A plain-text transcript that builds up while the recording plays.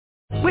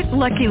With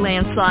Lucky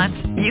Land Slots,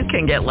 you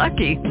can get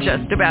lucky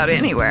just about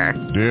anywhere.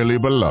 Dearly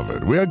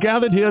beloved, we are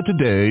gathered here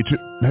today to...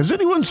 Has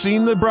anyone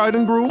seen the bride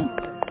and groom?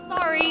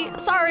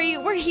 Sorry,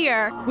 we're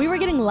here. We were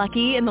getting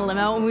lucky in the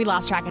limo and we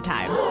lost track of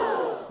time.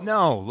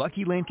 No,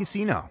 Lucky Land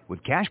Casino,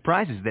 with cash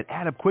prizes that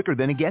add up quicker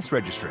than a guest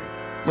registry.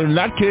 In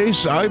that case,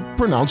 I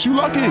pronounce you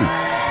lucky.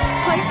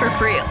 Play for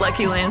free at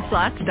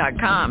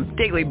LuckyLandSlots.com.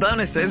 Daily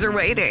bonuses are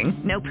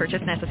waiting. No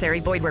purchase necessary.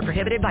 Void where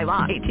prohibited by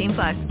law.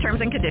 18+.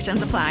 Terms and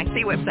conditions apply.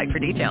 See website for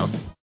details.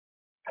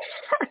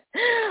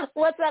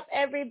 What's up,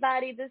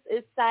 everybody? This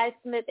is Cy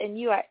Smith, and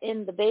you are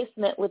in the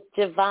basement with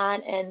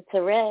JaVonne and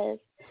Terez.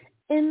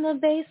 In the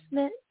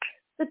basement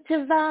with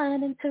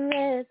JaVonne and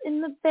Terez. In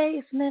the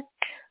basement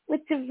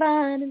with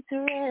JaVonne and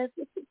Terez.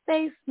 With the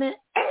basement,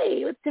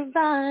 hey, with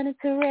JaVonne and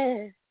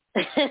Terez.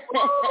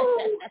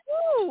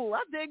 Ooh,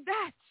 I dig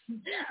that.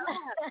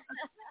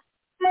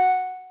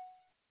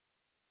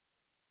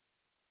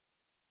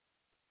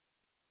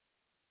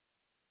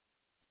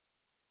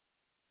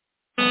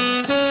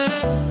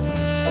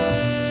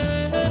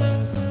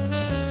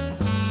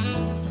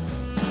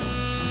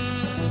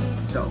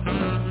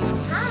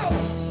 Hi,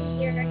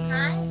 this is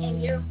Khan,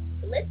 and you're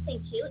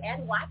listening to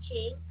and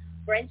watching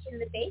Brunch in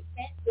the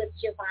Basement with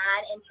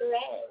JaVonne and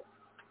Terez.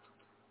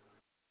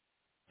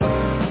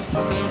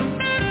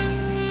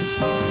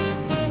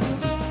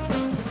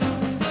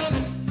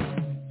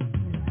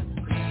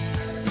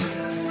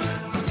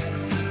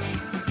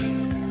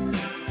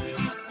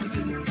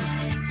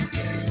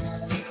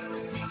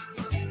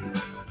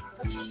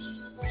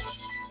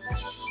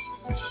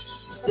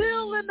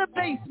 Still in the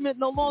basement,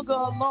 no longer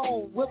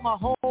alone, with my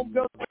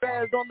homegirl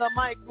Terez on the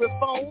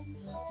microphone.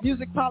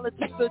 Music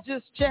politics are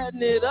just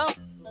chatting it up.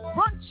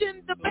 Brunch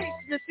in the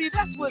basement, see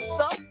that's what's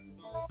up.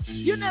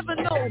 You never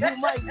know who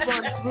might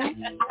run through.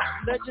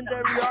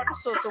 Legendary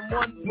artists or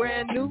someone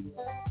brand new.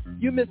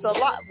 You miss a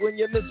lot when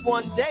you miss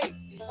one day.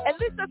 At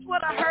least that's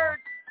what I heard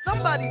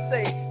somebody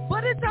say.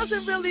 But it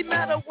doesn't really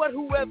matter what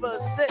whoever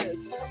says.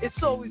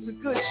 It's always a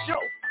good show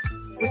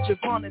with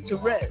JaVonne and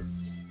Terez.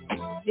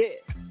 Yeah.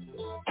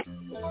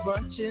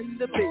 Brunch in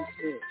the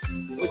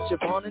basement with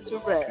JaVonne and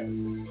Terez.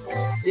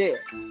 Yeah.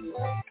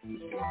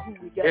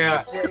 We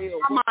got today,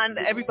 come on,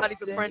 everybody's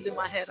a friend in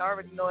my head. I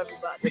already know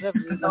everybody.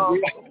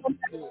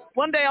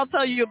 One day I'll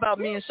tell you about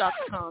me and Shaka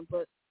Khan,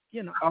 but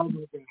you know. Oh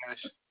my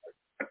gosh.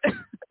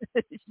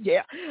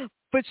 Yeah,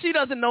 but she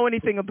doesn't know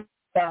anything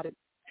about it.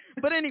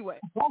 But anyway.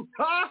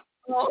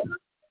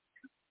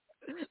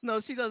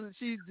 No, she doesn't.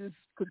 She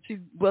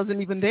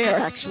wasn't even there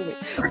actually.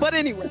 But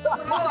anyway.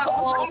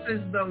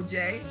 Office though,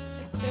 Jay.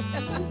 I'm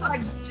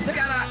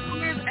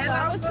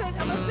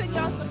gonna send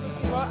y'all some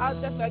tomorrow. I'll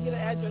definitely get an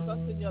address. I'll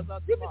send y'all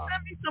something. You can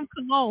send me some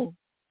cologne,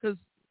 because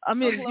I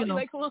mean, you know.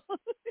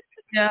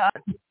 Yeah.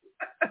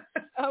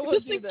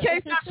 Just in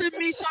case I should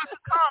meet Shaka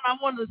Khan, I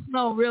want to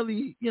smell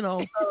really, you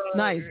know,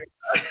 nice.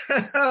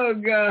 Oh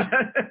God.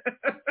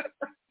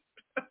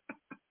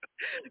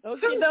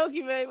 Okie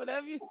dokie, man.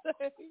 Whatever you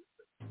say.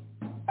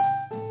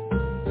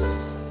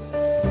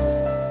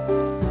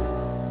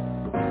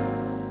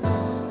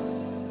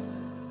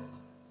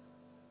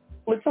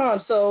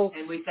 Time, so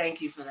and we thank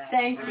you for that.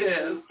 Thank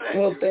you.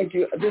 Well, thank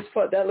you. Just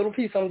for that little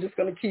piece, I'm just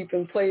going to keep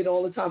and play it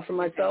all the time for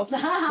myself.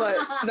 But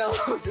no,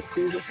 just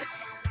teasing.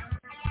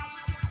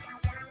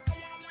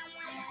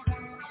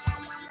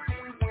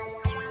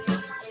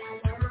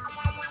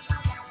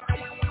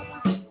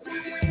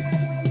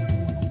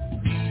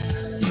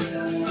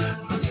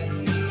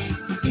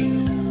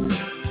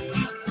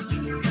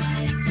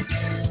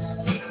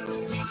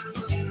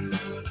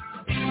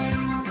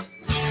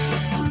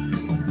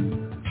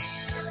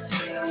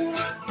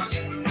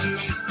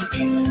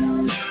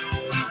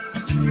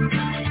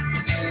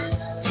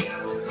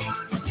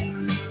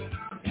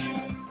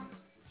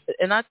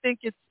 And I think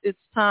it's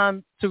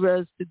time,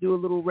 Terez, to do a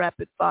little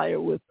rapid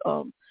fire with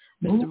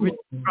Mr. Richard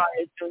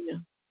Pryor Jr.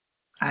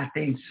 I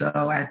think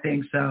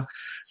so.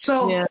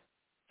 So, yeah.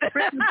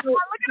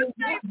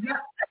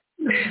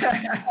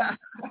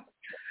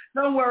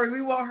 Don't worry,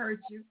 we won't hurt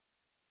you.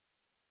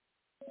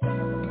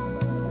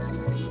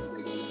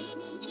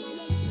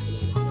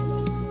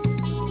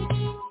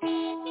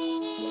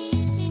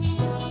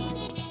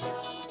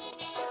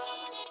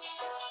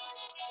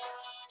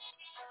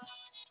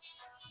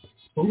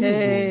 Ooh.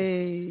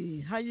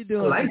 Hey, how you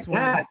doing? I like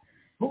that.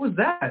 What was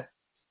that?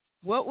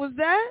 What was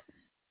that?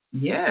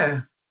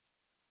 Yeah.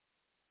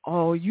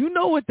 Oh, you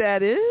know what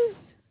that is?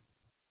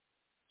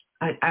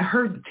 I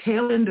heard the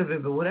tail end of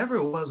it, but whatever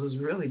it was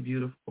really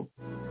beautiful.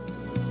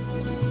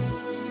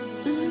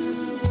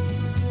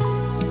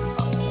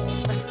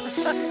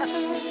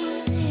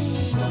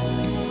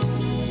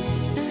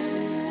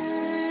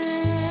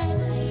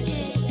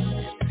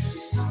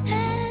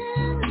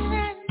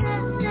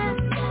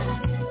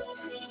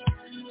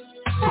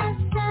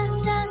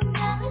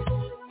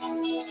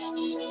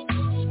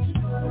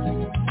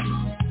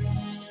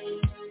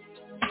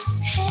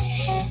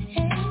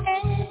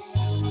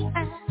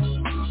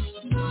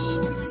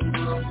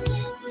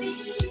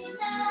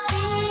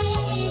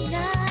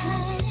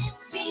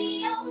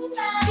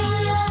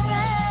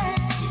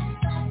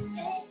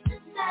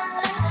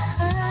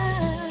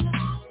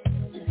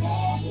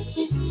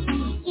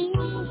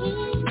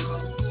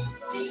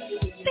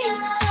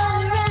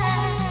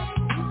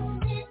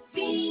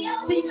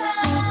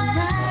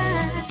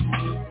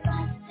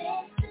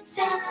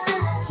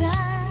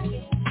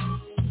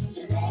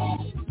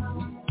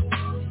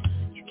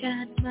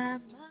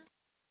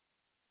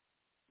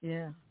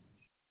 Yeah.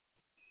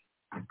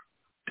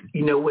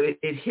 You know, when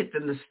it hit the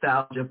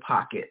nostalgia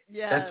pocket.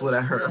 Yes, that's what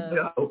I heard.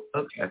 yes. Oh,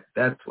 okay,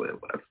 that's what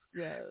it was.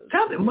 Yes.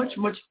 Sounded much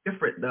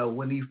different though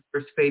when he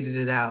first faded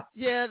it out.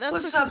 Yeah, that's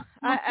What's because up,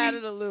 I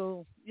added a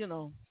little,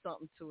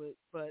 something to it,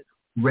 but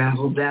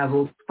razzle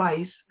dazzle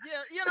spice.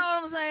 yeah, you know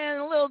what I'm saying?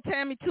 A little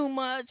Tammy too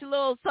much, a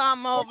little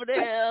something over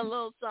there, a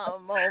little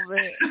something over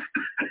there.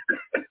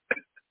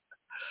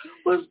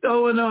 What's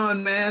going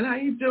on, man? How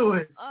you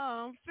doing?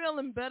 I'm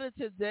feeling better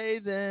today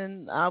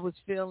than I was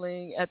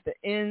feeling at the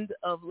end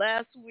of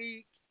last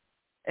week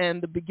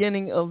and the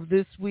beginning of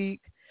this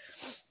week.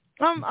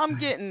 I'm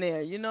getting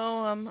there,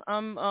 I'm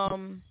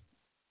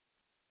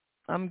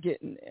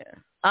getting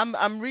there.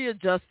 I'm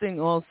readjusting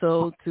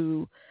also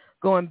to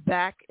going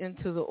back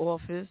into the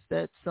office.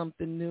 That's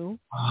something new.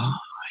 Oh,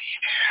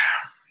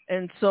 yeah.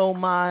 And so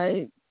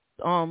my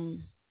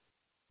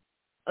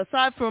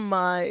aside from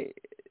my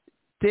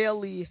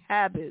daily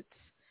habits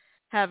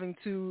having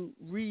to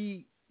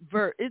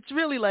revert, it's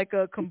really like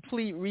a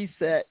complete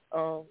reset.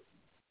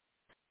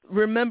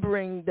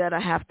 Remembering that I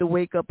have to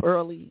wake up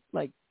early,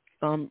 like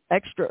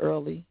extra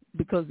early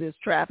because there's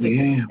traffic.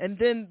 Yeah. And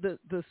then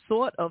the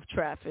sort of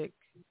traffic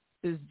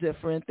is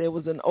different. There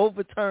was an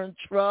overturned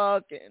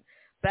truck and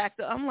backed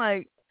up. I'm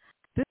like,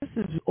 this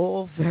is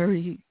all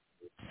very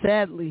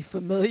sadly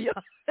familiar,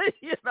 but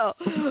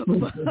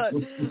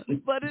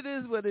it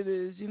is what it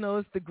is.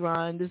 It's the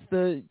grind. It's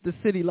the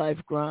city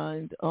life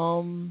grind.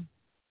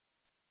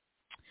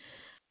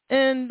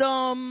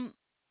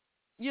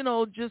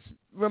 Just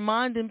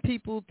reminding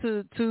people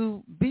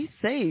to be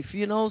safe,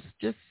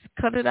 just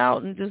cut it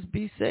out and just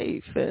be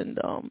safe. And,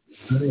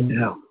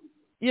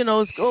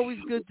 it's always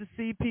good to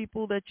see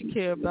people that you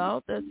care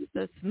about.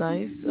 That's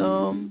nice.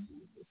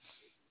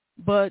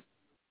 But,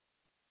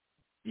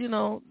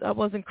 I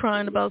wasn't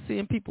crying about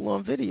seeing people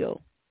on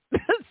video.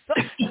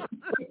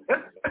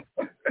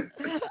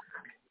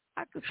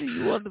 I could see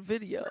you on the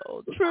video.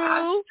 True.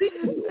 I see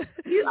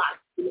you.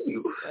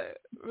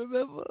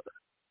 Remember?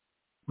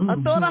 I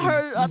thought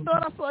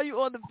I saw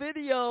you on the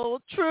video.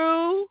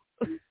 True.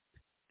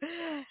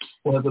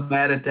 Wasn't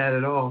mad at that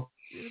at all.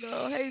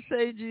 Hey,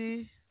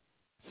 Seiji.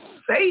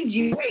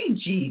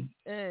 Seiji.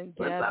 And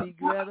Gabby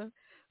Greta.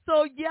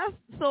 So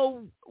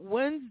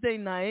Wednesday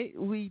night,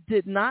 we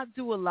did not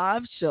do a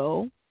live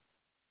show.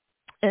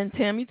 And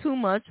Tammy Too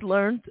Much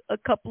learned a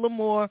couple of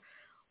more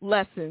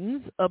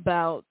lessons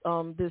about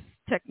this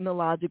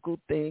technological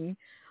thing.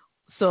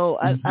 So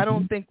I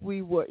don't think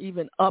we were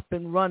even up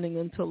and running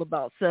until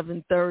about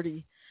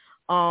 7:30.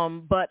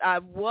 But I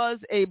was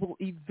able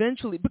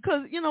eventually,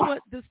 because you know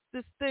what, this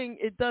thing,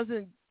 it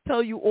doesn't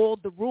tell you all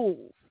the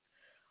rules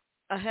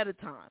ahead of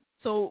time.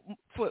 So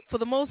for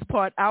the most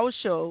part, our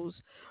shows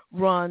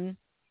run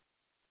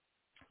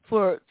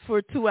for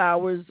 2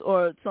 hours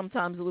or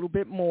sometimes a little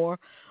bit more,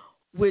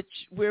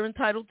 which we're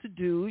entitled to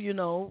do.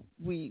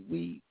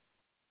 We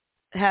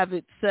have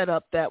it set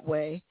up that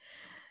way.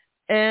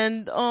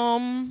 And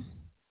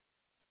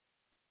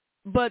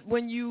but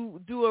when you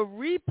do a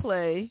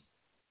replay,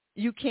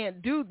 you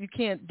can't do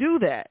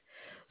that.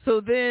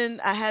 So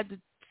then I had to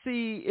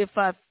see if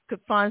I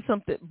could find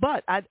something,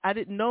 but I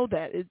didn't know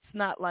that. It's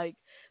not like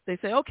they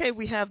say, okay,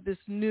 we have this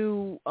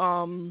new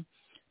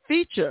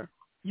feature.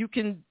 You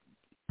can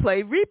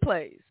play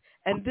replays,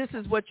 and this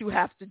is what you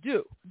have to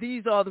do.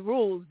 These are the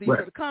rules. These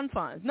are the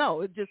confines.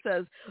 No, it just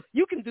says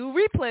you can do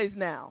replays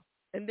now.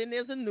 And then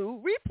there's a new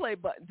replay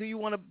button. Do you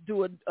want to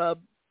do a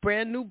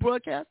brand new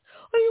broadcast,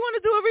 or you want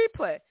to do a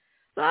replay?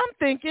 So I'm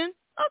thinking,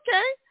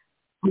 okay,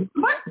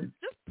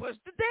 just push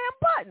the damn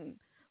button.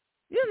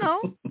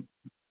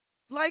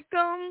 Like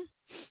I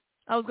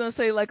was gonna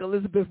say, like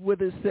Elizabeth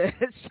Withers said.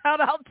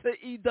 Shout out to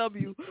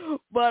EW,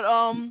 but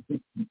Suge,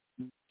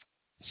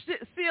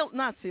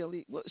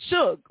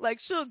 like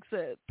Suge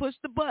said, push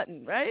the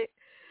button, right?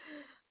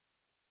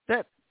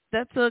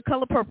 That's a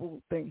Color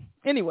Purple thing.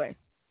 Anyway,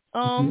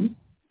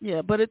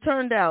 yeah, but it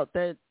turned out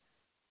that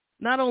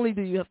not only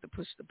do you have to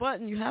push the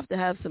button, you have to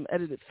have some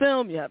edited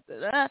film. You have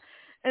to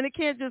and it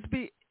can't just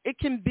be. It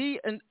can be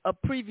a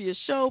previous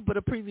show, but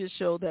a previous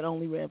show that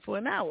only ran for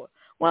an hour.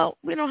 Well,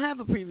 we don't have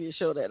a previous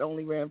show that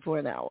only ran for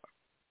an hour.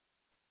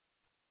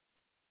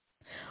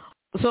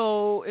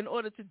 So in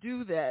order to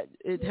do that,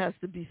 it has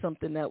to be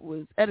something that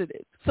was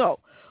edited. So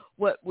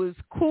what was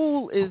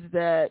cool is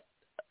that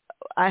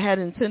I had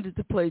intended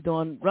to play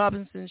Dawn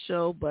Robinson's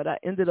show, but I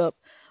ended up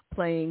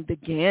playing the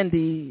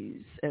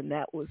Gandhis, and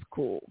that was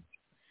cool.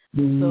 So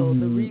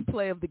the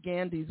replay of the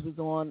Gandhis was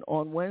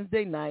on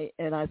Wednesday night,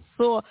 and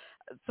so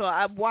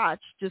I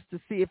watched just to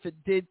see if it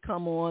did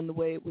come on the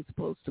way it was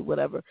supposed to,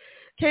 whatever.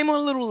 Came on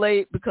a little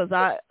late because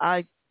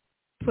I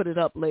put it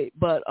up late,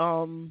 but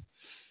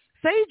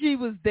Seiji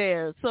was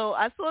there. So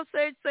I saw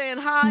Sage saying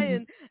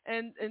hi,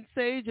 and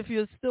Sage, if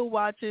you're still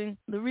watching,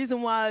 the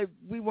reason why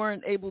we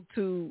weren't able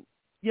to,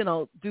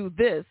 do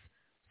this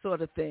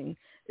sort of thing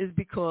is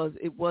because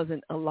it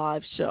wasn't a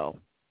live show.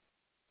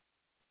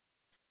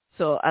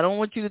 So I don't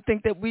want you to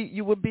think that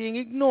you were being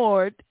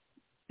ignored.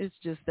 It's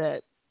just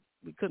that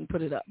we couldn't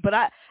put it up. But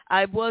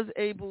I was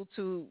able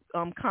to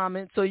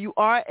comment. So you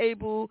are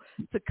able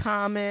to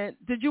comment.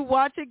 Did you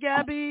watch it,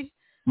 Gabby?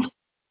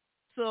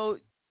 So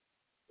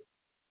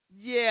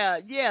yeah.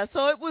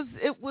 So it was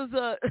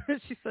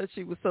she said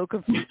she was so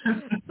confused.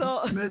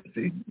 So I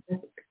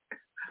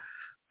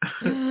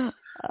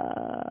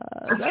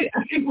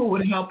think what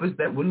would help is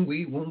that when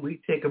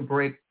we take a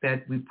break,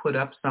 that we put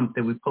up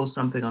something, we post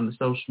something on the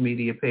social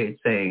media page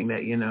saying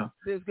that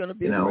there's going to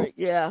be a break.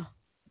 Yeah.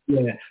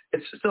 Yeah,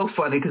 it's so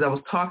funny because I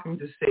was talking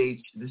to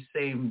Sage the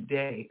same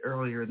day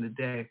earlier in the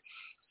day.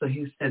 So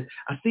he said,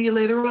 "I'll see you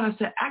later on." I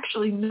said,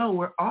 "Actually, no,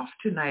 we're off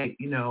tonight.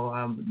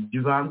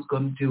 JaVonne's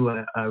going to do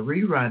a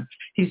rerun."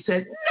 He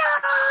said,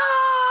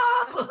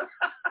 "No."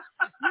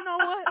 You know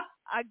what?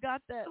 I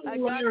got that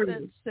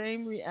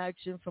same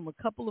reaction from a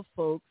couple of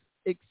folks,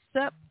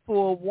 except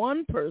for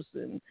one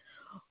person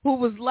who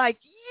was like,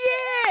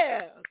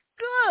 "Yeah,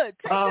 good,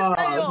 take the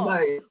day off,"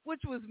 nice.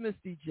 Which was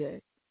Misty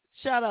J.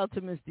 Shout out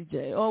to Misty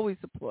J, always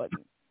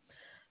supporting.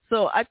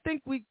 So I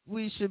think we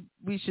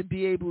should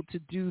be able to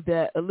do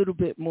that a little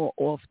bit more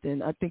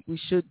often. I think we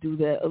should do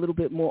that a little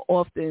bit more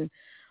often.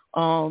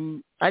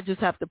 I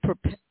just have to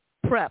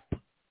prep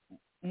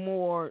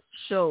more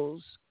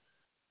shows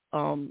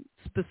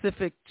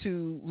specific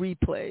to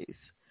replays.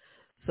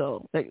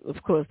 So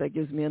of course that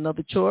gives me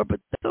another chore,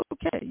 but that's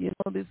okay.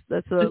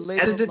 That's a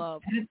labor of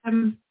love.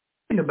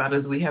 Thing about it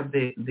is we have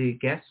the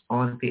guests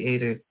on at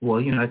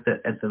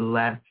the at the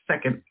last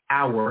second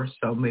hour,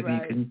 so maybe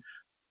you can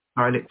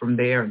start it from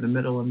there in the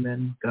middle and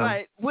then go.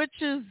 Right,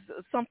 which is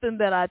something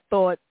that I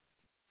thought,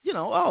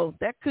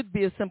 that could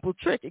be a simple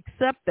trick,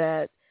 except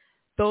that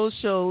those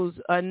shows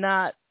are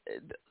not.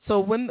 So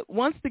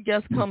once the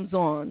guest comes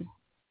on,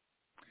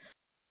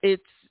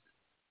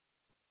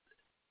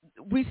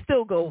 we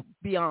still go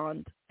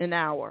beyond an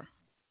hour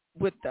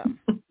with them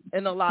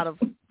in a lot of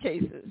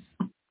cases.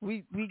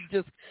 We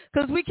just,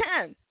 because we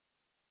can.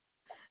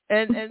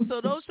 And so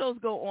those shows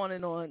go on.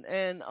 And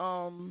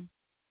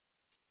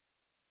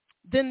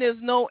then there's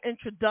no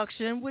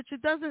introduction, which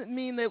it doesn't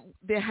mean that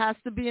there has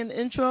to be an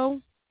intro.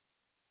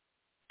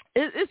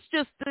 It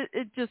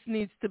just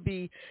needs to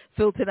be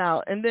filtered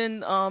out. And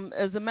then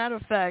as a matter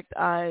of fact,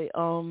 I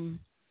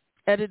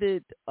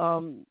edited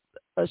a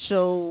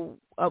show.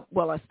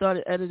 I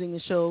started editing a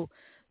show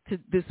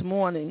this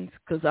morning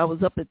because I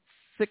was up at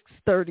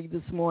 6:30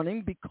 this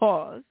morning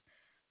because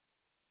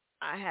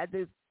I had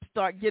to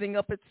start getting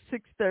up at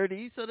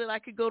 6:30 so that I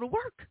could go to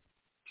work,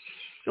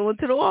 go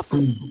into the office.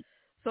 Mm-hmm.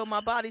 So my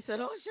body said,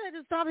 "Oh shit,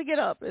 it's time to get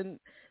up." And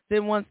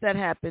then once that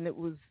happened, it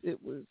was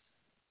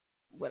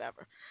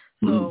whatever.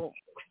 So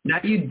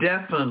now you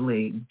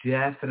definitely,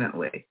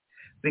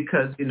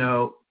 because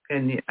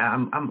and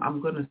I'm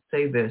going to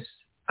say this,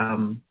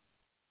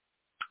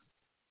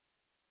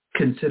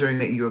 considering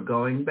that you're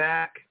going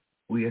back,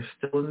 we are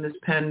still in this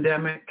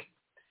pandemic.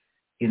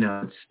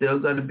 It's still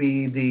going to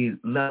be the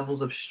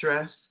levels of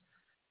stress.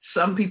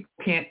 Some people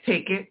can't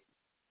take it,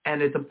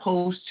 and as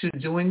opposed to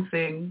doing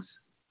things,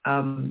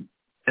 and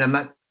I'm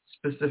not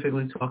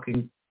specifically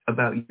talking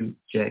about you,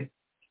 Jay,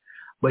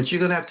 but you're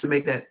going to have to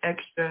make that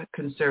extra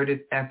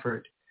concerted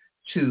effort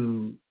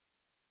to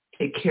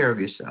take care of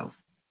yourself.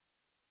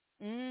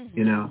 Mm-hmm.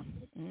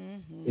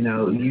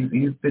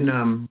 You've been,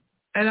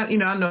 and I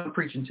know I'm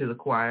preaching to the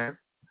choir,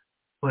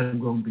 but I'm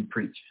going to be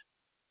preaching.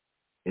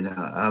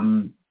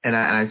 And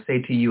I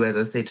say to you, as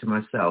I say to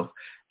myself,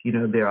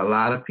 there are a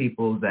lot of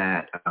people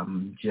that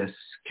just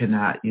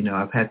cannot,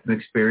 I've had some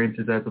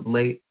experiences as of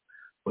late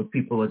where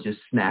people are just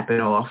snapping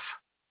off,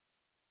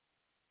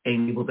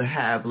 ain't able to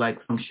have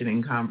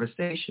functioning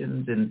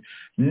conversations and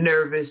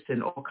nervous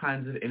and all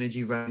kinds of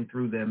energy running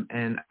through them.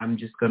 And I'm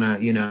just going to,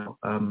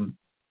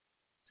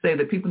 say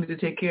that people need to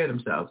take care of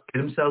themselves,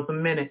 give themselves a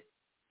minute,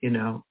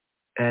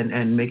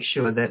 and make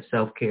sure that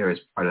self-care is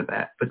part of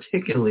that,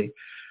 particularly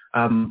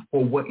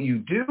for what you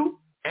do.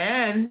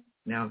 And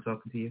now I'm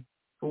talking to you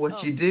for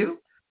what you do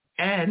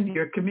and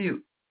your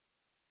commute.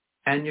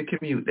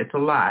 It's a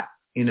lot,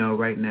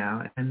 right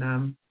now.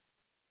 And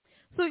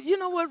so you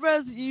know what,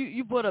 Rez,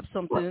 you brought up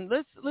something.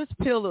 Let's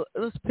peel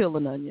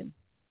an onion.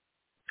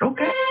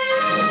 Okay.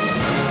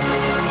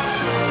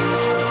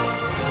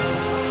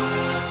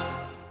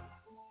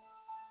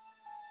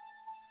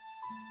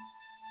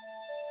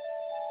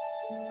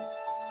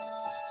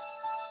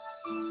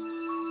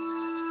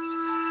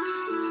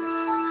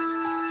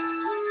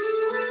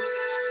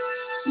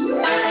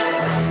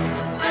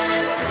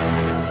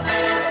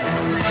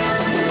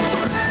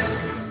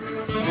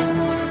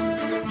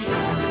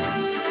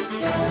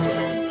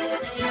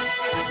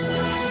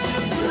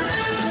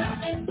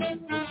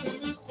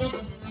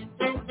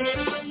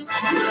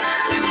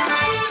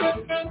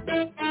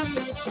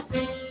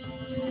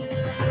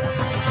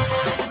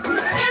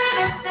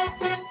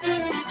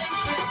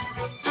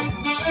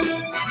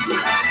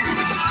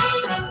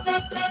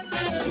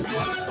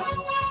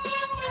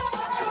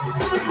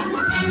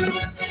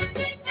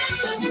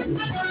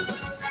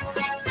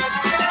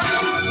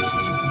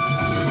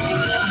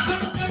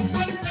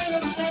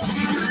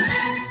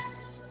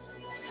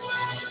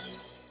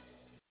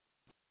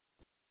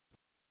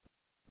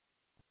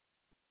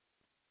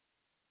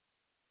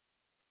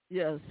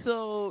 Yes.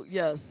 So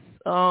yes,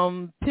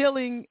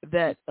 peeling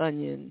that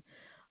onion,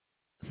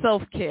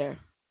 self-care.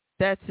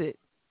 That's it.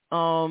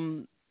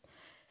 And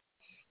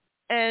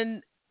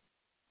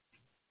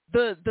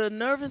the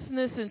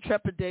nervousness and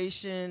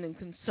trepidation and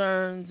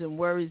concerns and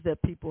worries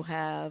that people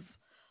have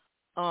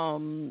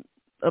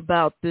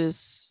about this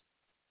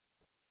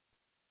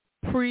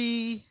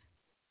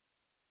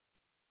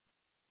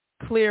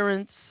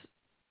pre-clearance,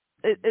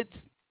 it's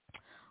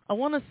I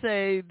want to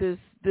say this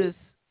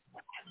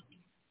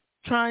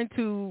trying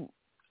to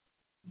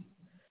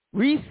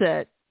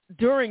reset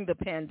during the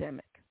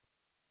pandemic.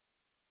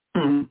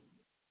 Mm-hmm.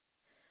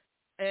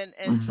 And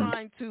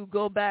trying to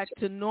go back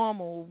to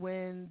normal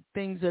when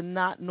things are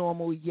not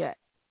normal yet.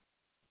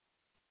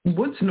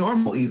 What's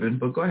normal even?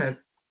 But go ahead.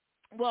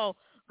 Well,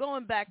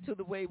 going back to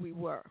the way we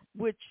were,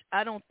 which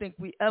I don't think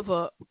we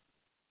are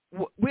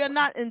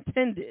not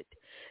intended.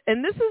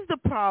 And this is the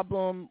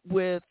problem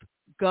with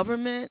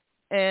government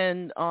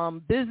and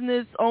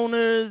business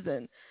owners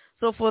and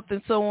so forth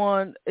and so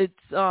on. It's,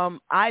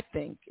 I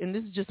think, and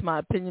this is just my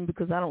opinion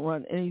because I don't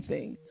run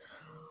anything,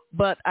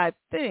 but I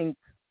think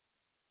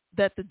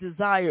that the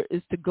desire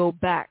is to go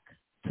back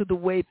to the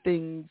way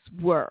things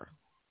were.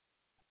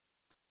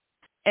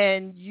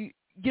 And you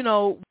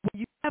know,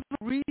 when you have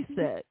a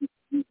reset,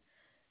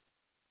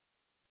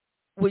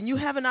 when you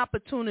have an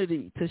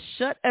opportunity to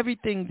shut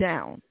everything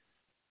down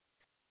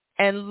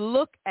and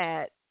look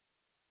at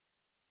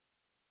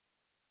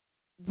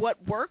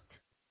what worked,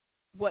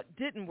 what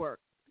didn't work,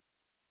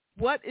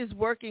 what is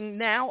working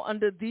now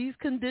under these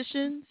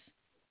conditions,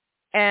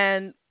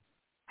 and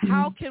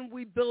how can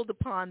we build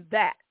upon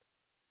that?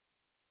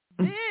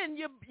 Then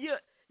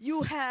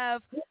you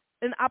have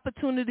an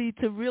opportunity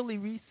to really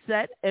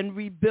reset and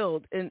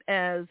rebuild. And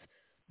as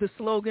the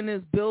slogan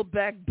is, build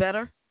back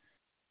better.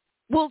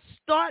 We'll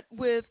start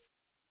with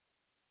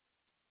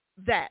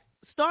that.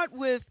 Start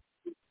with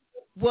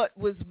what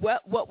was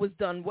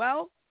done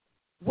well,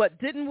 what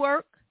didn't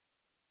work,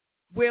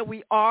 where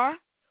we are,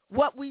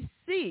 what we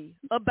see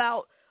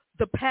about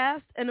the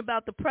past and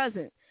about the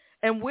present,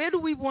 and where do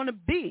we want to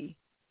be,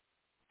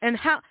 and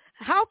how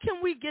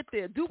can we get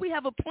there? Do we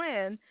have a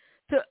plan,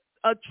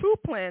 a true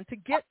plan to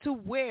get to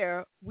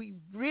where we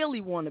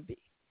really want to be?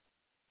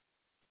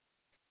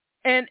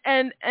 And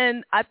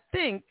I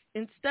think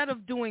instead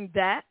of doing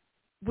that,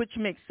 which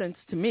makes sense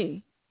to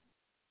me,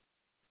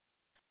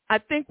 I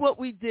think what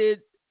we're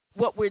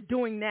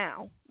doing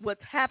now,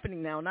 what's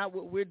happening now, not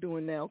what we're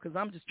doing now, because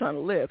I'm just trying to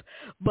live,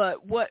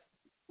 but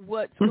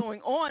what's going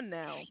on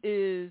now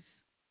is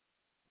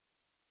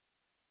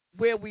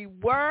where we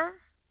were,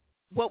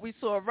 what we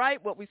saw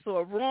right, what we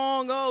saw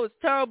wrong. Oh, it's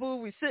terrible.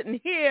 We're sitting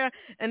here,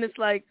 and it's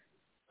like,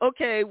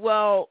 okay,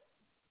 well,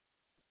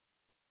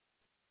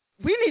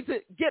 we need to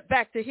get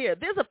back to here.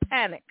 There's a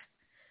panic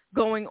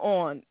going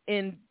on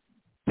in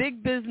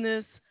big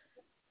business,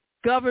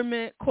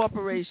 government,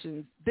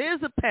 corporations. There's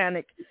a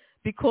panic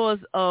because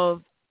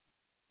of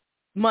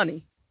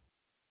money.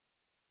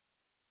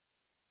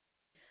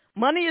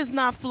 Money is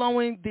not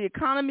flowing. The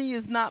economy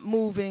is not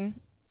moving.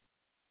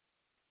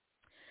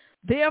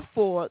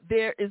 Therefore,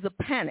 there is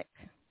a panic.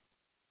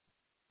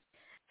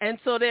 And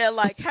so they're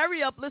like,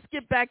 hurry up, let's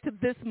get back to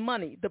this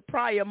money, the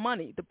prior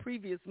money, the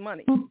previous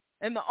money.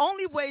 And the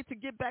only way to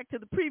get back to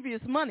the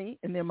previous money,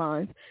 in their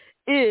minds,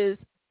 is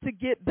to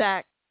get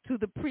back to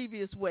the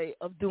previous way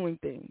of doing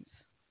things.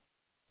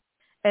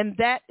 And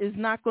that is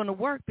not going to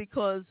work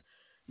because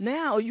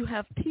now you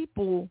have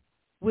people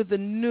with a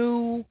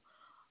new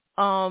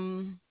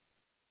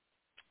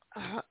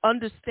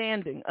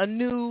understanding, a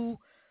new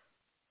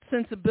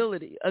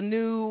sensibility, a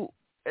new,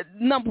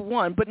 number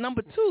one. But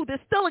number two, there's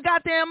still a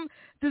goddamn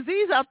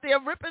disease out there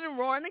ripping and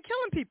roaring and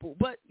killing people.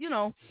 But, you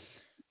know,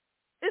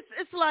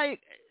 it's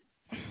like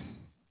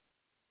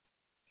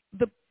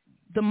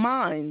the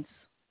minds,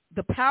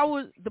 the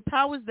powers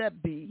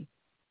that be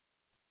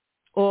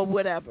or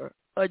whatever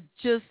are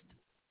just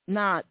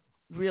not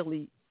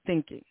really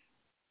thinking.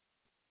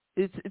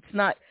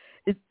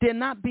 They're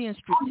not being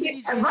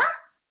strategic.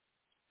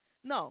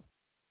 No.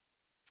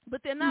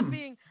 But they're not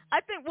being,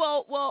 I think,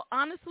 well,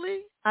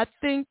 honestly, I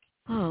think,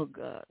 oh,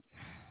 God.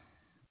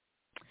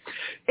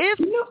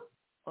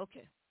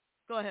 Okay.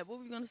 Go ahead. What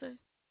were you going to say?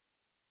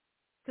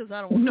 Because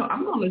I don't want No,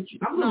 I'm going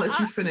to let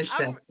you finish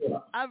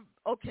that.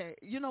 Okay.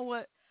 You know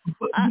what?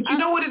 You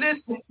know what it is?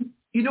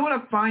 You know what I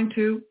find,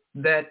 too?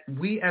 That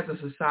we as a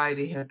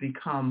society have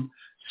become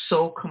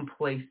so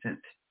complacent.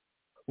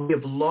 We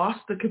have lost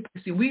the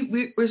capacity.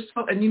 We're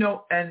so, and, you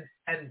know, and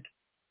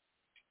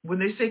when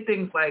they say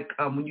things like,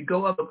 when you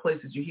go other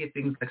places, you hear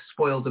things like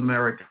spoiled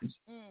Americans.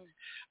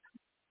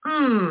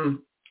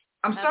 I'm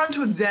starting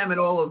to examine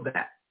all of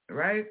that,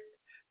 right?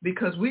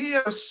 Because we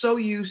are so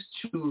used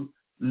to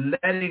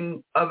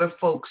letting other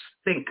folks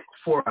think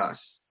for us,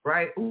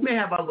 right? We may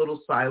have our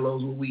little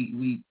silos where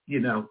we you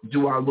know,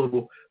 do our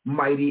little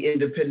mighty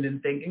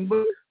independent thinking,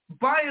 but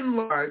by and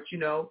large, you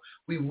know,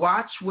 we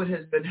watch what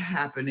has been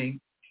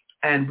happening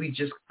and we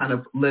just kind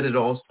of let it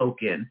all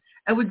soak in.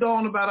 And we go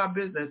on about our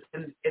business.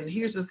 And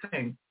here's the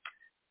thing.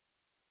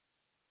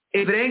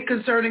 If it ain't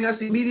concerning us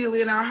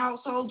immediately in our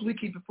households, we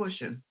keep it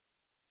pushing,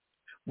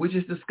 which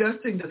is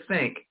disgusting to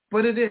think,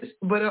 but it is.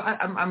 But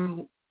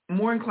I'm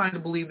more inclined to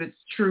believe it's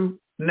true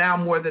now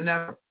more than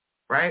ever,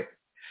 right?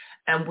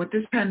 And what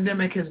this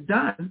pandemic has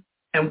done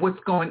and what's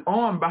going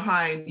on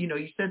behind, you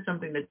said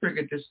something that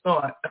triggered this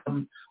thought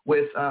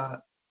with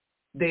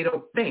they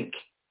don't think.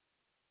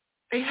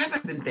 They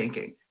haven't been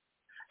thinking.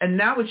 And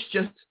now it's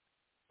just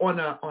on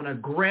a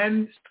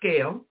grand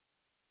scale.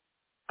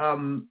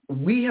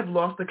 We have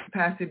lost the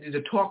capacity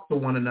to talk to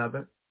one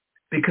another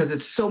because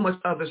it's so much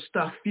other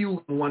stuff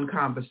fueling one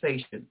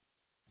conversation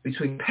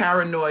between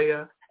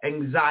paranoia,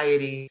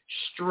 anxiety,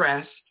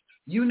 stress,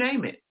 you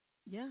name it.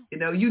 Yeah.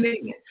 You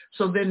name it.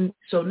 So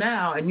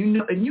now,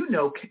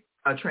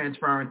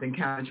 transference and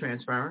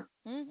counter-transference.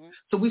 Mm-hmm.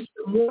 So we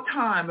spend more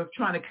time of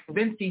trying to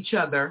convince each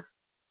other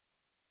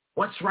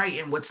what's right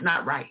and what's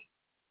not right.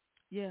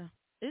 Yeah.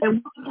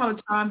 And once upon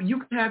a time, you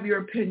could have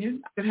your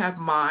opinion, I could have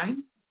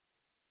mine.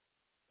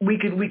 We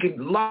could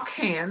lock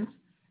hands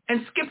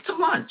and skip to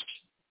lunch.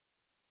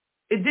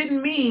 It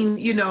didn't mean,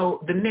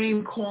 the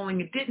name calling.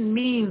 It didn't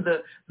mean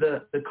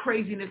the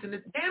craziness, and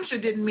it damn sure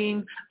didn't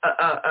mean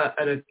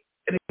a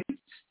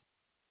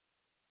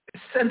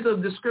sense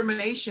of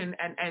discrimination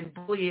and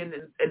bullying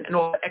and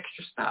all the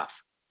extra stuff.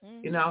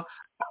 Mm-hmm. I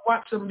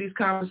watch some of these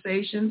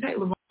conversations. Hey,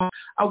 LaVonne,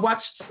 I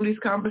watched some of these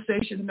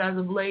conversations as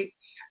of late,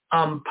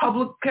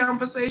 public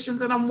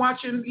conversations, and I'm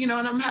watching, and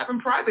I'm having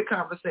private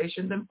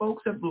conversations, and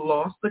folks have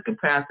lost the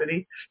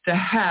capacity to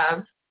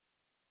have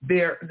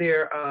their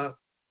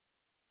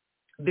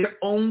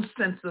own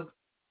sense of,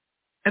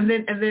 and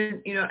then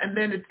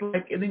it's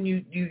like, and then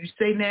you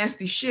say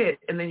nasty shit,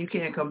 and then you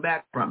can't come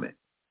back from it.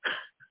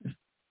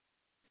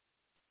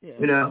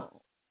 Yeah.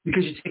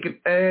 Because you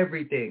take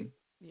everything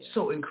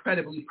so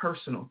incredibly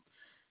personal.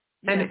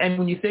 Yeah. And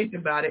when you think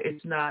about it,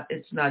 it's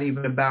not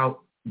even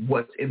about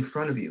what's in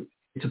front of you.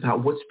 It's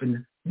about what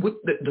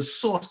the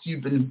sauce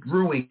you've been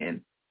brewing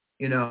in,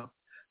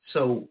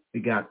 So we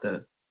got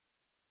the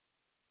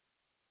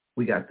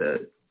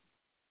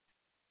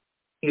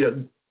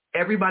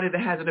everybody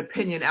that has an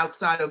opinion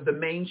outside of the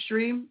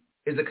mainstream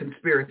is a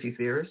conspiracy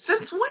theorist.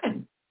 Since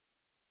when?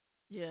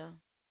 Yeah.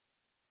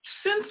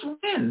 Since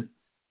when?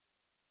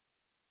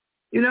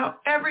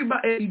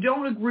 Everybody, if you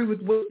don't agree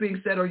with what's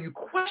being said or you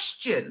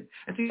question.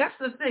 And see, that's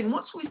the thing.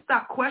 Once we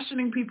stop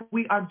questioning people,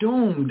 we are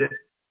doomed.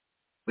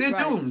 We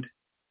are doomed.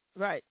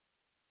 Right.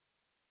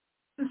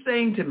 It's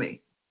insane to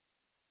me.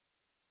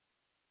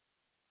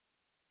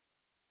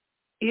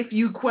 If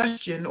you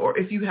question or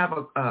if you have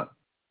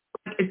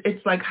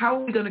it's like, how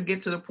are we going to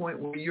get to the point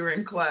where you're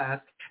in class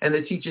and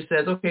the teacher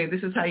says, okay,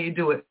 this is how you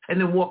do it, and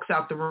then walks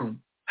out the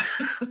room.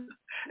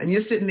 And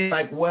you're sitting there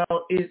like, well,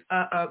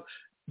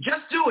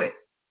 just do it.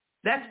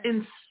 That's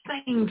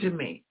insane to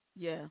me.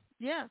 Yeah.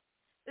 Yeah.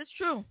 It's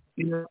true.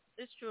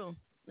 It's true.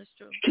 It's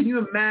true. Can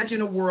you imagine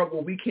a world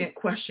where we can't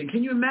question?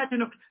 Can you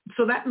imagine?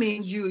 So that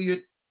means you're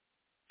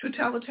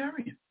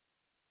totalitarian.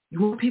 You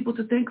want people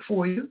to think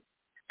for you,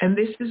 and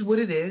this is what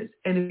it is.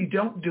 And if you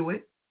don't do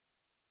it,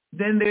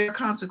 then there are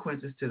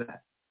consequences to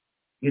that.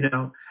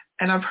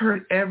 And I've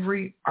heard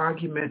every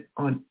argument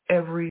on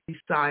every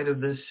side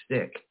of the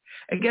stick.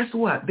 And guess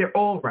what? They're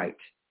all right.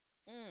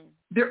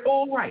 They're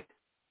all right.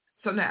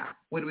 So now,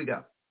 where do we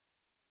go?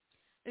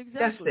 Exactly.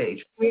 That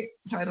stage, fear,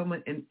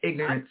 entitlement, and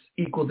ignorance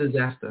equal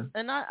disaster.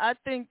 And I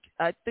think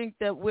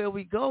that where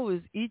we go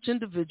is each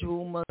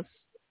individual must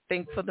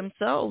think for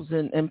themselves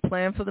and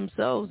plan for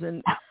themselves.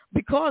 And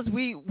because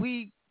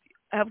we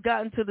have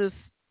gotten to this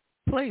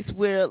place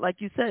where,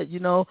 like you said,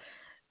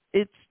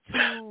 it's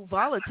too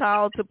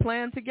volatile to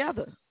plan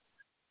together.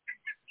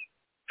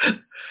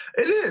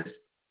 It is.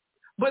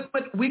 But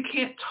we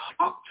can't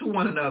talk to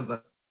one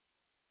another.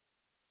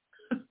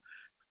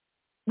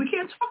 We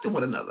can't talk to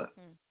one another.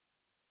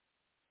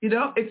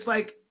 It's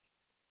like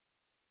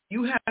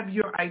you have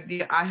your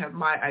idea, I have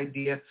my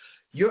idea.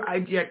 Your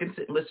idea I can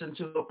sit and listen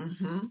to,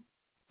 mm-hmm.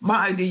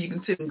 My idea you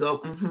can sit and go,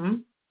 mm-hmm.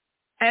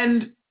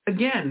 And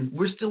again,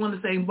 we're still in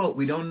the same boat.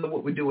 We don't know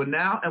what we're doing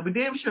now, and we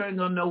damn sure ain't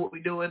going to know what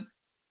we're doing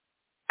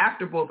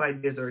after both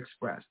ideas are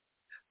expressed.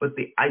 But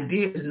the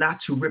idea is not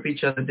to rip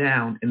each other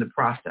down in the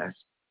process,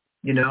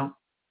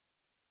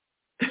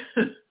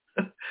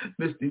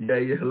 Miss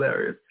DJ, you're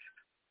hilarious.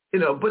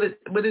 But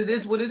it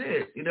is what it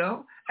is,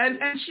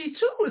 And she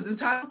too is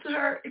entitled to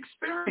her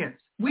experience.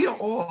 We are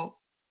all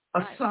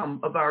a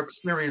sum of our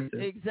experiences.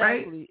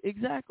 Exactly,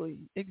 right?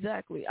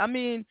 Exactly. I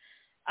mean,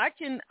 I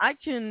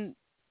can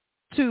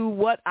to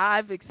what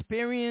I've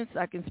experienced.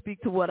 I can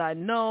speak to what I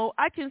know.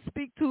 I can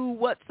speak to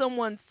what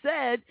someone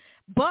said,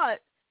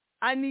 but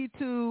I need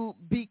to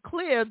be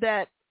clear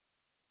that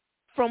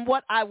from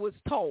what I was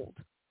told,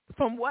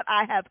 from what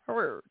I have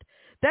heard,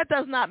 that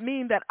does not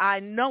mean that I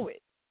know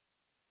it.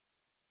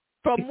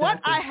 From what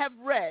I have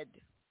read,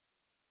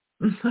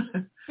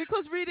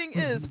 because reading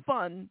is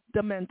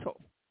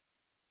fundamental,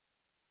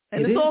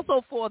 and it's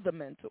also for the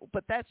mental,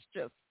 but that's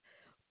just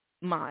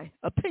my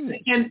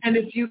opinion. And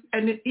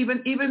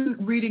even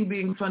reading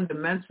being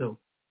fundamental,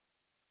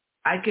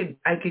 I could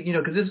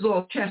because this is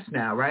all chess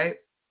now, right?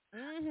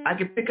 Mm-hmm.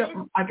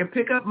 I can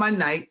pick up my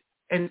night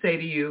and say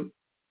to you,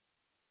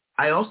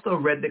 I also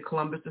read that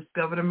Columbus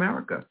discovered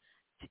America.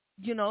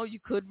 You know, you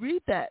could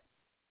read that.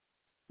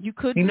 You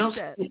could read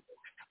that.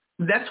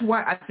 That's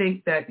why I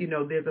think that,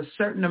 there's a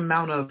certain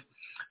amount of,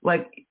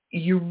 like,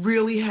 you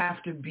really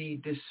have to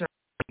be discerning,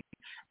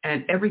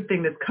 and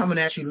everything that's coming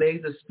at you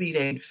laser speed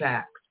ain't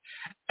facts.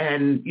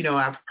 And,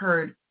 I've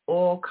heard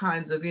all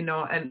kinds of,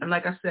 and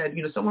like I said,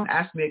 someone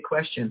asked me a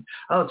question,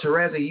 oh,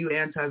 Terez, are you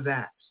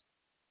anti-vax?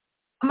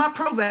 I'm not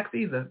pro-vax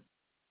either.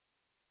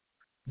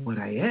 What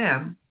I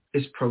am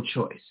is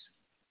pro-choice.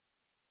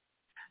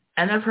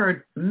 And I've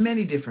heard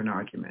many different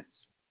arguments.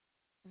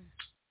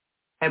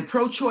 And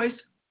pro-choice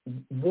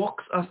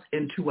walks us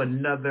into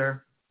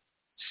another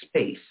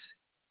space,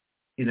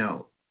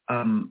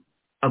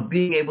 of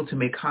being able to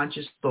make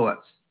conscious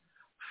thoughts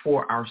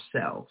for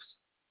ourselves.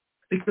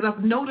 Because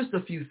I've noticed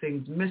a few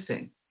things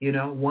missing.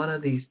 One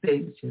of these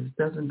things just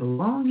doesn't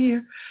belong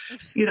here.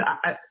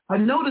 I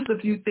noticed a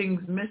few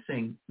things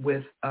missing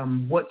with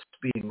what's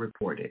being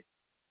reported.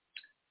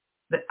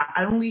 That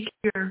I only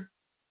hear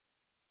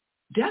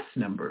death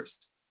numbers.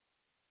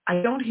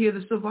 I don't hear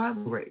the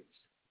survival rates.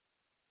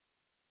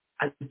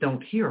 I just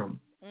don't hear them.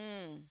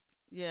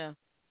 Yeah.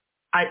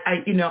 And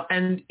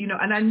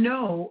I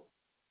know,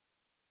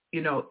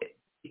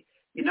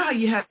 how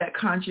you have that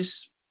conscious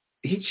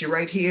hits you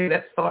right here,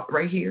 that thought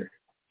right here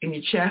in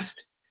your chest.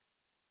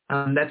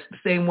 That's the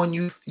same one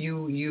you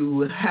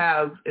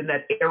have in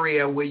that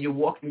area where you're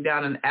walking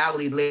down an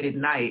alley late at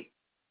night.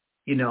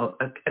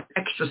 An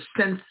extra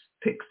sense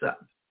picks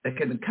up that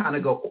can kind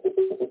of go,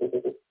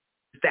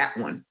 that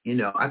one.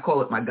 I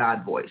call it my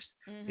God voice.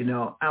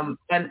 Mm-hmm.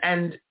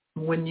 And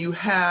when you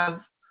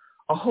have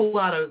a whole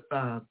lot of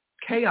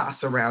chaos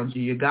around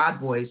you, your God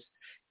voice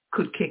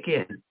could kick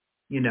in,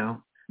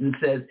 and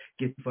says,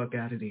 "Get the fuck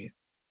out of there."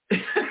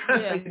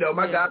 Yeah,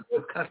 my God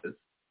voice cusses.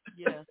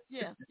 Yeah.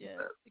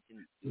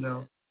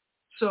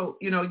 So,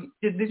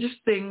 they're just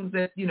things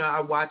that,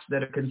 I watch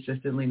that are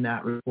consistently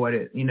not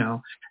reported,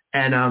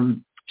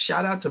 and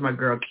shout out to my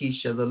girl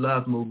Keisha, the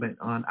Love Movement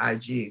on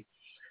IG,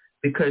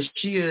 because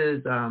she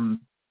is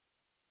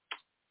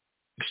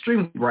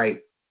extremely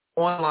bright,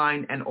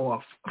 online and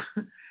off,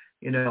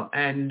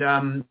 and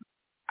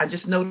I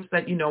just noticed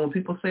that, when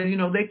people say,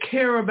 they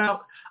care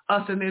about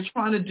us and they're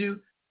trying to do,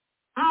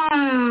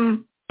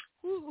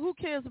 Who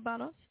cares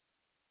about us?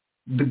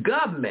 The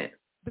government.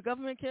 The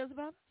government cares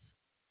about us?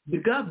 The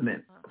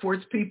government for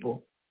its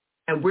people.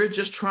 And we're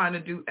just trying to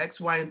do X,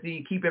 Y, and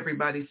Z, keep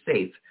everybody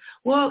safe.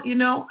 Well,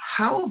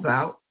 how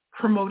about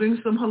promoting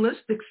some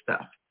holistic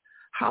stuff?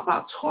 How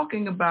about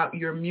talking about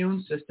your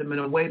immune system in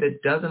a way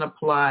that doesn't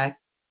apply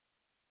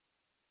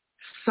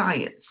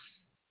science?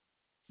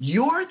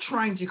 You're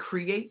trying to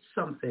create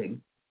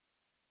something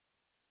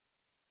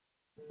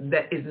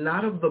that is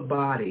not of the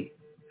body.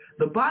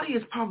 The body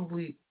is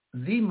probably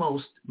the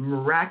most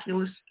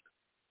miraculous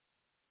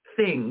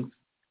thing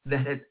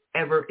that has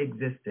ever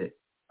existed.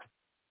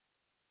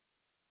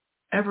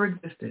 Ever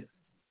existed.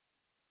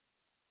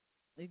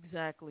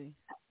 Exactly.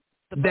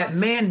 That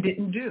man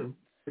didn't do,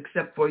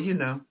 except for,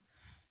 Yeah,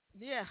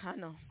 I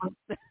know.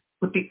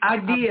 But the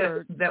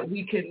idea that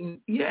we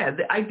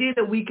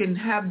can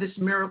have this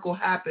miracle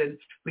happen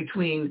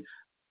between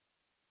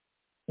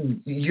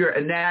your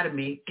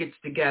anatomy gets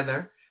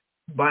together,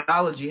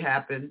 biology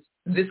happens,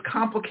 this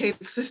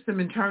complicated system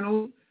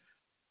internally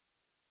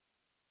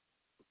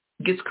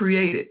gets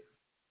created.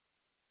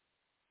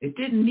 It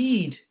didn't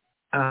need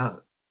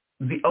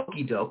the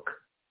okey doke.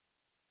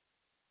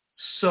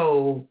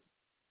 So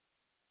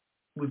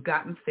we've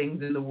gotten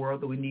things in the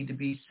world that we need to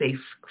be safe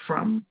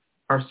from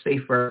or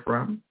safer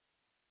from.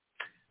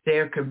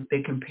 They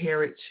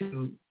compare it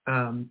to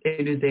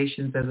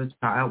immunizations as a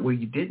child where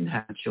you didn't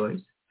have a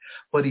choice,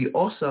 but you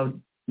also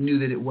knew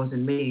that it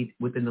wasn't made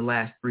within the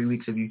last 3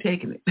 weeks of you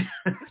taking it.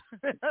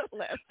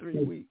 Last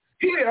 3 weeks.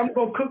 Here, I'm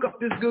going to cook up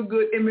this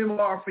good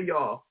MMR for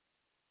y'all.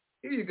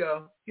 Here you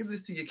go. Give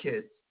this to your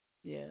kids.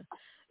 Yeah.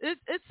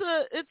 It's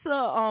a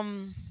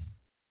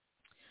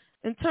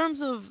in terms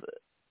of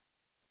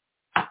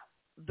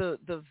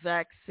the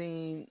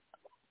vaccine,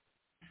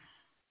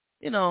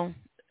 I'm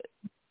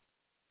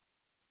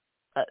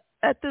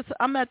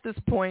at this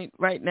point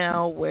right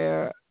now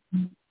where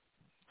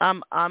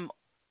I'm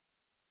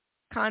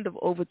kind of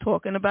over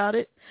talking about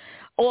it,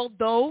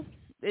 although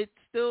it's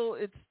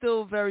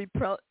still very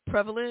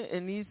prevalent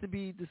and needs to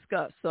be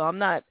discussed. So I'm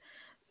not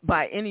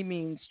by any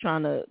means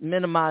trying to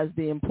minimize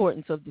the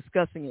importance of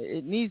discussing it.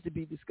 It needs to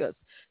be discussed,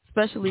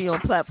 especially on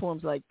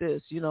platforms like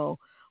this,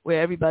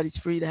 where everybody's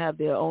free to have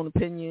their own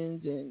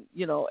opinions, and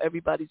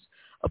everybody's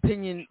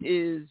opinion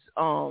is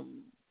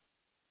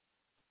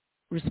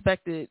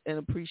respected and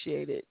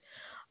appreciated.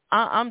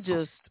 I'm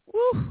just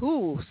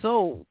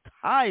so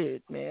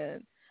tired,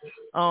 man.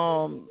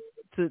 To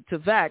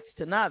vax,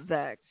 to not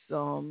vax,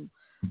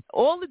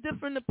 all the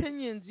different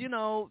opinions.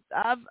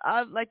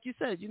 I've like you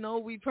said,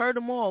 we've heard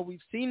them all, we've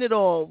seen it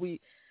all.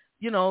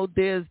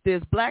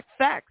 There's black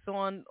facts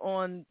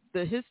on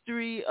the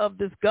history of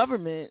this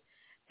government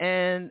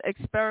and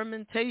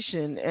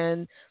experimentation,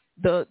 and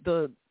But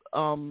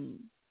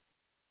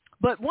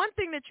one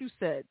thing that you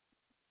said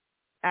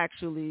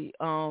actually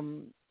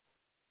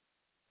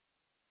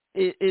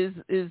is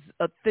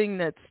a thing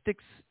that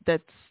sticks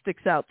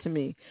out to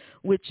me,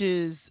 which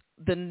is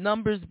the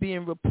numbers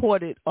being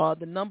reported are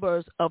the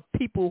numbers of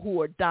people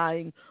who are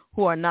dying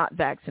who are not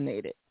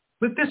vaccinated.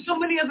 But there's so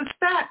many other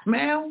stats,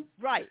 man.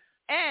 Right.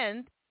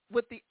 And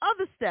with the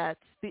other stats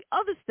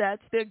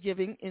they're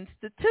giving in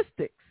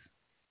statistics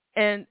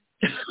and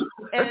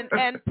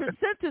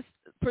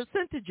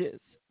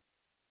percentages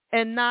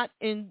and not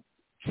in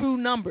true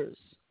numbers.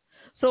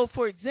 So,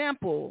 for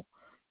example,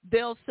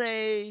 they'll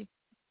say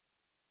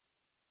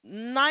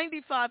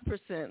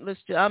 95%,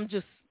 I'm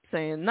just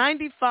saying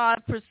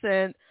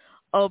 95%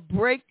 of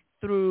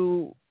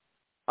breakthrough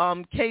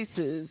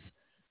cases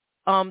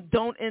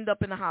don't end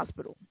up in the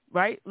hospital,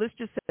 right? Let's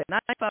just say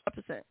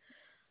 95%.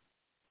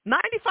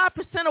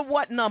 95% of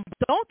what number?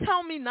 Don't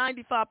tell me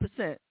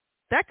 95%.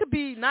 That could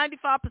be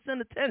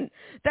 95% of 10.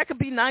 That could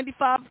be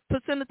 95%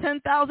 of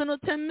 10,000 or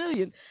 10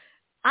 million.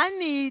 I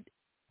need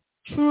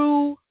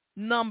true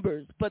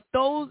numbers, but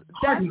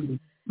that's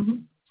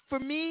for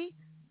me.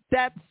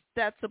 That's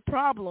a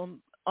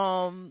problem,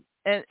 and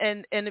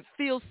it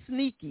feels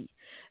sneaky,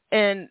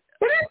 and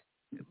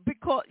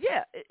because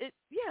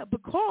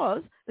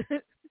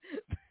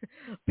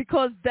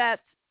because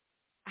that's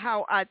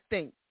how I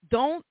think.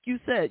 Don't you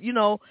said,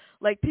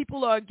 like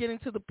people are getting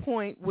to the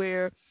point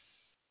where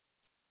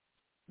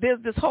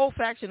there's this whole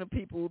faction of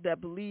people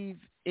that believe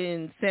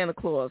in Santa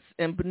Claus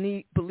and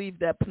believe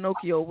that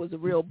Pinocchio was a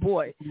real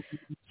boy.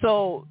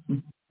 So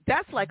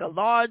that's like a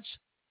large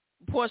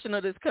portion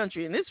of this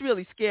country, and it's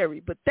really scary.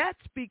 But that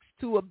speaks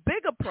to a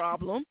bigger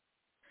problem,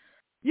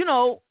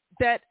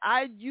 that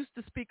I used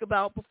to speak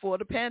about before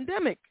the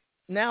pandemic.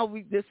 Now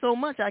there's so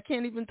much I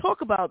can't even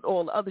talk about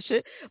all the other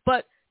shit,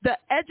 but the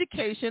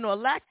education or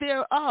lack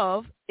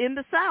thereof in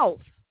the South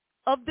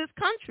of this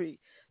country.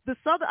 The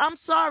Southern, I'm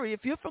sorry,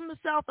 if you're from the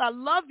South, I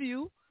love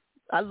you.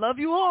 I love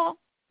you all.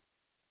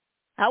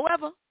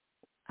 However,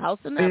 house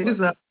and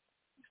never.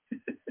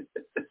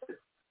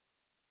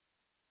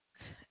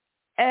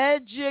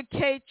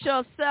 Educate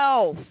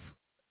yourself.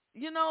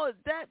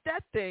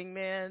 That thing,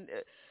 man.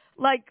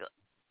 Like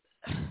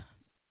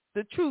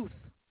the truth.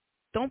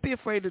 Don't be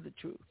afraid of the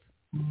truth.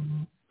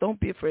 Don't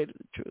be afraid of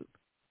the truth.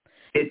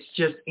 It's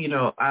just,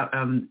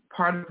 I'm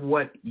part of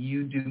what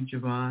you do,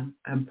 JaVonne,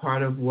 and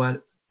part of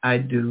what I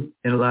do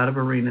in a lot of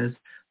arenas.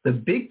 The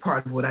big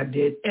part of what I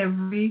did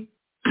every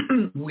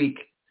week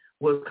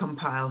was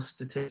compile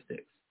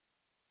statistics.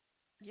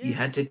 Yeah. You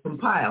had to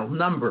compile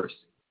numbers.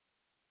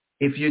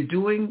 If you're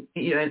doing,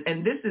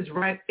 and this is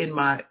right in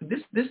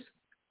this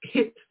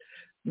hits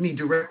me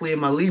directly in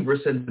my Libra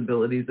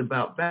sensibilities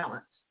about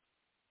balance.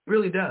 It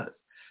really does.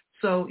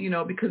 So,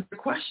 because there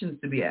are questions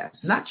to be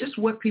asked, not just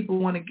what people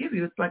want to give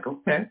you. It's like,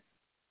 okay,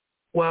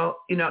 well,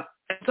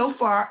 so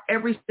far,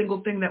 every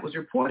single thing that was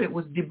reported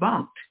was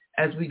debunked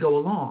as we go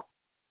along.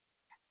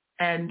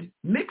 And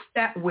mix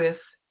that with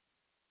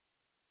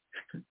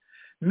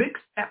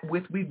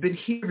we've been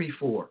here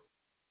before.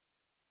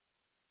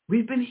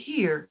 We've been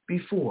here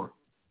before.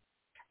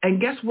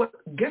 And guess what's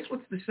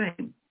the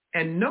same?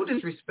 And no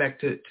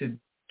disrespect to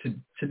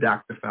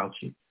Dr.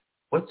 Fauci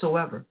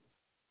whatsoever.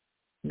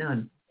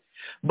 None.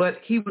 But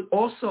he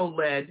also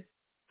led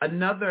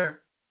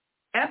another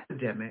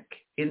epidemic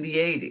in the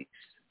 80s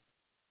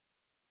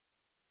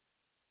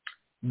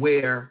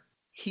where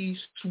he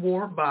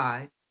swore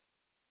by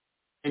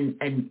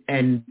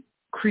and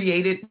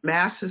created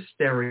mass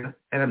hysteria.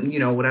 And,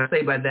 what I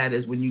say by that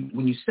is when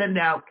you send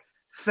out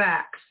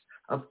facts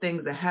of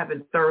things that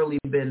haven't thoroughly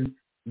been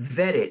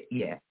vetted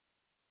yet,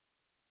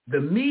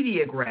 the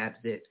media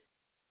grabs it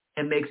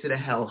and makes it a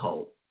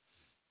hellhole.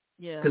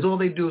 Yeah. Because all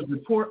they do is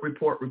report. The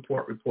problem,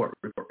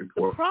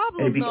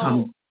 and it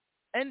becomes...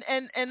 and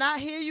I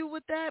hear you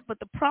with that, but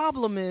the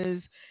problem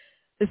is,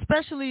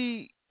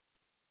 especially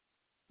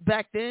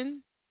back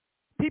then,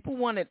 people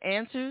wanted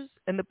answers,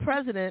 and the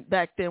president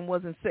back then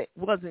wasn't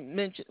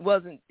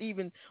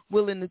even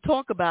willing to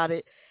talk about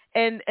it,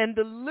 and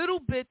the little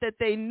bit that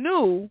they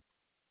knew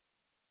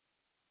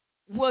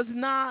was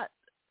not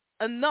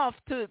enough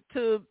to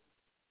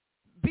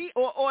be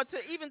or to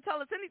even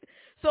tell us anything.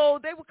 So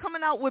they were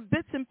coming out with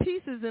bits and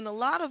pieces, and a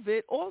lot of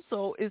it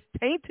also is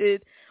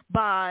tainted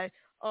by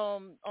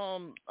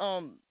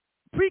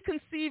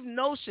preconceived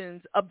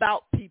notions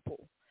about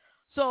people.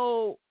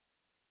 So,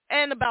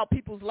 and about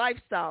people's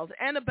lifestyles,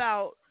 and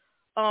about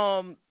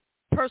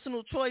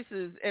personal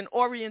choices and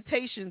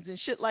orientations and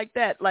shit like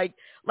that, like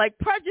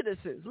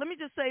prejudices. Let me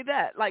just say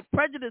that, like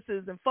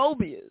prejudices and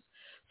phobias.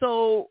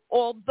 So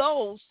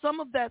although some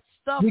of that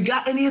stuff... We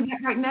got any of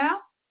that right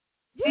now?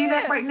 Yeah, see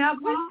that right now?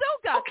 We still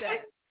got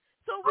that.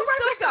 So we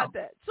still got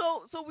that.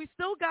 So we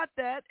still got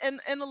that, and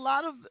a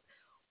lot of,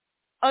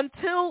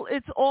 until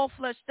it's all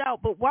fleshed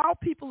out. But while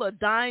people are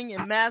dying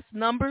in mass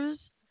numbers,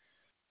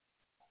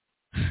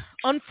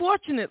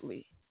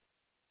 unfortunately,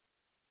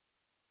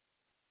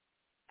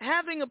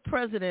 having a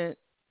president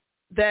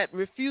that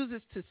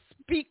refuses to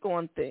speak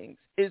on things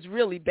is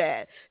really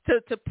bad.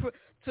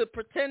 To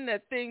pretend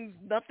that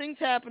nothing's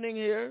happening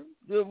here.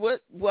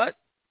 What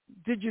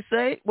did you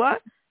say?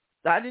 What?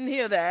 I didn't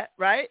hear that,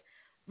 right?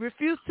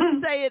 Refuse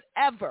to say it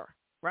ever,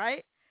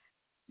 right?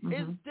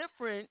 It's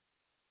different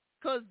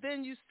because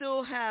then you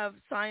still have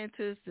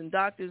scientists and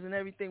doctors and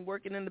everything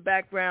working in the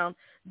background,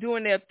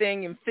 doing their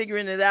thing and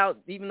figuring it out,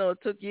 even though it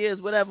took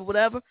years,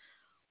 whatever.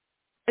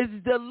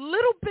 It's a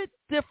little bit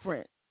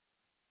different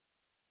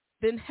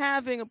than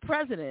having a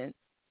president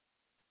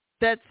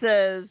that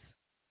says,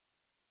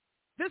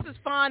 this is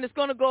fine, it's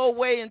going to go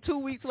away in 2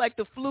 weeks like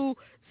the flu.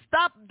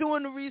 Stop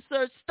doing the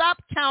research.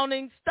 Stop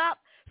counting. Stop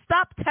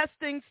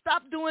testing.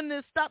 Stop doing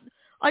this. Stop.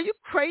 Are you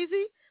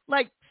crazy?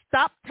 Like,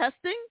 stop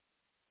testing?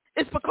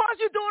 It's because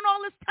you're doing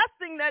all this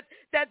testing that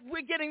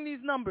we're getting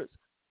these numbers.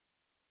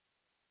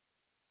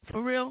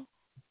 For real?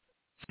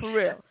 For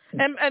real.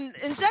 And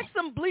inject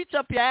some bleach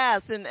up your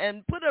ass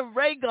and put a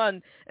ray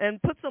gun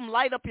and put some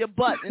light up your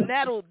butt, and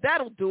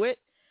that'll do it.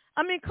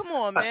 I mean, come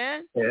on,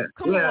 man.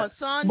 Come on,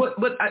 son. But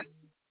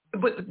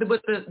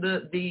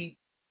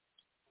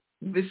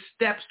the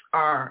steps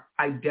are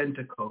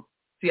identical.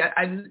 See,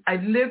 I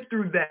lived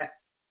through that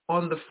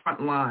on the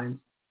front lines.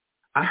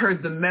 I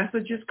heard the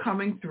messages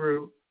coming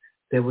through.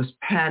 There was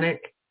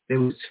panic.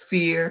 There was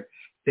fear.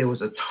 There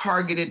was a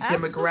targeted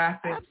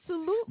demographic.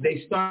 Absolutely.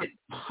 They started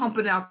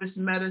pumping out this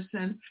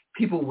medicine.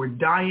 People were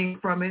dying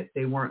from it.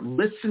 They weren't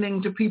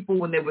listening to people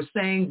when they were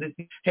saying that,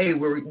 hey,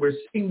 we're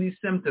seeing these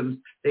symptoms.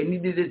 They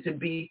needed it to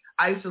be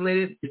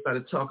isolated. They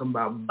started talking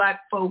about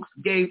black folks,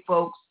 gay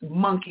folks,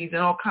 monkeys,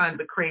 and all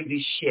kinds of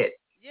crazy shit.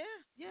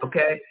 Yeah.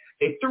 Okay?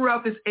 They threw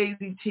out this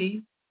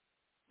AZT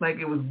like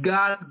it was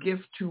God's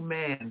gift to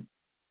man.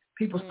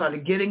 People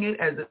started getting it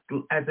as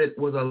it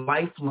was a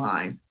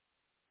lifeline.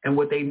 And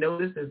what they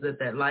noticed is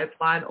that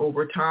lifeline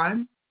over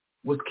time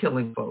was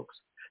killing folks.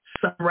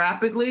 Some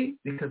rapidly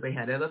because they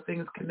had other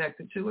things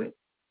connected to it,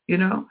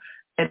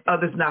 and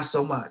others not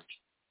so much.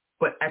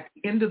 But at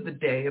the end of the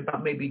day,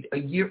 about maybe a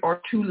year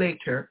or two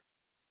later,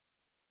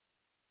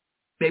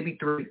 maybe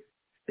 3,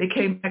 they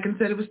came back and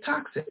said it was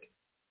toxic.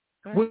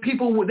 Right. When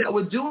people that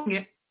were doing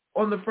it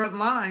on the front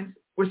lines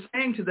were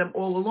saying to them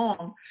all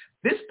along,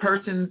 this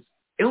person's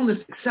illness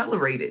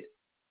accelerated.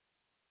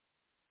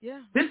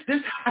 Yeah.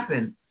 This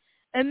happened.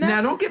 And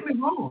now, don't get me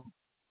wrong.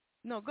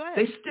 No, go ahead.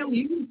 They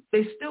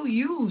still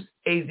use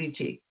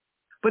AZT,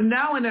 but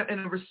now in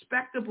a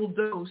respectable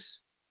dose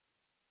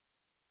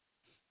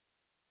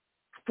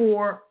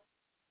for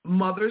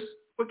mothers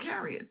for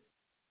carrying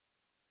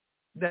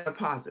that are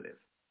positive.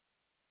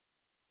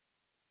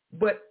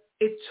 But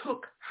it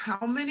took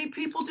how many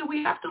people did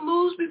we have to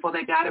lose before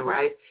they got it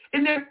right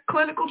in their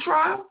clinical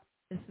trial?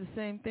 It's the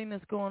same thing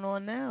that's going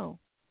on now.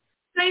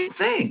 Same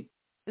thing.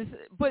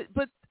 But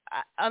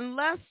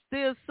unless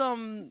there's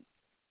some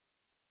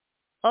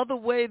other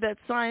way that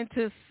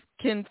scientists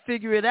can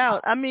figure it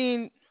out, I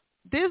mean,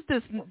 there's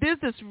this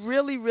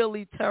really,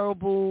 really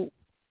terrible.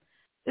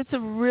 It's a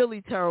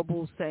really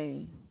terrible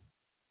saying.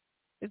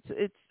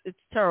 It's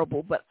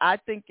terrible, but I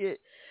think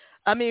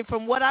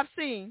from what I've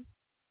seen,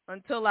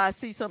 until I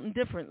see something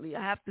differently,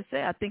 I have to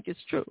say I think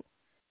it's true.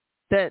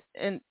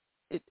 And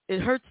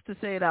it hurts to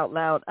say it out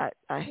loud.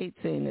 I hate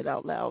saying it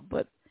out loud,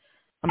 but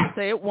I'm gonna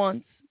say it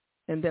once.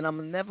 And then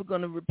I'm never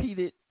going to repeat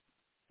it.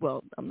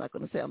 Well, I'm not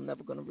going to say I'm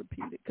never going to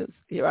repeat it because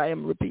here I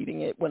am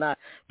repeating it when I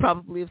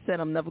probably have said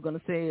I'm never going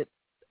to say it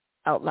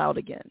out loud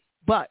again.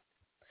 But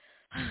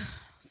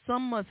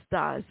some must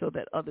die so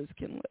that others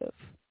can live.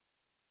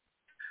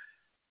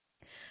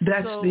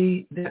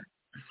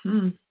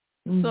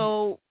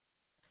 So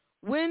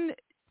when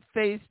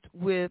faced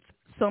with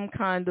some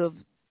kind of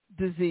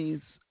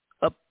disease,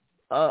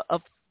 a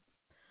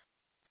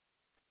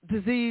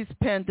disease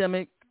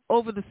pandemic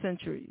over the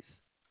centuries,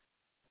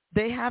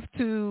 they have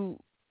to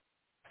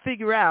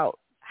figure out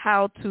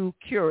how to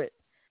cure it,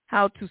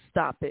 how to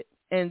stop it.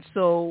 And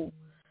so,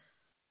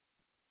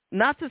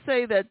 not to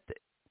say that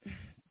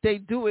they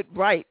do it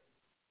right,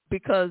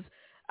 because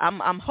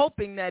I'm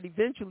hoping that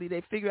eventually they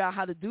figure out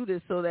how to do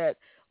this so that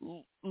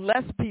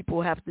less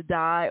people have to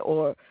die,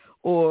 or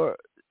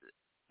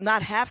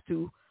not have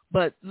to,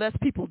 but less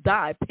people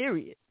die,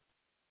 period.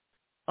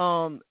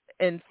 And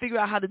figure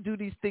out how to do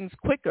these things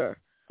quicker.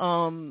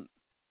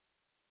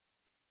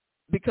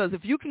 Because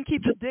if you can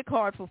keep your dick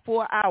hard for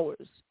 4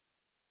 hours.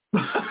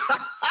 Oh,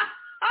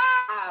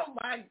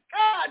 my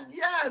God,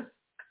 yes.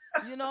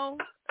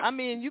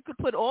 You could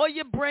put all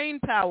your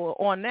brain power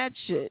on that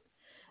shit.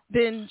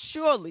 Then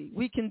surely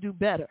we can do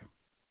better.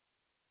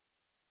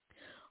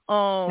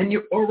 And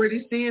you're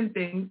already seeing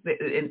things,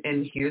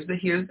 and here's the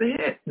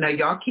hit. Now,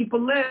 y'all keep a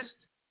list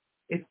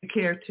if you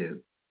care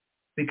to,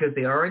 because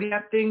they already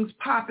have things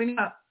popping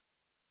up.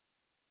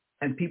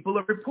 And people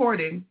are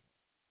reporting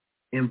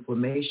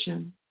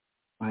inflammation,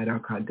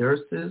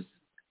 myocarditis,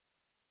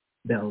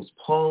 Bell's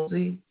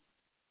palsy,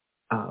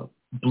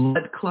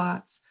 blood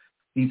clots.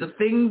 These are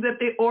things that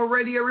they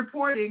already are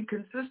reporting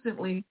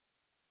consistently.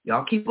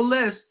 Y'all keep a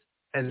list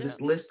as this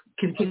list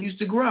continues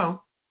to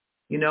grow,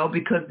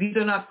 because these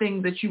are not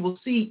things that you will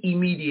see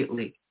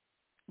immediately.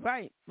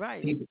 Right.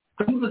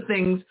 Some of the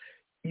things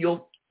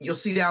you'll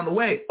see down the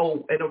way.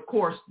 Oh, and of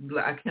course,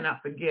 I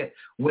cannot forget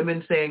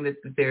women saying that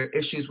there are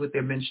issues with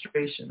their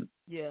menstruation.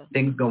 Yeah.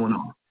 Things going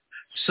on.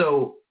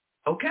 So,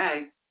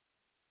 okay.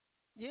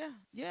 Yeah.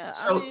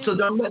 So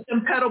don't let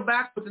them pedal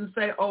backwards and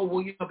say, oh,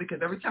 well,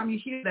 because every time you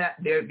hear that,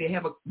 they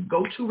have a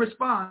go-to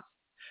response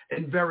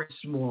in very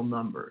small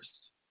numbers.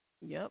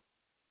 Yep.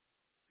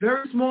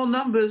 Very small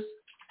numbers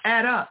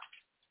add up.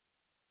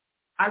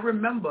 I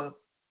remember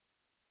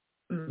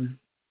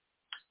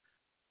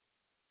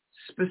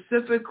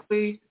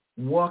specifically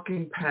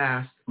walking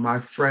past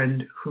my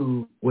friend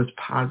who was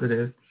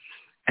positive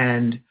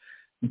and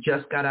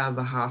just got out of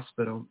the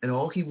hospital, and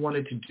all he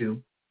wanted to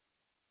do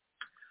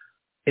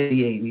in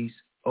the 80s,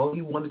 all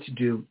he wanted to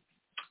do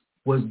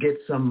was get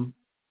some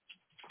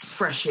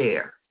fresh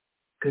air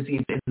because he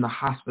had been in the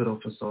hospital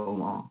for so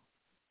long.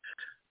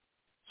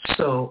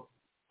 So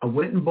I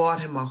went and bought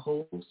him a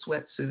whole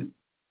sweatsuit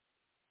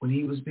when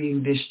he was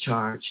being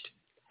discharged,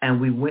 and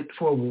we went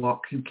for a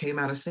walk. He came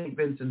out of St.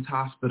 Vincent's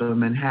Hospital in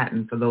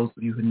Manhattan, for those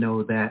of you who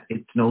know that.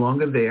 It's no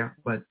longer there,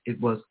 but it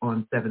was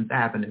on 7th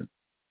Avenue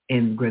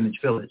in Greenwich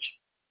Village.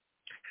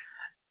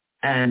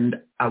 And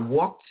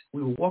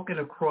we were walking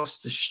across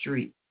the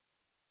street,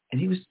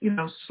 and he was,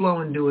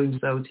 slow in doing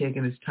so,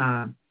 taking his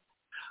time.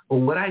 But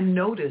what I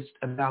noticed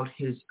about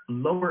his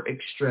lower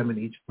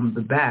extremities from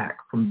the back,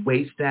 from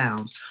waist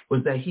down,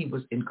 was that he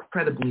was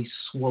incredibly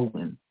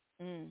swollen.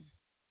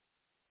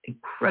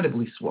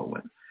 Incredibly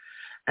swollen.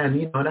 And,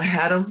 and I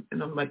had him,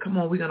 and I'm like, come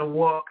on, we're going to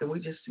walk. And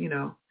we just,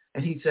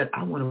 and he said,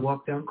 I want to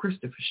walk down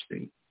Christopher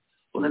Street.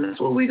 Well, then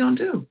that's what we're going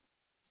to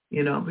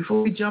do,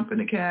 before we jump in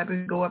the cab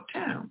and go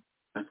uptown.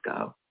 Let's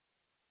go.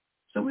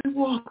 So we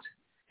walked,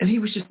 and he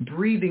was just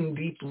breathing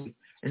deeply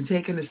and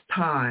taking his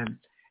time.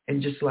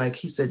 And just like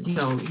he said,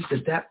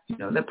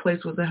 that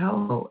place was a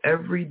hellhole.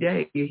 Every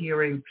day you're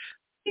hearing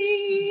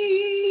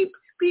beep,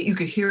 beep. You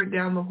could hear it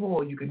down the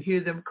hall. You could hear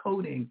them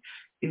coding.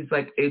 It's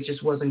like, it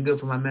just wasn't good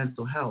for my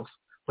mental health,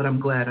 but I'm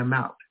glad I'm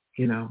out,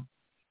 And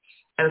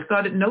I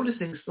started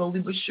noticing slowly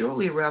but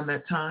surely around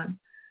that time,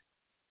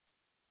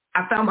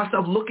 I found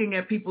myself looking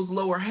at people's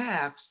lower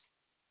halves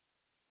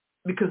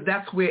because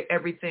that's where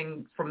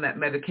everything from that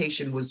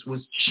medication was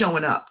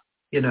showing up,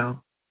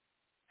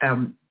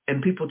 and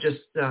people just,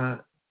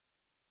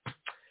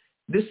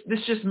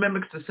 this just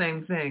mimics the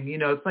same thing,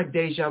 it's like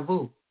deja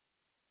vu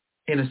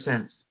in a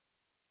sense,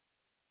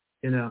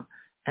 and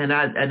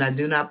I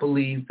do not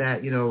believe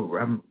that,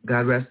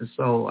 God rest his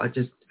soul. I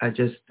just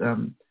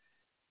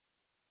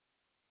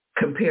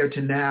compared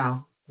to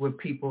now where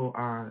people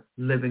are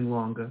living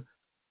longer,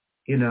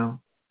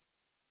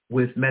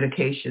 with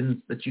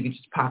medications that you can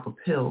just pop a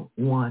pill,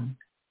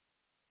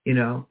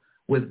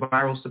 with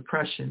viral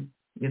suppression,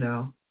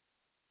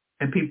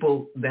 and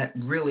people that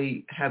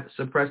really have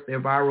suppressed their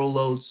viral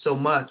loads so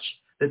much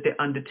that they're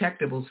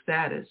undetectable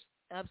status.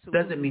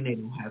 Absolutely. Doesn't mean they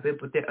don't have it,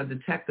 but they're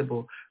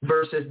undetectable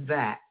versus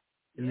that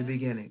in the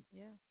beginning.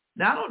 Yeah.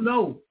 Now, I don't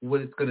know what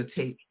it's going to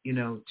take,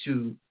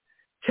 to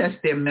test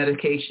their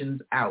medications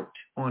out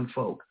on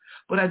folk.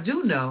 But I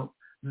do know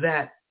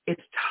that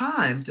it's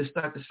time to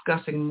start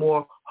discussing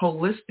more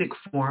holistic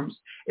forms.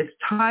 It's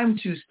time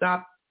to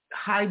stop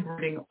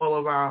hybriding all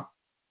of our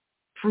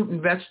fruit and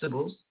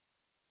vegetables,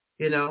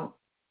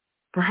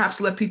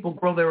 perhaps let people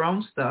grow their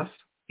own stuff,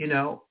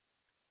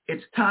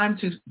 It's time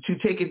to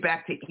take it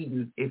back to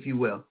Eden, if you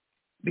will,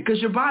 because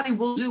your body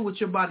will do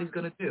what your body's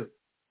going to do.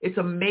 It's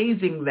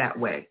amazing that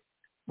way.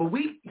 But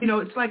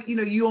it's like,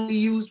 you only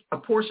use a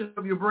portion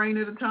of your brain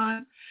at a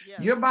time. Yeah.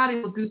 Your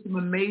body will do some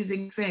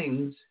amazing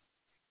things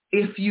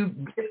if you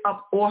get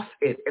up off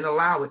it and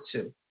allow it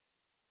to.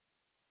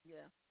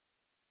 Yeah.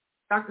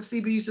 Dr.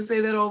 CB used to say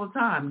that all the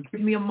time.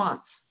 Give me a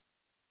month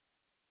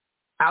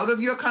out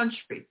of your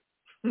country.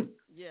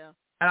 Yeah.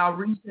 And I'll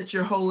reset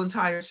your whole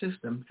entire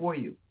system for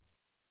you.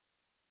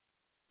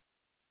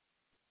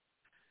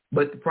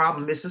 But the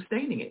problem is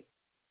sustaining it.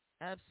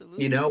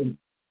 Absolutely.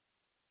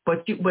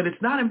 But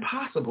it's not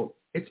impossible.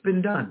 It's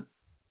been done.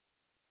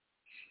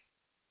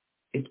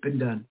 It's been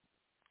done.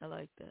 I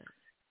like that.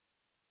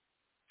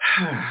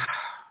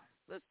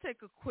 Let's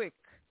take a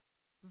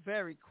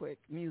very quick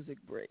music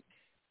break.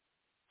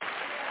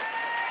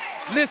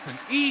 Listen,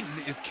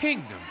 Eden is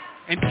kingdom,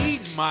 and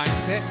Eden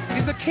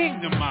mindset is a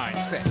kingdom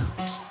mindset.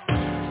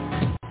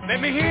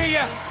 Let me hear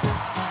ya.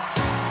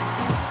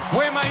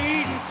 Where my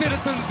Eden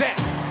citizens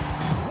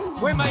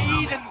at? Where my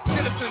Eden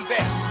citizens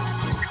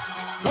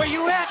at? Where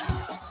you at?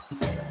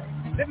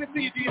 Let me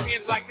see you do your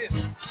hands like this.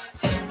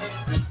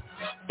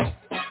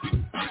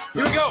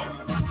 Here we go.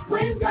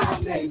 When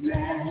God made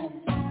man,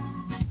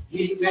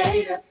 he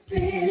made us feel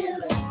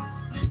it.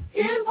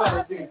 It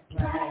was his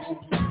plan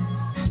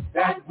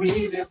that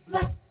we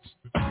reflect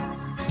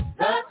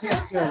the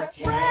center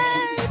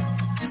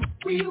came.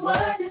 We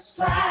were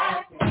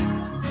distracted.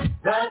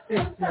 The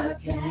center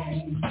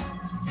came.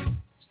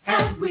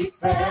 And we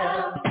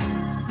fell.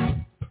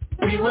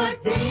 We were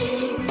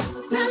deemed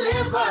to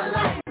live a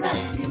life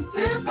that's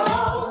beautiful,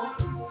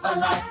 a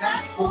life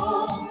that's full,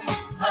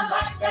 a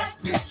life that's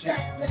rich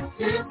and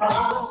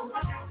plentiful.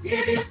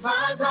 It is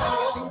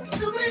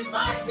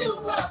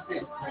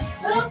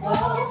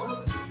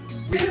impossible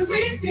will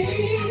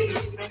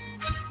redeem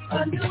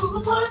a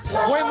newborn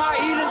soul. Where my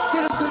Eden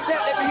citizens at?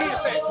 Let me hear you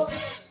say.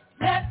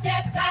 Let's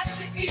get back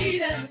to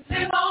Eden,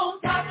 live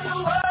on top of the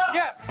world.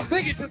 Yeah,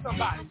 sing it to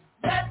somebody.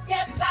 Let's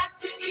get back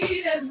to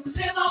Eden,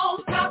 live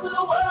on top of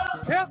the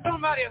world. Tell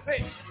somebody and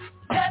say.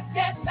 Let's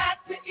get back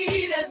to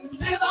Eden,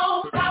 live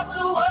on top of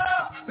the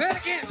world. Say it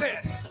again, say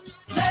it.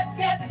 Let's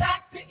get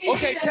back to Eden.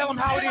 Okay, tell them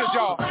how it is,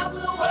 y'all. Top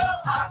of the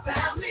world. Our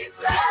family's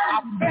blessed.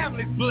 Our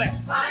family's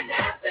blessed.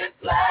 Finances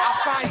blessed. Our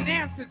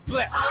finances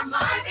blessed. Our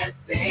mind and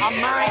spirit. Our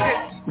mind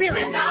and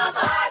spirit. And our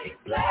body's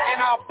blessed.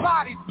 And our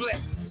body's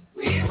blessed.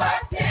 We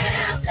were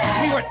tempted.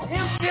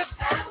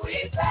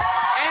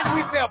 And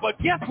we fell. But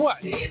guess what?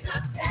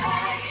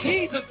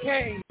 Jesus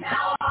came.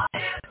 Now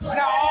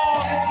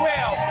all is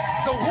well.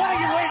 So what are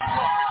you waiting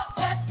for?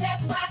 Let's get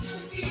back to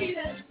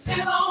Eden.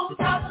 Live on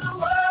top of the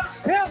world.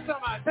 Tell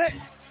somebody. Say.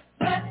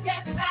 Let's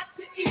get back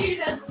to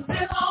Eden.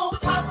 Live on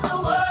top of the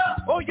world.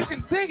 Oh, you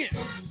can sing it.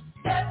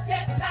 Let's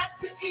get back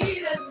to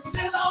Eden.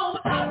 Live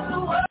on top of the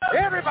world.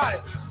 Everybody,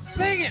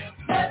 sing it.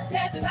 Let's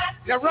get back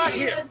to They're right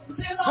Eden. here.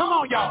 Come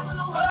on, y'all.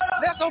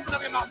 Let's open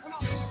up your mouth. Come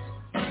on.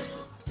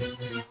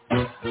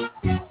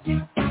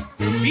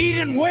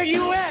 Eden, where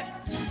you at?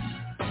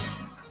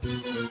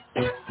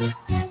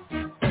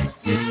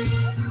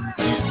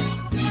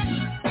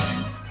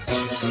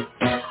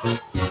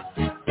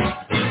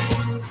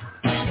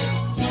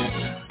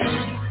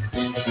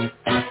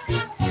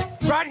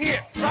 Right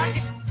here. Right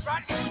here.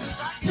 Right here.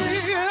 Right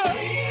here.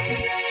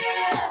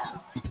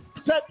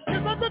 Said this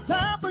is the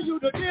time for you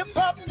to give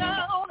up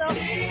now.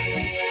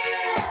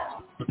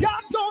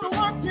 God's gonna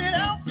work it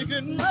out. You're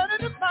getting ready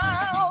to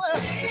smile.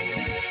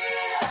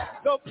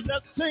 The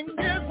blessing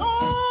is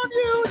on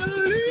you to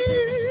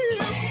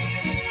live.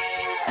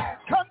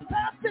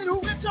 Confess it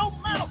with your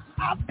mouth.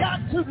 I've got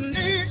to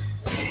live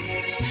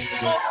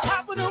on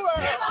top of the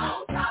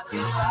world.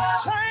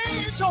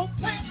 Change your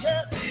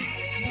thinking.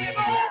 Live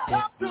on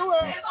top of the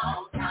world.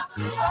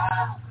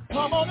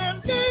 Come on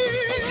and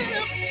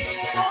live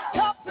on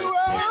top of the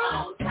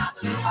world.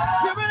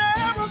 Give it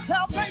every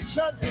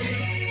salvation.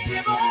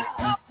 Live on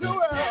top of the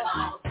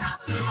world.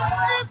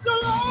 If the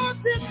Lord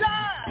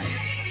desires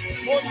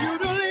for you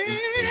to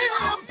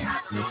live,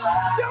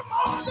 you're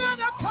more than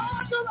a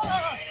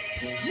conqueror.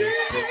 Live.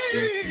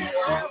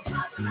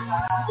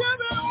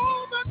 Give it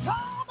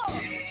overcomer.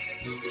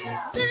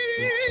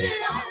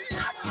 Live.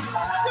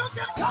 You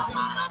can come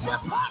out of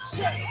your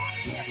posture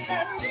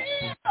and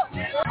live.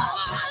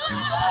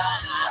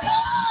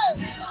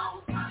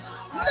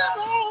 Live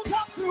on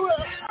top of the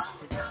world.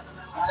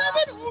 Live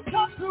it on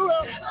top of the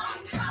world.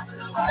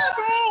 Live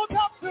on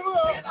top of the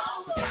world.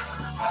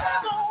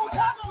 Live on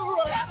top of the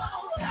world.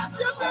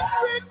 You've been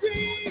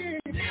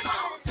redeemed.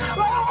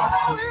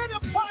 All in the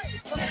fight.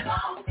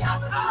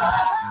 I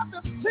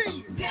haven't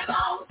seen.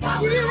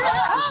 We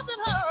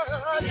haven't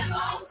heard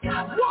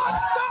what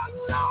the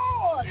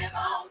Lord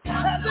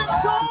has in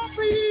store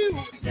for you.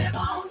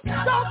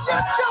 Don't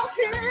get your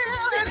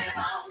healing.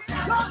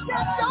 Don't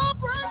get your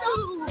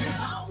breakthrough.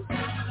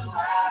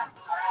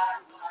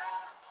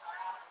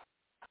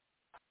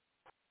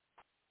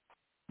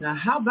 Now,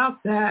 how about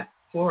that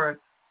for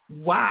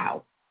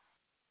wow?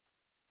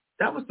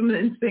 That was some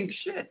instinct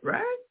shit,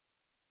 right?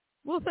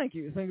 Well, thank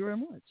you. Thank you very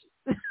much.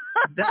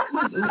 That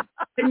was,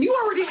 and you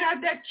already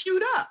had that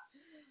queued up.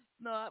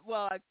 No,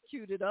 well, I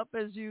queued it up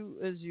as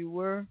you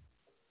were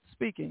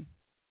speaking.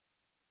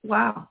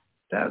 Wow,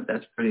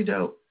 that's pretty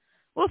dope.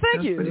 Well,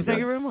 thank you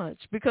very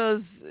much,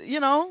 because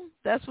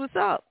that's what's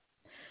up.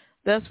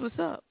 That's what's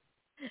up.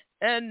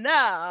 And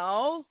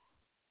now,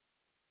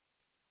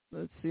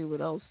 let's see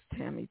what else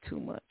Tammy Too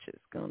Much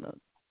is gonna.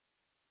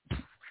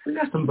 We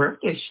got some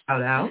birthday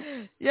shout outs.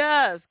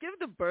 Yes, give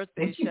the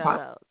birthday shout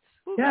outs.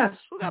 Who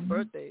got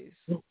birthdays?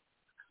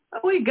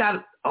 We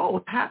got,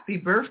 happy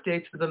birthday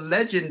to the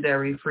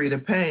legendary Frida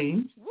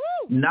Payne.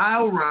 Woo!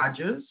 Nile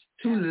Rodgers,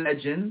 two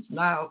legends.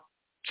 Nile,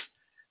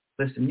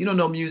 listen, you don't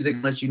know music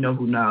unless you know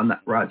who Nile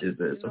Rodgers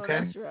is,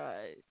 okay? That's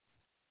right.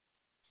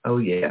 Oh,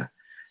 yeah.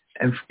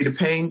 And Frida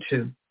Payne,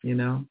 too,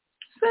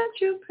 Since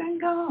you've been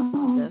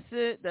gone.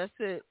 That's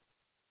it.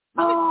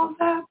 All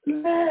that's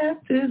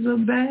left is a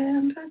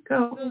band to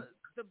go.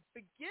 The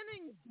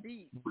beginning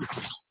beat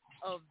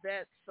of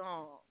that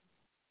song,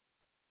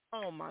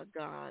 oh my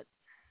God.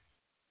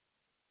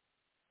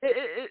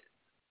 It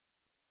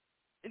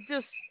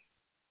just,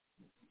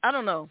 I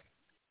don't know.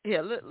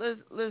 Here, let's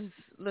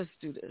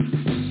do this.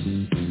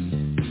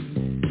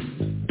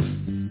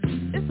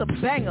 It's a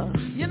banger,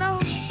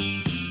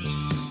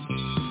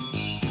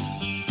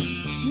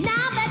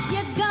 Now that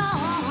you're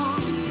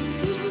gone,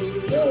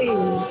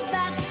 all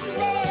that's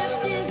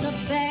left is a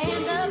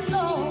band of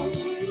gold.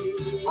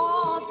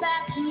 All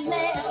that's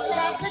left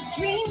of the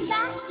dream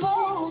that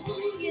holds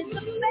is a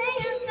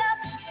band of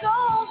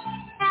gold,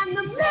 and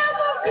the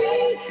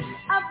memory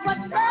of what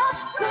love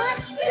could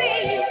be.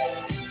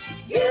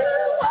 You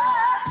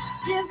were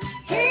just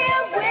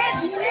here with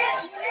me.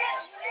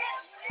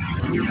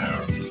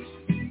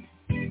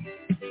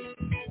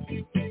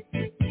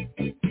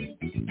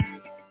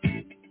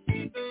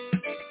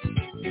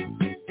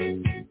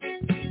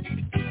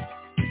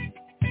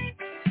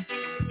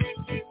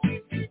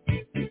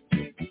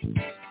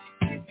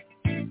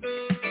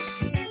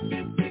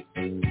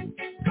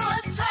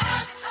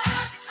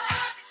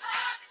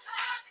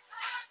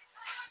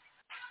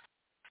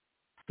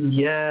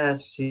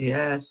 Yes,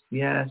 yes,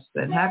 yes.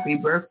 And happy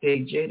birthday,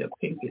 Jada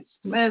Pinkett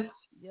Smith.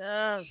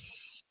 Yes,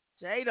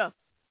 Jada.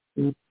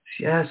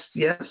 Yes,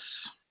 yes.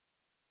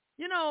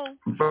 You know,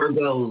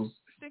 Virgos.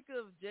 Think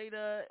of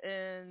Jada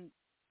and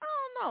I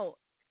don't know.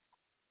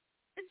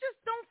 It just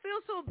don't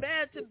feel so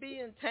bad to be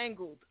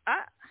entangled.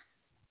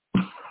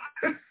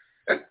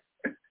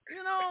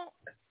 You know,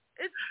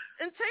 it's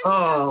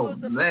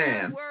entanglement was a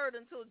bad word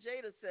until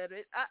Jada said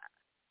it.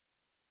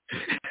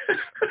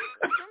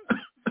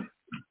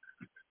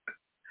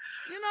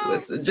 You know,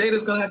 listen,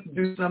 Jada's gonna have to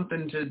do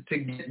something to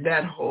get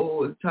that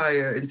whole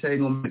entire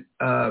entanglement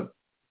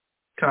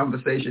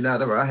conversation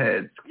out of our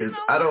heads, because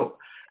I don't.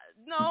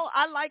 No,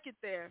 I like it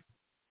there.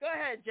 Go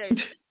ahead,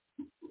 Jada.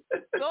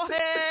 Go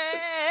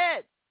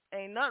ahead.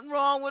 Ain't nothing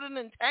wrong with an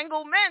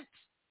entanglement.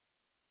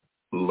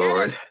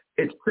 Lord,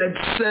 it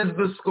says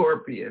the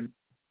scorpion.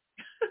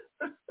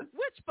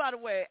 Which, by the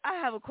way, I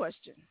have a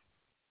question.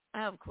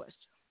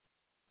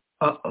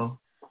 Uh-oh.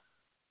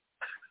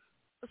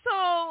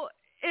 So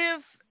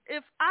if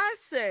I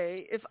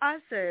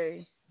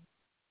say,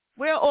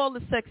 where are all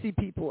the sexy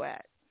people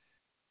at?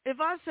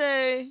 If I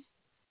say,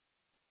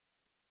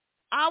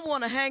 I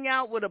want to hang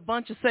out with a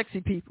bunch of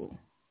sexy people,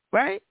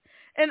 right?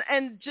 And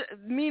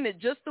mean it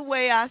just the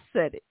way I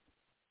said it,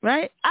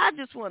 right? I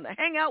just want to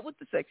hang out with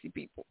the sexy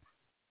people.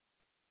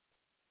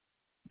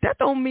 That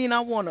don't mean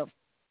I want to,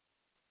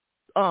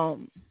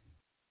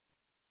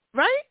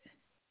 right?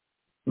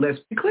 Let's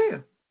be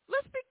clear.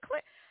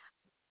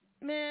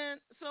 Man,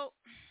 so,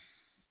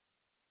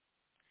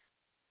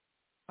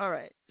 all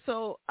right.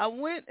 So I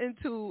went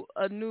into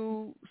a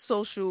new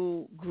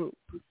social group.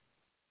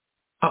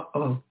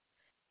 Uh-oh.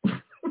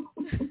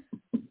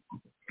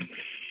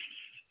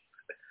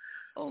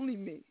 Only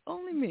me.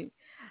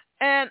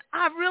 And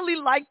I really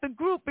like the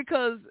group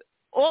because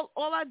all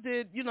I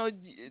did, you know,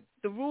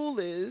 the rule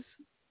is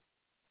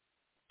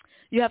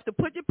you have to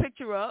put your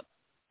picture up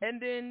and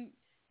then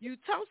you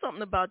tell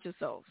something about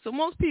yourself. So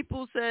most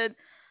people said,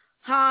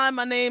 hi,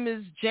 my name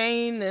is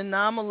Jane and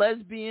I'm a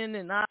lesbian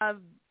and I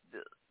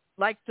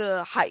like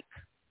to hike.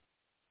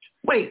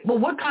 Wait, well,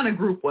 what kind of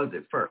group was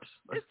it first?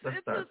 It's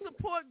a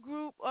support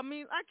group. I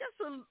mean, I guess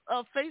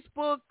a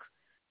Facebook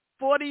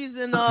 40s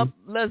and up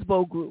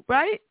lesbo group,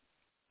 right?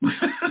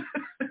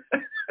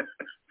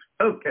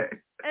 Okay.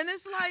 And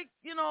it's like,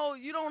 you know,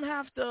 you don't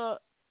have to.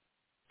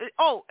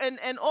 Oh,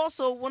 and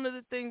also one of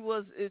the things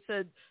was it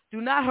said,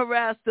 do not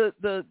harass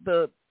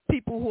the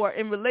people who are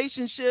in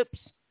relationships.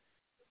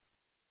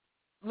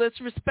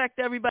 Let's respect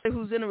everybody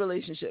who's in a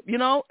relationship. You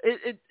know,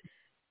 it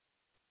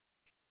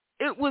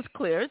was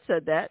clear. It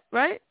said that,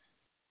 right?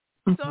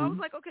 Mm-hmm. So I was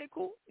like, okay,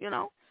 cool. You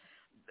know,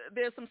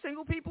 there's some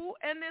single people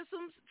and there's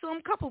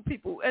some couple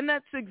people, and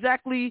that's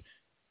exactly.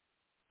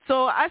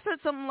 So I said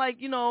something like,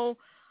 you know,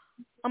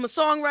 I'm a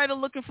songwriter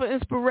looking for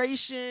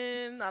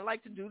inspiration. I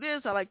like to do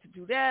this. I like to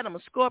do that. I'm a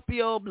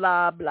Scorpio,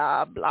 blah,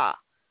 blah, blah.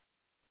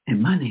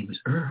 And my name is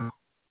Earl.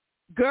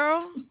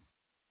 Girl,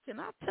 can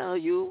I tell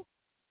you?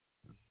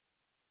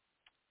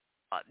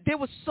 There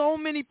were so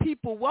many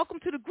people.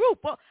 Welcome to the group.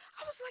 Well,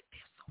 I was like,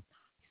 they're so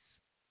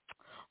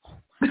nice. Oh,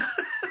 my God.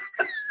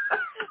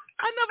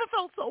 I never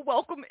felt so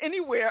welcome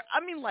anywhere. I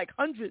mean, like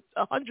 100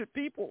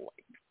 people.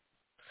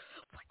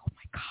 Like, oh,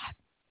 my God.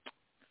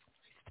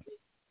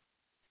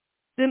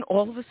 Then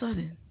all of a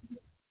sudden,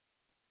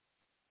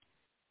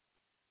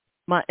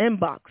 my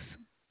inbox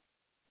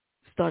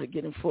started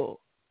getting full.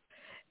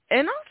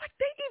 And I was like,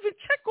 they even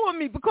check on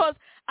me because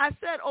I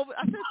said something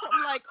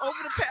like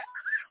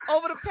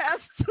over the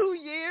past 2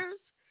 years,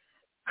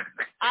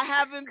 I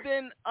haven't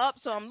been up,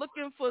 so I'm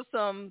looking for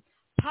some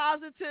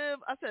positive.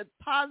 I said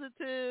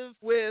positive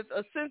with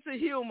a sense of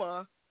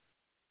humor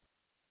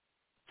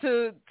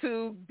to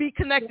be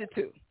connected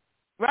to,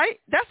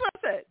 right? That's what I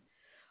said.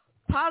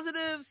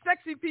 Positive,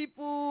 sexy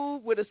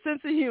people with a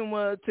sense of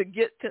humor to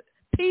get to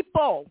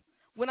people.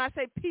 When I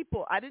say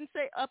people, I didn't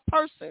say a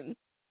person.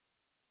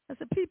 I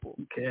said people.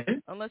 Okay.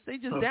 Unless they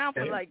just down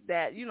for like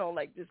that, you know,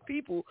 like just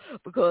people,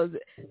 because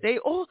they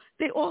all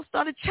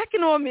started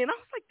checking on me, and I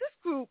was like, this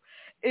group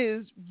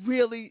is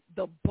really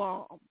the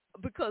bomb,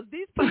 because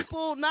these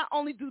people not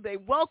only do they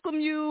welcome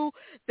you,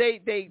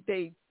 they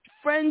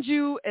friend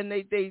you, and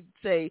they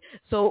say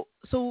so.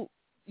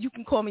 You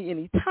can call me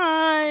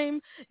anytime.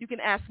 You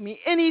can ask me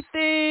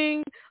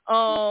anything.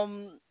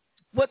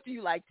 What do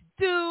you like to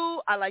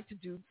do? I like to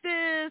do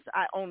this.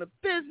 I own a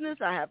business.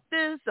 I have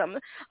this.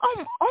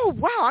 Oh,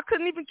 wow. I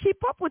couldn't even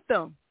keep up with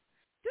them.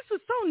 This was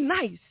so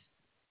nice.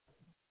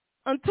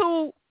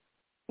 Until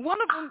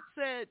one of them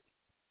said,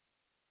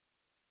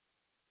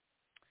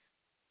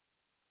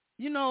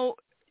 you know,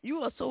 you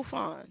are so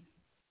fine.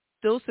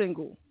 Still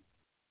single.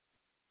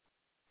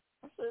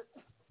 I said,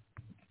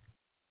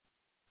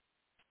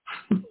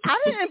 I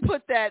didn't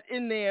put that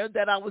in there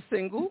that I was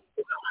single.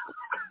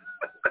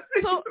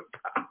 So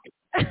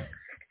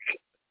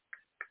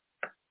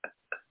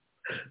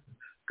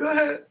go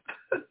ahead.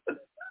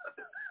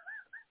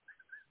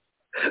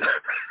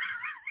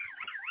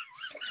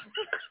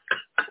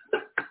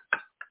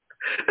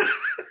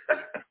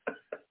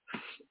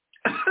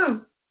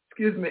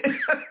 Excuse me.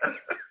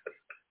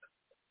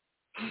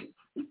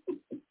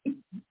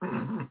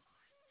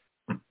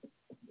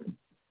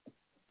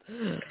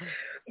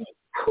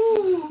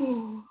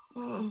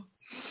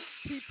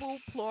 People,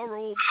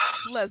 plural,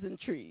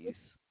 pleasantries.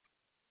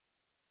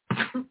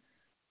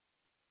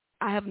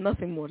 I have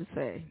nothing more to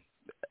say.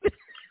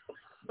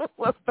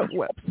 What's the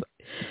website?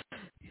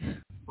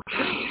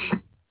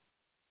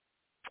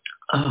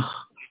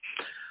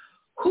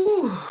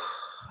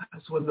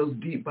 That's one of those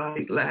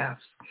deep-bodied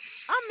laughs.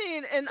 I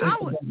mean, and I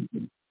was,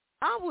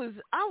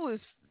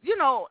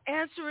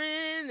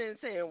 answering and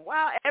saying,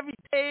 wow, every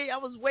day I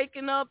was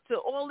waking up to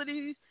all of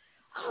these.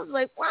 I was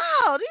like,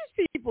 wow,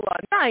 these people are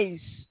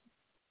nice.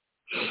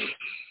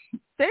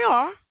 They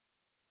are.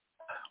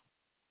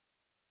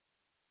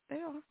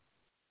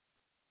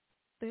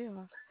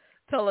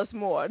 Tell us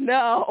more.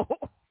 No.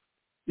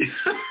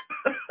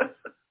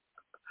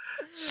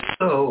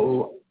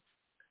 So,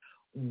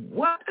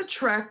 what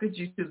attracted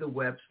you to the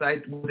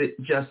website? Was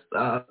it just,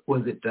 not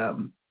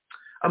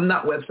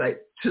website,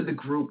 to the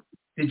group?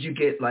 Did you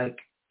get,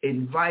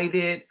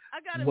 invited?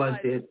 I got invited. Was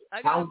it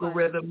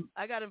algorithm?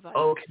 I got invited.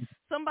 Okay.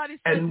 Somebody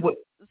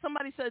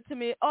said to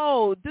me,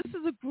 oh, this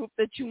is a group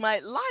that you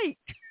might like.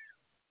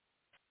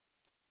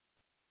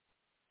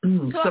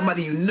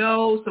 Somebody you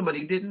know,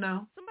 somebody didn't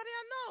know? Somebody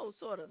I know,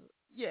 sort of.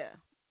 Yeah.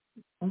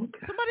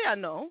 Okay. Somebody I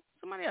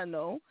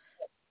know.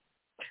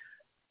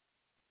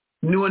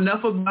 Knew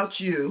enough about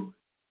you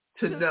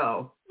to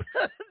know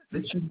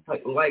that you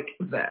might like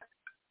that.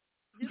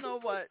 You know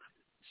what?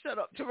 Shut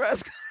up,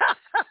 Terez.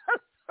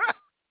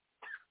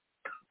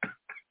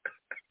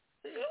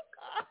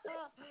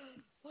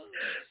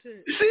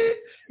 See,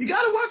 you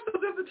got to watch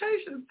those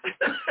invitations.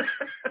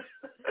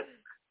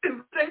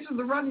 Invitations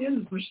to run you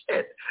into some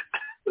shit.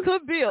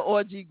 Could be an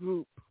orgy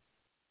group.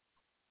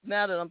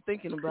 Now that I'm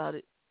thinking about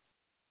it.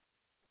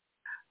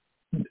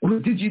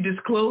 Did you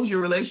disclose your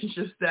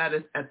relationship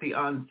status at the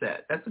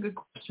onset? That's a good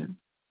question.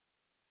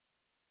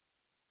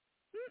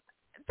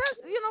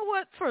 You know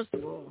what? First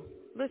of all,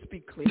 let's be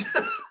clear.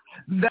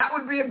 That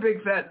would be a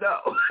big fat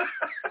no.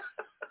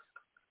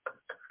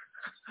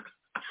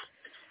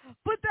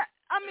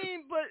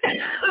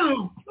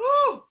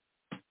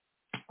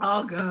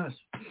 Oh gosh.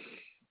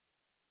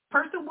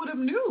 Person would have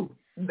knew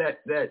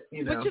that. But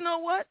you know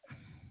what?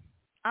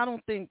 I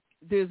don't think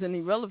there's any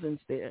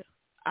relevance there.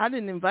 I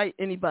didn't invite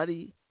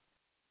anybody.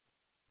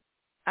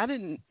 I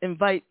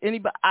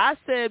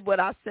said what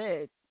I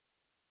said.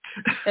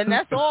 And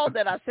that's all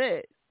that I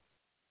said.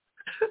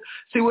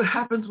 See what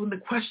happens when the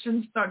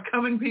questions start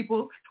coming,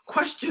 people?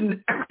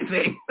 Question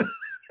everything.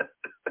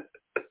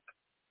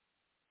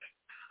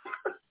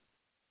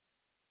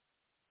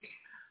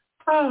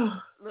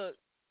 Look,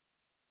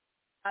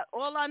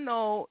 all I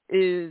know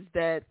is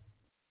that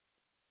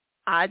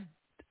I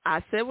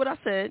said what I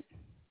said.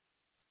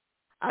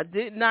 I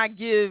did not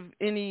give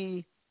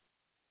any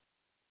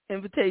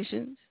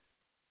invitations.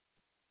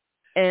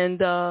 And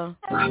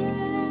nobody's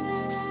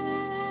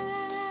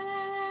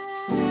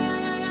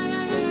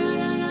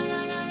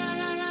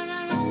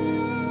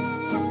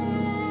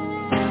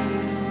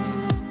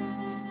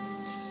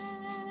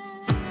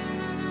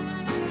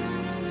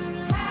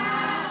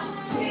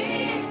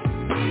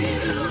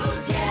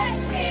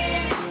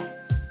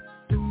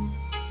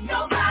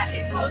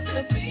supposed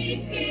to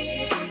be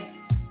here.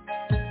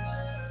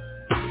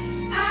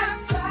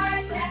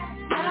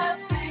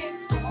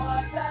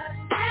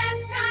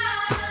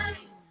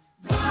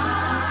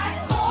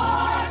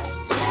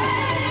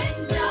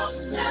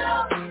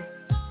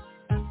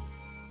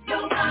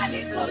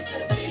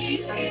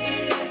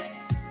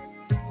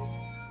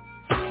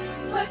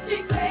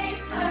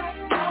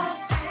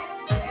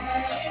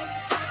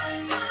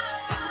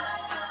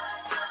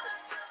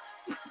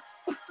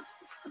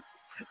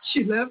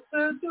 She left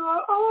the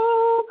door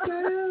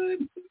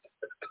open.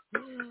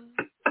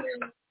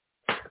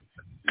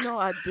 No,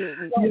 I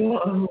didn't.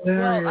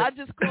 Well, I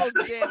just closed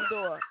the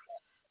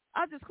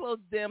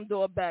damn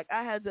door. Back.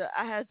 I had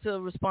to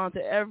respond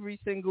to every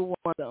single one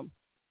of them.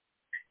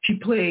 She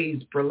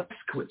plays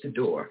burlesque with the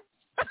door.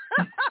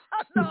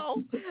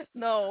 No,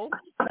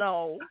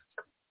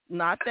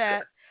 not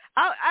that.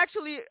 I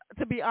actually,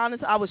 to be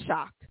honest, I was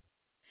shocked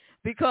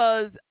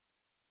because.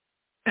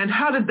 And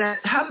how did that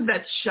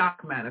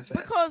shock manifest?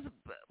 Because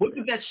what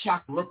did that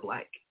shock look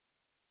like?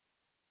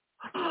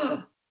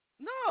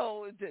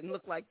 No, it didn't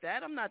look like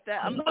that. I'm not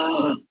that.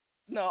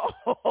 No,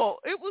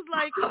 it was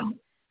like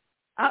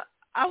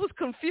I was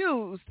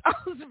confused. I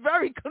was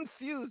very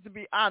confused, to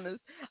be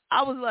honest.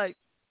 I was like,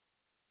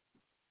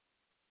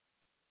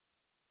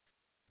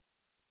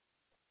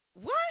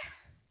 what?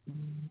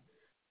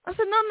 I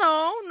said,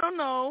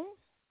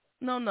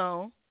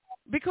 no.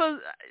 Because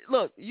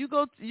look, you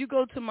go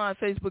to my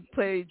Facebook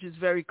page. It's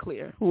very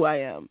clear who I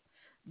am.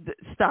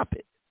 Stop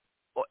it.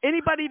 Or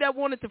anybody that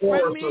wanted to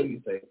friend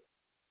me.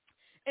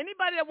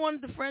 Anybody that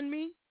wanted to friend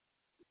me,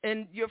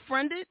 and you're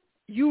friended,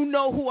 you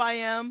know who I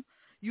am.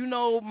 You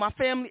know my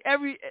family.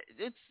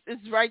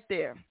 It's right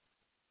there.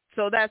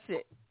 So that's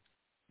it.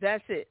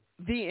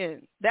 The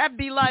end. That'd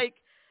be like.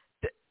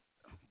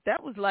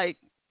 That was like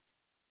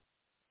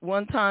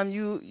one time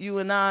you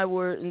and I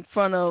were in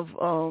front of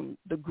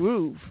the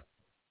Groove,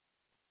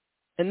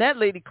 and that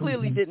lady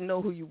clearly didn't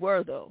know who you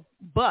were, though.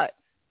 But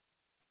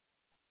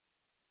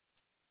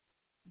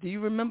do you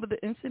remember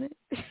the incident?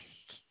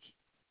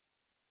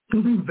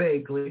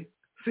 Vaguely.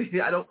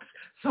 See, I don't.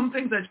 Some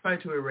things I try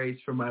to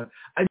erase from my.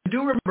 I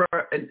do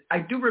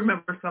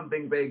remember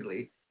something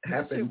vaguely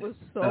happened. It was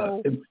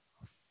so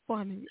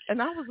funny,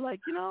 and I was like,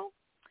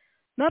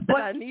 not that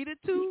I needed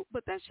to,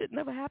 but that shit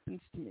never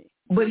happens to me.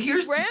 But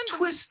here's the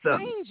twist, though.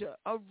 Stranger,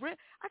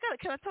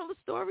 can I tell the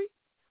story,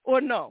 or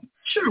no?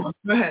 Sure,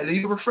 go ahead.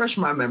 You refresh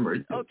my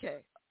memory. Okay,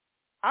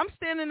 I'm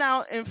standing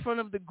out in front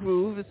of the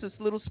Groove. It's this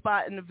little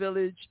spot in the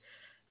village,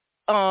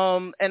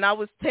 and I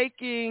was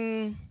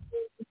videotaping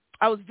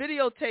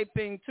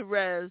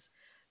Terez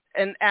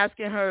and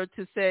asking her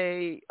to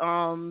say,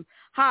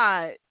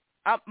 "Hi,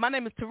 my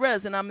name is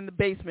Terez, and I'm in the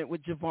basement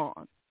with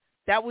JaVonne."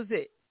 That was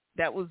it.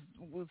 That was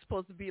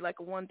supposed to be like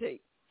a one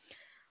take.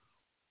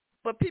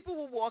 But people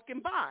were walking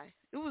by.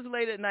 It was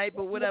late at night,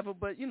 but whatever.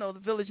 But,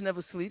 the village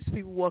never sleeps.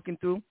 People walking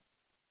through.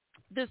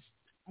 This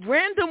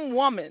random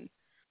woman,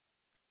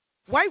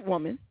 white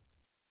woman,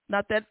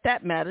 not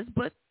that matters,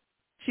 but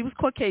she was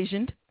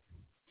Caucasian.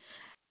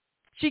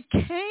 She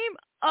came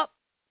up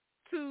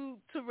to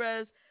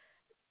Terez,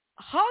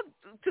 hugged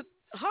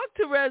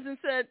Terez and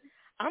said,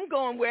 "I'm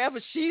going wherever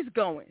she's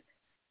going."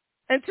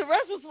 And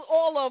Terez was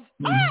all of,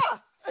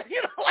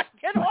 like,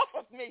 "Get off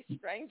of me,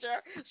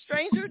 stranger.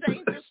 Stranger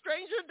danger,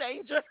 stranger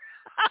danger."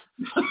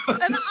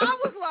 And I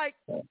was like,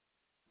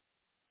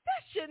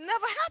 that shit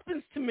never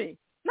happens to me.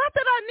 Not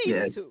that I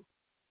needed to.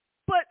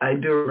 But I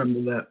do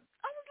remember that.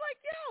 I was like,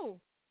 yo,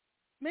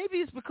 maybe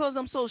it's because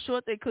I'm so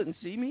short they couldn't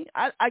see me.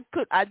 I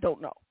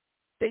don't know.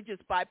 They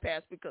just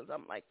bypassed because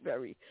I'm like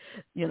very,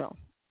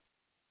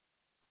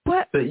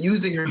 But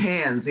using her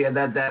hands,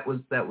 that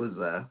was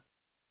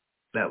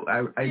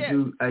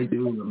I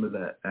do remember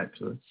that,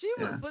 actually.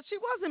 But she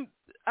wasn't.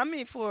 I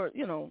mean, for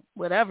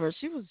whatever.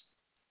 She was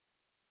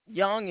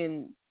young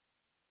and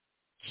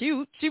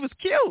cute. She was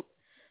cute.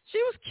 She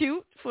was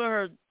cute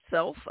for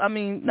herself. I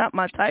mean, not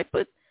my type,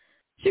 but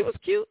she was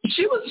cute.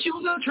 She was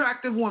an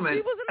attractive woman.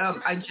 She was an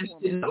attractive I just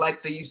didn't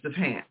like the use of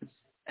hands.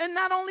 And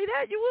not only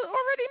that, you were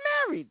already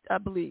married, I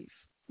believe.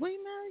 Were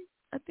you married?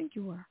 I think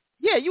you were.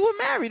 Yeah, you were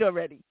married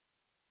already.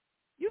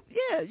 You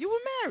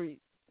were married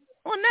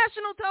on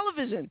national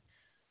television.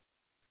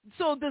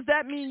 So does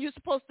that mean you're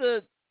supposed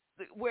to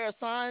wear a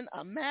sign?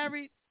 I'm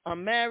married,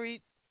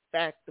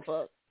 back the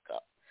fuck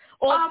up.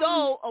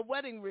 Although a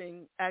wedding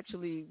ring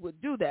actually would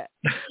do that.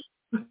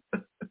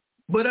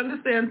 But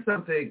understand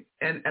something,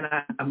 and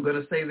I'm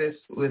going to say this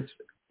with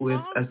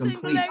a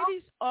complete...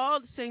 All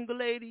the single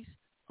ladies.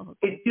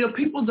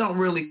 People don't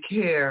really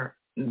care.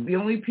 The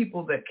only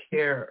people that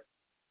care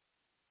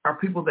are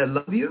people that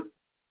love you,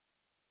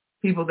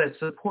 people that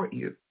support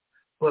you.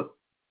 But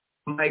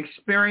my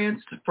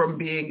experience from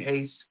being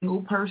a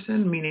single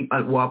person, meaning,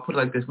 I'll put it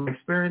like this, my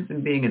experience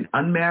in being an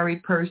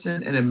unmarried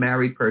person and a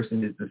married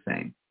person is the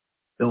same.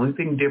 The only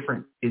thing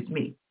different is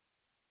me.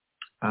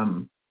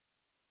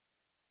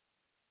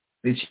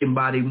 Did she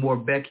embody more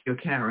Becky or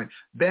Karen?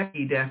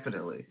 Becky,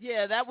 definitely.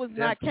 Yeah, that was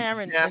not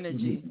Karen's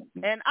energy.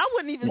 And I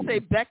wouldn't even say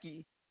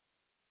Becky.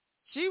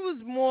 She was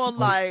more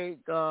like...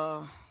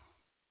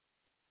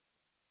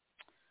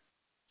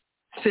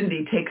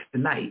 Cindy takes the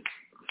night.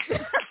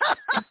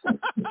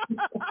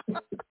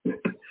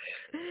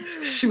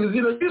 She was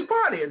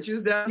partying. She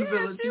was down in the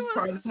village. She was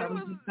partying, having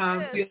a good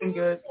time, feeling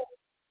good.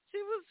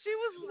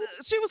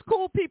 She was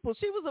cool people.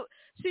 She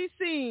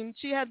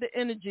had the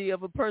energy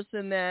of a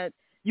person that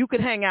you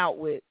could hang out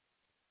with,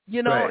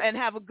 right, and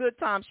have a good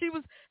time. She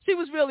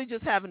was really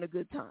just having a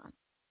good time,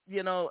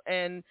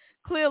 and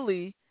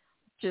clearly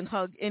can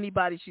hug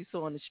anybody she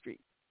saw on the street.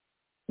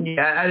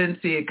 Yeah, I didn't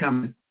see it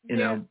coming.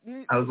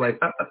 I was like,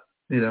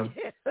 Yeah.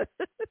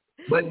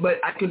 But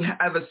I could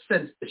have a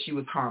sense that she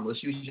was harmless.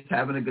 She was just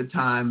having a good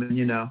time, and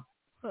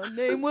her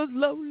name was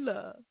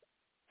Lola.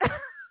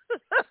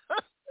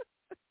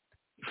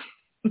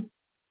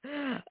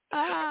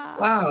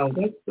 Wow,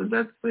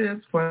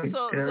 that's funny.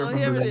 So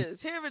here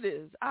it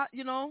is.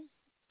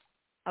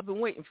 I've been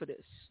waiting for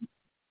this.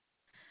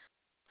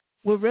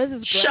 Were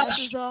Rez's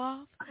glasses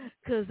off?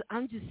 Because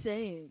I'm just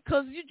saying.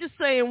 Because you're just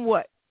saying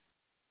what?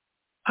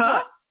 Huh?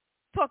 What?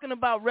 Talking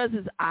about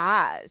Rez's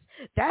eyes.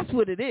 That's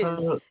what it is.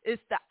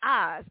 It's the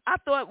eyes. I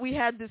thought we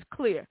had this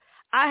clear.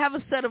 I have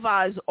a set of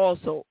eyes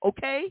also,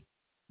 okay?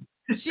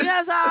 She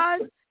has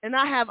eyes, and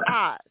I have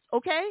eyes,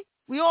 okay?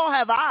 We all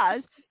have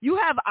eyes. You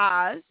have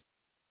eyes.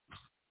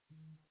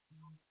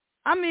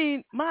 I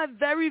mean, my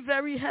very,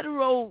 very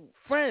hetero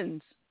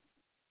friends.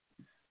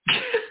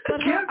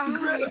 But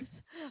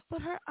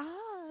her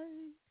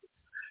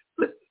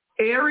eyes.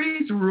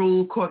 Aries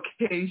rule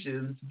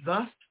Caucasians,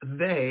 thus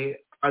they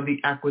are the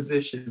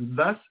acquisition,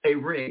 thus a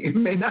ring. It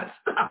may not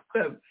stop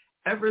them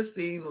ever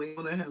seeing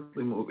Leona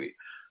Hemsley movie.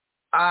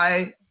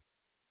 I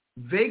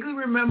vaguely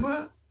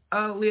remember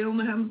a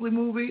Leona Hemsley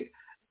movie.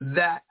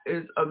 That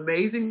is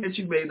amazing that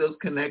you made those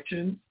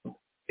connections.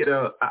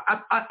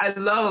 I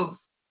love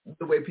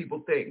the way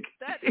people think.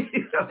 That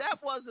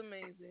was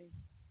amazing.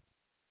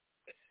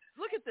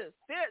 Look at this.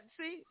 There,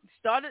 see,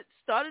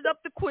 started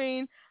up the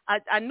Queen.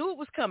 I knew it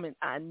was coming.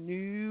 I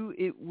knew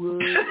it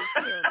was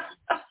coming.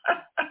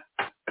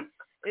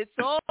 It's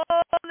all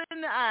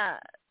in the eyes.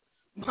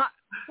 What?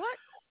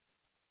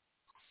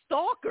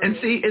 Stalker. And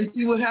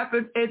see what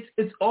happens.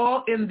 It's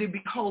all in the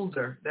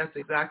beholder. That's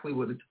exactly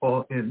what it's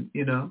all in.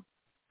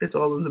 It's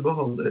all in the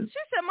beholder. She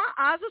said my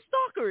eyes are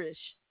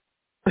stalkerish.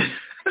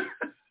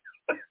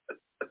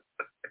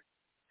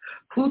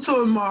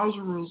 Pluto and Mars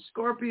rule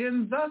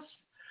Scorpion. Thus,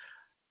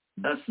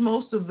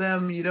 most of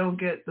them you don't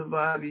get the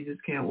vibe. You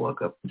just can't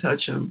walk up and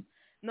touch them.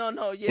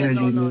 No, you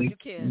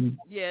can't.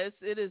 Yes,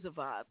 it is a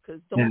vibe.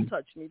 Because don't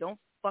touch me. Don't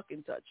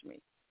fucking touch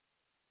me.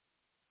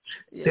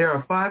 Yeah. There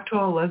are 5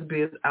 tall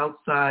lesbians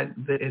outside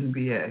the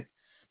NBA.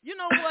 You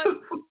know what?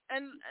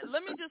 And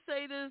let me just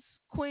say this,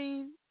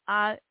 Queen.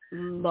 I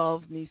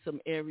love me some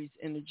Aries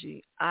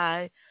energy.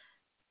 I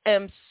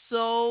am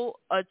so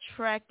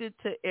attracted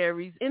to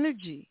Aries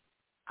energy.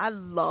 I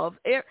love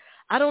air.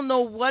 I don't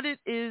know what it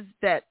is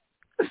that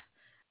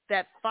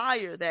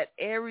fire, that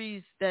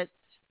Aries, that,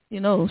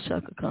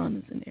 Shaka Khan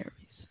is in Aries.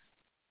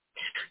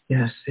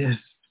 Yes.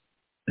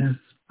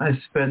 I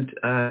spent,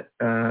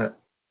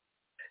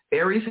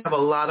 Aries have a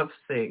lot of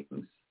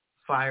things.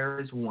 Fire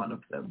is one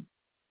of them.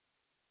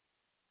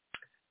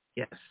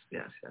 Yes.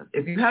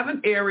 If you have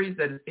an Aries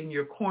that is in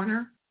your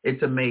corner,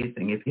 it's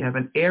amazing. If you have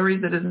an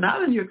Aries that is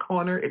not in your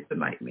corner, it's a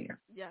nightmare.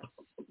 Yes.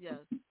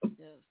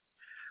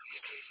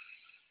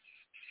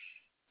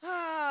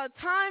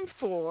 Time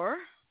for.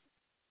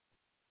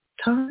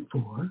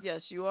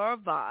 Yes, you are a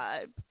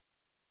vibe.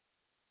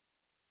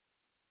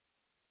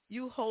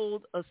 You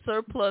hold a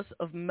surplus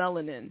of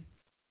melanin.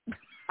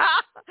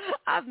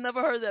 I've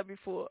never heard that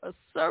before. A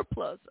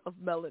surplus of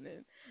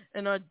melanin,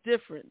 and are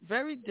different,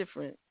 very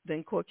different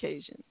than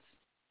Caucasians.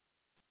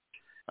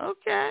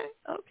 Okay.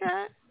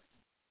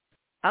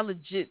 I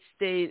legit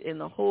stayed in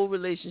the whole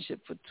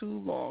relationship for too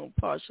long,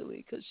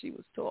 partially because she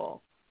was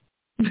tall.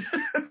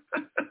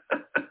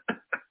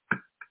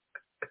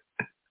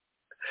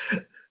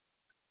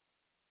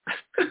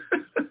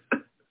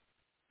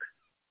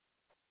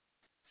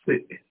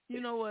 You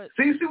know what?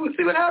 See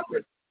what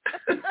happens.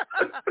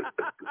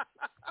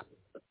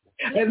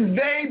 And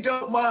they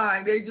don't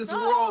mind. They just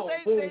roll.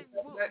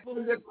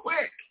 They're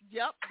quick.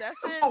 Yep, that's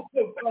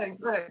it. Bang.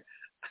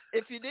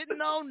 If you didn't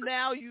know,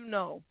 now you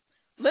know.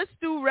 Let's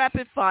do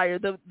rapid fire.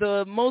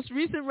 The most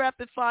recent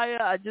rapid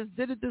fire, I just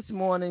did it this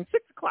morning,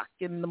 6 o'clock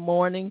in the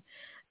morning,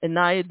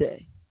 Anaya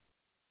Day.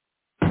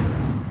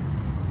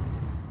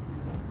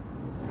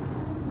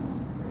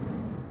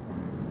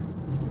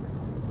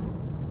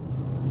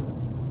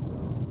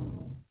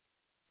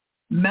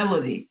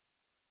 Melody.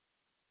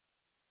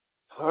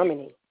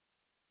 Harmony.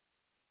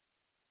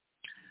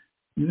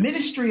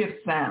 Ministry of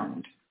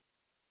Sound.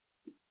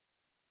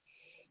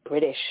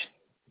 British.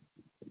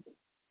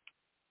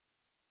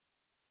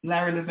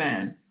 Larry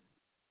Levan.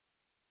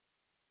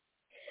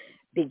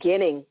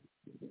 Beginning.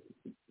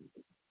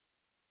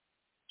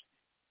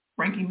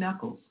 Frankie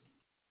Knuckles.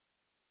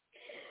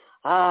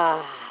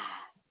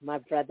 My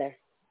brother.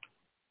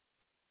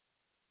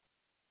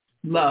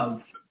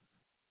 Love.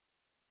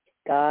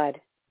 God.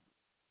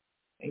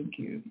 Thank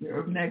you. You're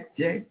up next,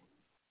 Jay.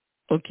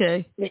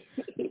 Okay.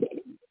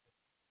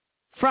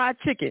 Fried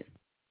chicken.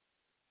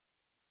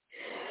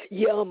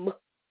 Yum.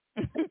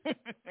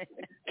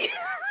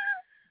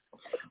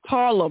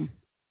 Harlem.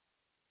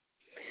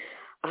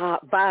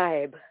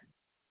 Vibe.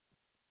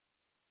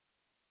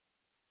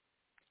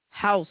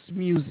 House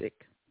music.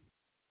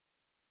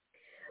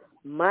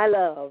 My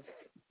love.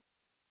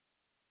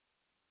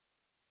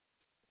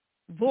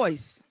 Voice.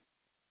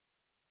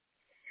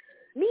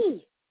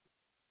 Me.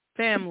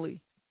 Family.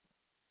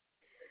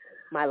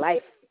 My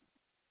life.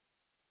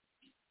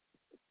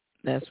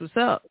 That's what's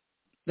up.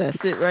 That's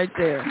it right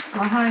there.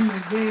 Behind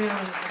the veil,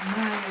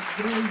 Anaya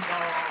Day,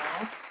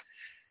 y'all.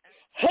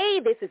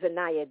 Hey, this is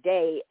Anaya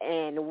Day,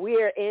 and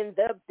we're in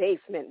the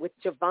basement with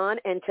JaVonne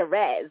and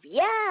Terez.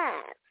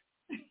 Yes!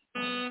 Do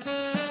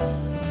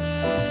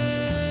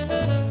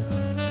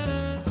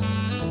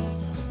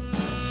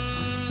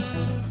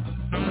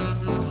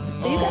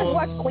you guys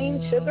watch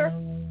Queen Sugar?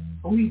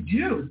 We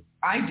do.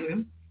 I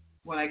do.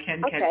 When I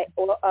can catch. Okay.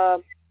 Well,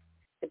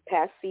 the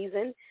past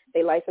season,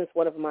 they licensed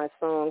one of my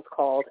songs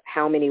called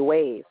How Many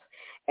Ways,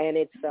 and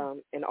it's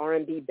an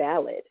R&B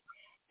ballad.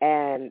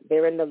 And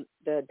they're in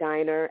the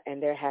diner,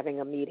 and they're having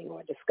a meeting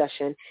or a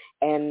discussion,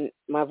 and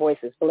my voice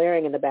is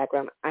blaring in the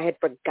background. I had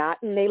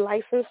forgotten they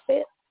licensed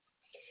it,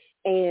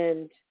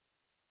 and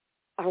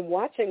I'm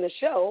watching the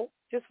show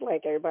just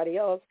like everybody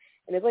else,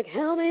 and it's like,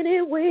 how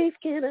many ways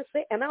can I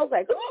say? And I was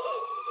like,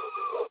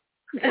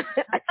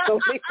 I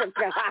totally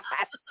forgot.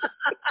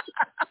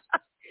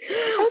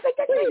 I was like,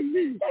 that's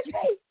me,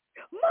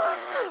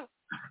 Mom!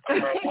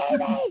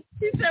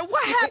 He said,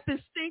 what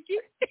happened, Stinky?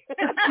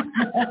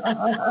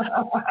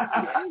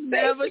 You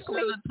never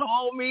should have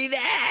told me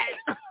that.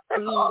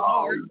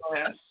 Oh,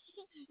 man.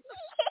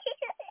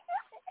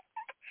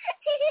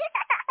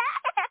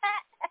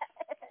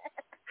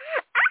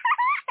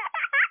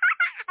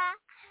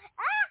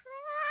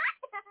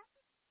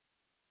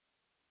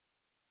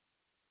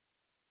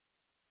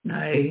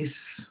 Nice.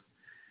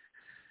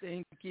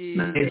 Thank you.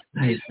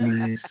 Nice.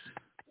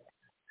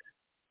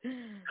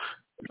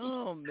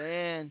 Oh,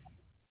 man.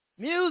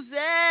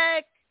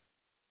 Music!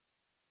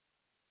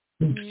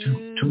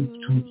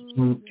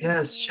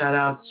 Yes, shout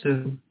out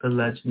to the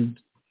legend.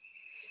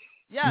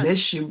 Yes. Miss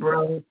you,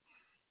 bro.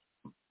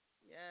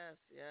 Yes.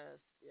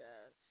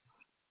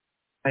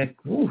 Like,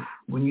 woof,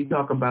 when you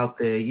talk about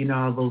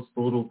how those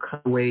little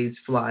cutaways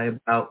fly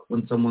about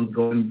when someone's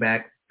going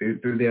back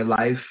through their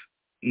life,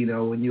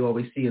 when you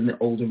always see in the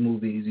older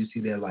movies, you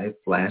see their life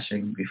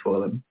flashing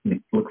before them. And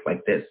it looks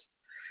like this.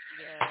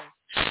 Yeah.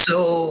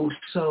 So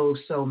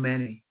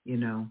many,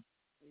 Exactly.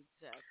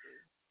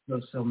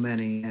 So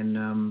many.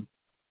 And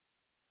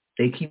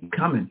they keep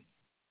coming.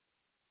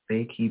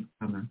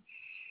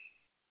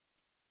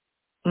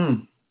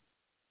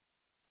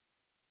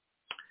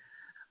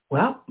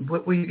 Well,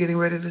 what were you getting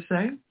ready to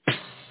say?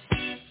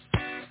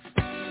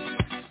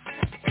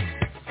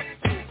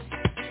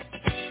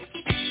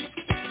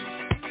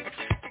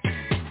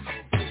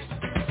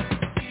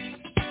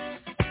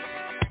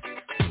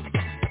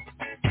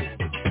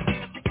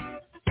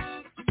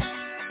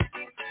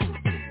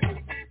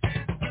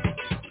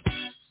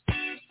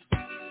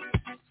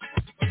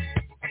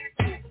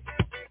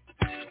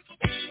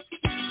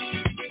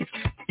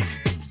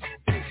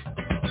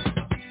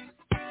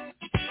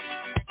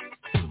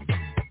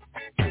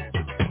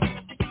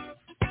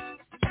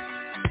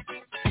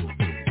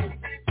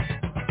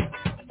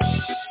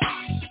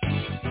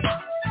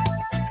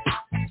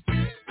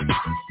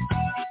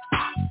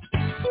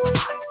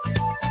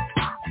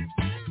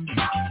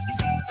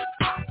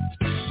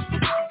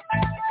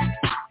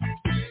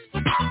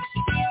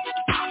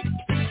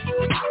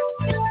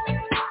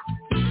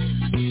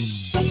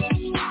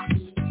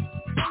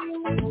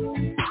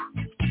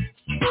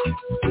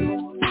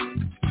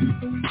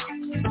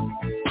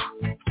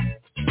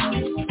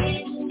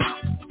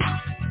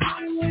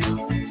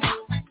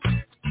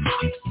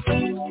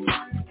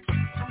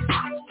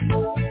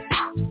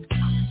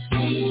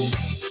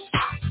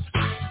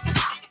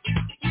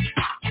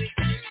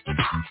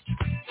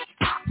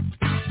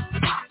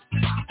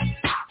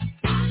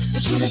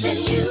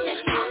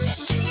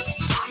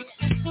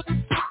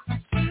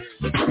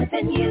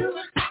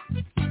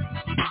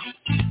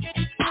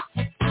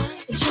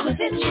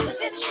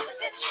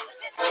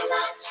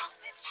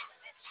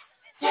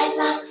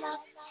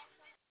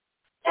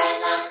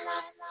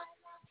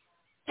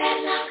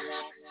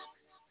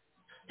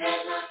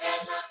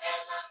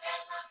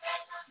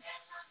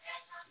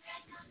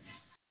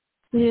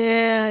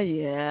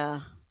 Yeah.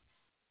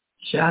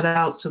 Shout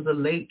out to the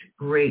late,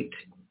 great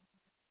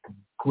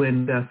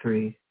Gwen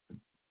Guthrie.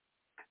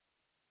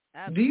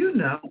 Absolutely. Do you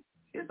know,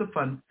 here's a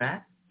fun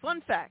fact.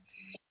 Fun fact.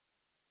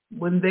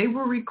 When they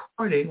were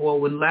recording,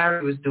 when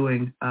Larry was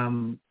doing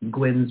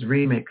Gwen's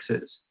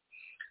remixes,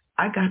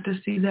 I got to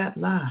see that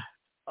live.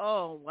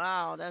 Oh,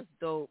 wow. That's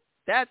dope.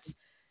 That's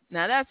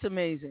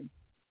amazing.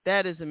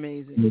 That is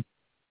amazing.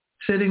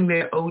 Sitting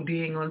there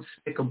ODing on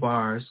sticker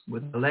bars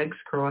with the legs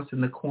crossed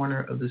in the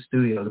corner of the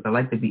studio because I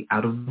like to be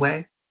out of the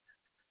way.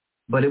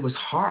 But it was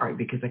hard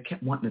because I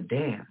kept wanting to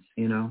dance,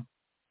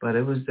 But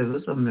it was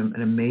an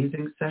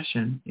amazing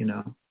session,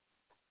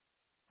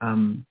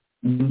 When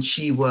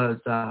she was,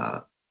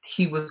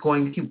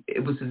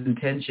 it was his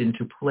intention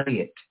to play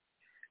it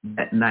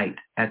that night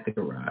at the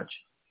garage.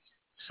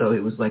 So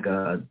it was like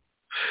I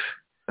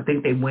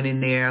think they went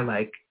in there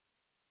like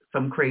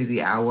some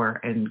crazy hour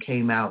and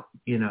came out,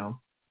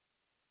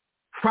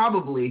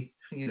 probably,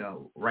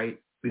 right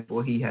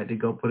before he had to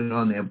go put it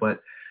on there.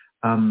 But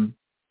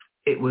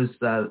it was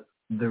the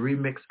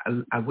remix.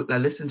 I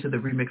listened to the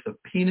remix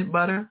of Peanut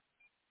Butter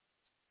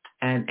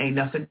and Ain't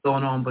Nothing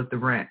Going On But the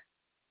Rent.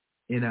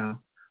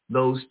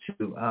 Those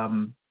two,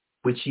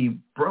 which he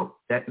broke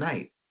that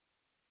night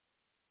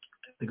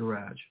at the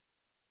garage.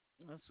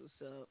 That's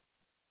what's up.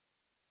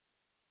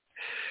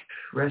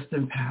 Rest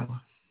in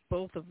power.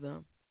 Both of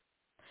them.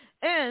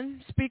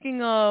 And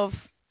speaking of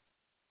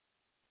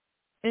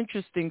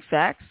interesting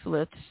facts,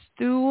 let's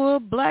do a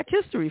Black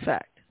History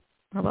fact.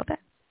 How about that?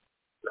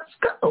 Let's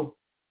go.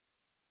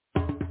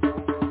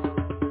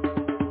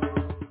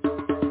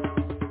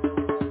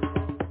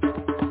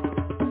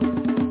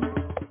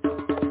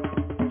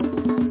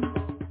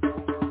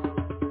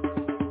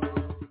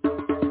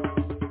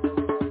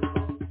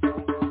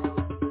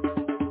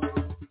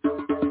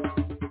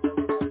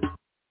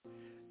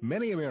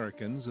 Many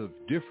Americans of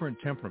different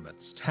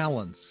temperaments,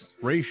 talents,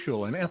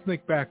 racial, and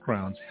ethnic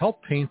backgrounds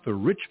help paint the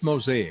rich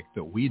mosaic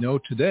that we know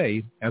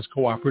today as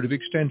cooperative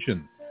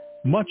extension.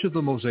 Much of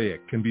the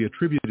mosaic can be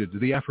attributed to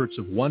the efforts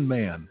of one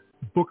man,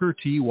 Booker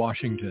T.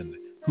 Washington,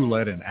 who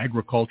led an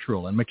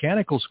agricultural and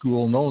mechanical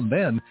school known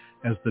then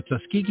as the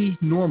Tuskegee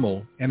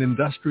Normal and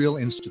Industrial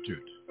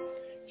Institute.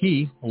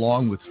 He,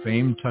 along with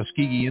famed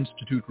Tuskegee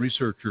Institute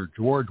researcher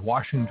George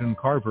Washington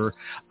Carver,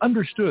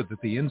 understood that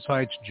the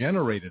insights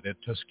generated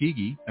at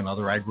Tuskegee and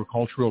other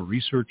agricultural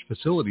research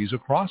facilities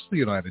across the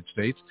United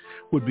States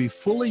would be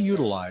fully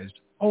utilized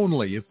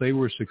only if they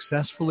were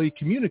successfully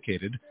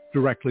communicated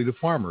directly to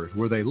farmers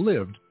where they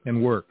lived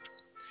and worked.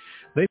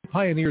 They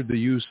pioneered the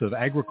use of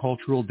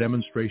agricultural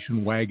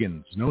demonstration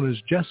wagons, known as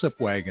Jessup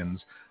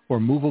wagons, or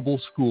movable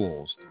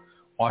schools.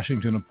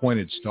 Washington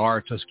appointed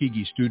star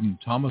Tuskegee student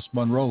Thomas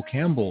Monroe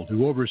Campbell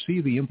to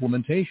oversee the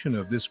implementation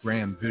of this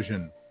grand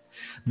vision.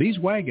 These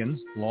wagons,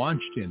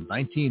 launched in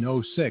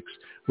 1906,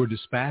 were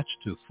dispatched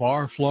to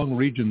far-flung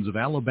regions of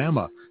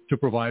Alabama to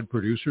provide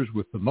producers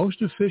with the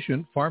most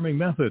efficient farming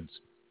methods.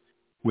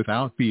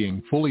 Without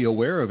being fully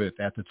aware of it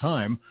at the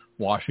time,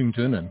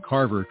 Washington and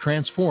Carver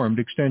transformed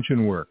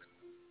extension work.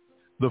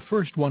 The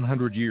first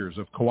 100 years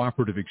of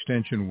cooperative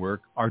extension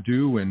work are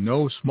due in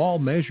no small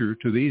measure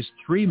to these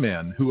three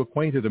men who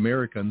acquainted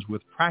Americans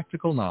with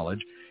practical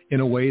knowledge in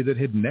a way that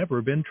had never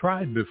been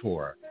tried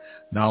before.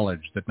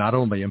 Knowledge that not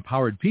only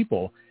empowered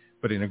people,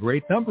 but in a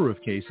great number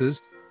of cases,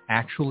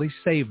 actually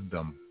saved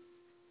them.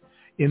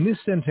 In this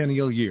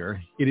centennial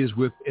year, it is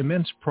with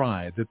immense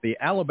pride that the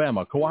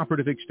Alabama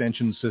Cooperative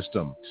Extension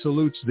System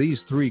salutes these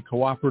three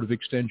cooperative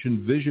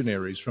extension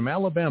visionaries from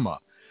Alabama,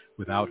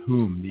 without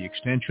whom the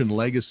extension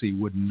legacy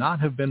would not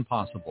have been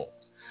possible.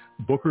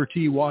 Booker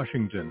T.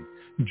 Washington,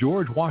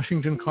 George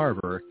Washington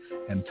Carver,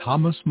 and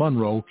Thomas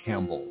Monroe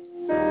Campbell.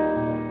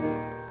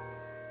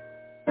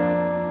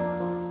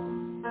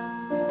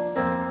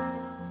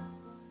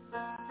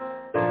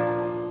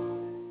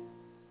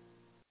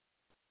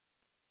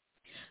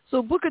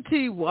 So Booker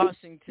T.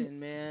 Washington,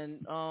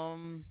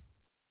 man.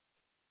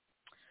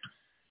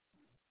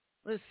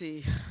 Let's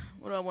see.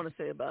 What do I want to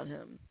say about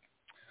him?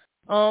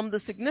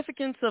 The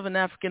significance of an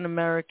African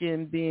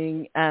American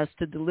being asked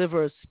to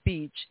deliver a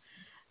speech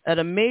at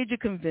a major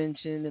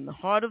convention in the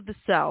heart of the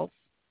South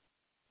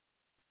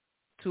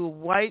to a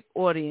white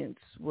audience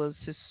was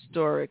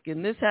historic.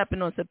 And this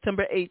happened on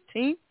September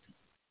 18th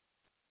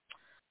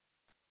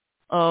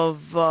of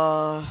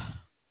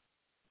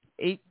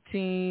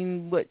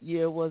what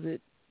year was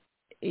it?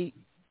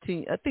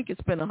 18. I think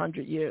it's been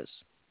 100 years.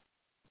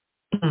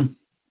 It's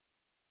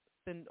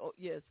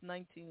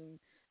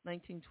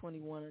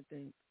 1921, I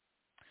think.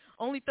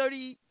 Only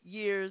 30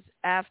 years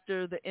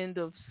after the end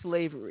of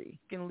slavery,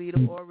 African leader,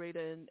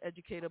 orator, and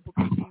educator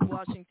Booker T.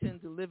 Washington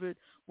delivered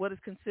what is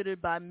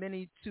considered by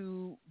many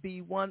to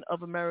be one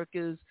of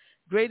America's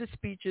greatest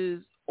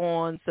speeches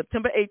on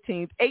September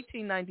 18th,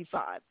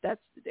 1895. That's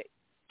the date.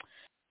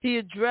 He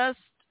addressed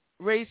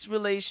race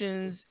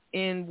relations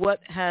in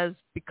what has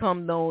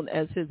become known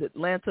as his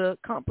Atlanta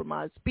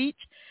Compromise speech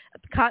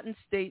at the Cotton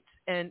States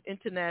and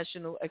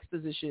International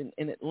Exposition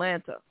in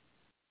Atlanta.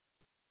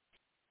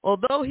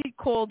 Although he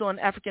called on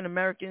African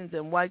Americans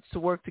and whites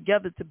to work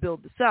together to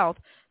build the South,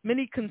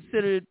 many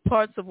considered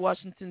parts of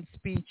Washington's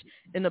speech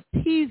an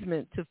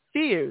appeasement to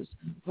fears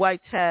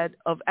whites had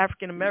of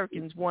African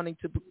Americans wanting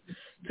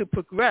to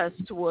progress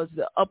towards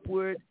the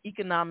upward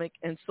economic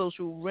and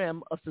social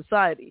realm of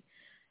society.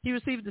 He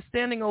received a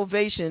standing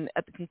ovation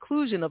at the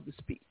conclusion of the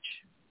speech.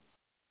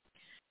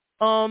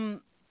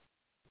 The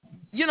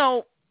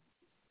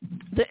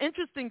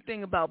interesting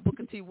thing about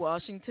Booker T.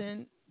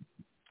 Washington,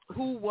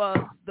 who was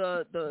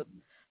the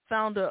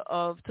founder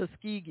of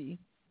Tuskegee,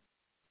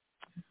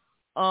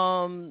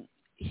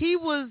 he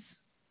was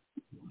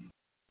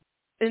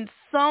in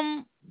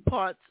some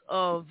parts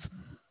of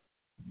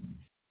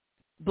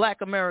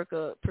Black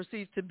America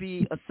perceived to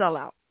be a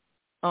sellout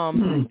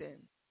back then.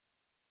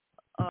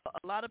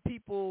 A lot of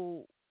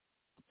people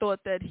thought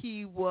that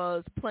he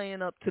was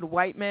playing up to the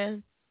white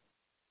man,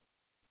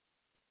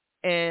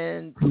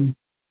 and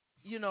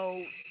he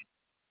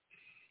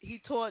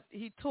taught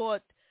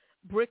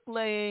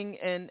bricklaying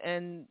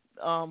and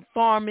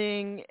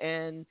farming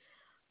and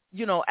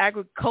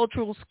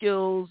agricultural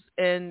skills,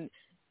 and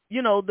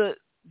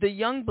the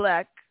young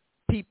Black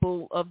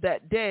people of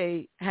that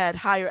day had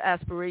higher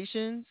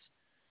aspirations,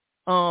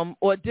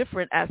 or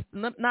different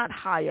not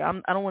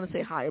higher. I don't want to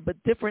say higher,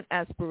 but different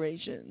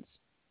aspirations.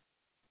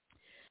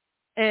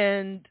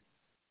 And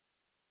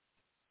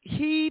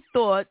he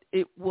thought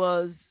it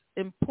was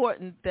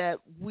important that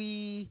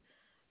we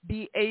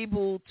be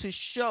able to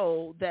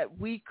show that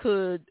we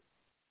could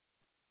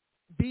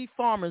be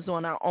farmers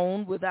on our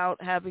own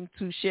without having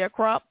to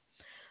sharecrop,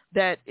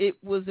 that it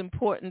was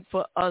important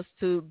for us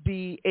to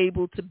be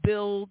able to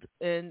build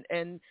and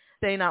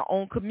stay in our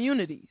own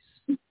communities,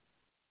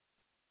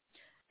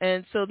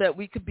 and so that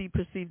we could be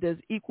perceived as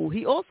equal.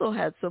 He also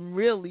had some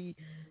really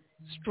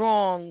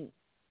strong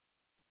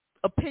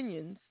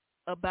opinions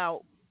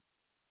about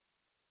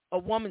a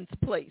woman's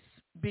place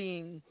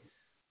being,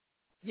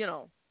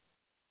 in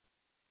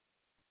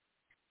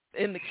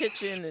the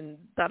kitchen and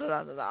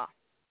da-da-da-da-da,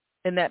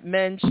 and that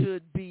men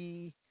should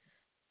be,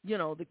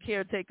 the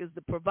caretakers,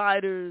 the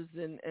providers,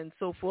 and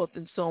so forth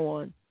and so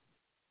on.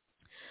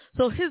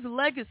 So his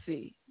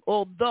legacy,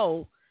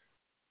 although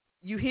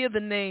you hear the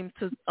name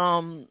to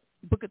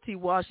Booker T.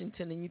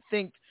 Washington and you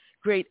think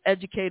great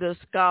educator,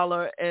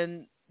 scholar,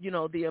 and,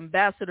 the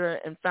ambassador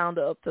and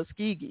founder of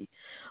Tuskegee,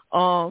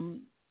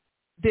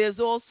 there's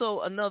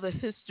also another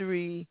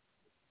history,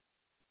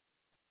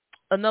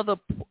 another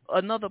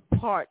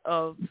part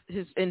of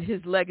his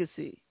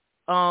legacy.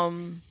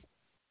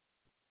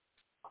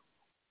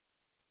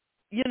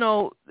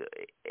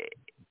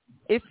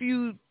 if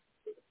you,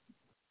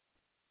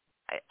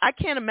 I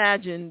can't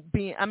imagine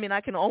being,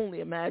 I can only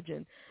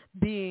imagine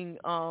being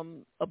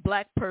a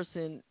black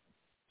person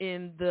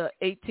in the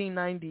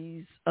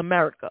 1890s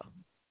America.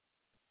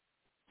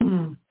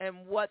 And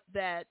what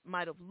that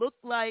might have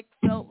looked like,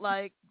 felt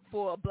like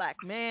for a black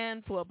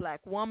man, for a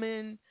black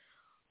woman.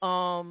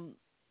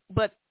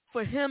 But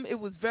for him, it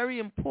was very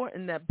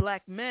important that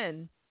black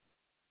men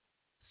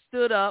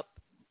stood up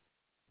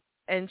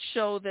and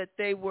showed that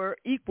they were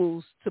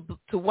equals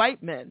to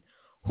white men,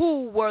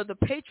 who were the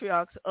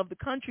patriarchs of the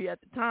country at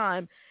the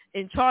time,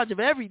 in charge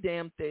of every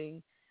damn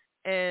thing.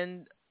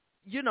 And,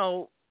 you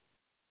know,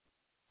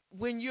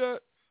 when you're,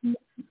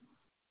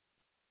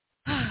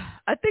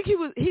 I think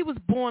he was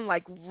born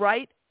like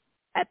right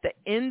at the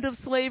end of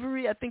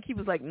slavery. I think he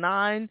was like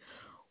 9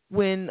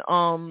 when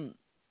our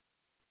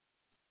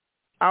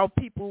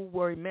people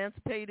were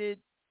emancipated,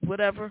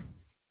 whatever.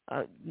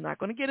 I'm not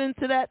going to get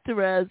into that,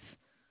 Terez.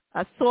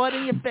 I saw it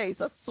in your face.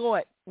 I saw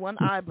it. One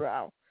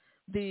eyebrow.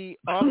 The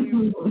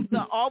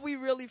are we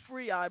really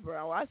free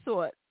eyebrow. I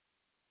saw it.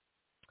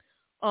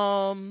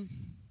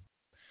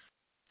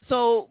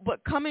 So,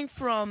 but coming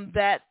from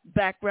that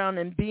background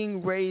and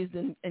being raised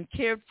and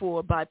cared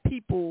for by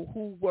people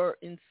who were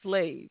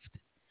enslaved,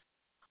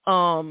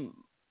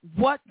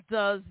 what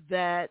does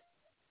that,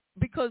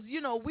 because, you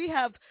know,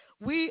 I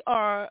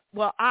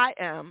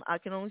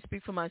can only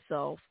speak for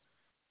myself,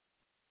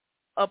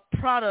 a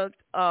product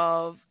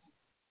of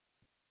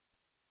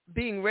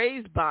being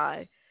raised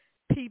by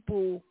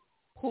people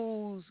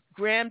whose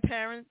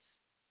grandparents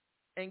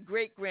and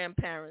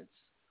great-grandparents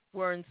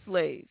were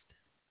enslaved.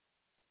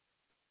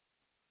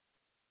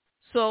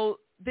 So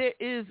there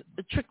is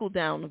a trickle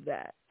down of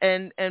that.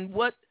 And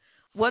what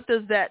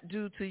does that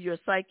do to your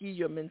psyche,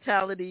 your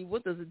mentality?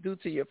 What does it do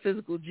to your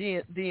physical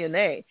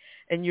DNA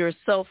and your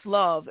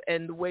self-love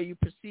and the way you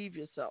perceive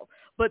yourself?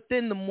 But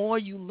then the more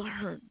you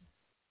learn,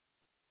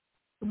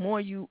 the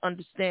more you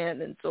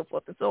understand, and so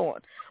forth and so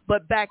on.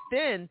 But back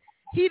then,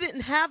 he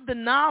didn't have the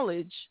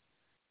knowledge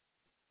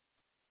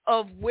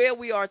of where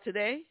we are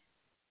today.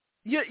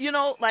 You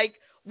know, like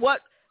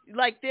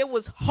there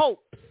was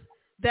hope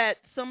that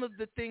some of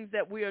the things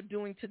that we are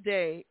doing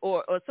today,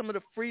 or some of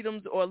the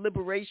freedoms or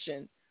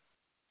liberation,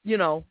 you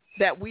know,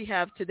 that we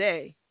have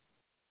today,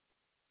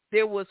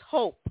 there was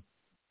hope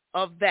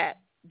of that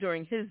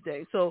during his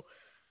day. So,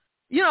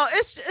 you know,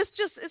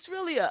 it's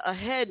really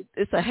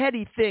it's a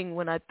heady thing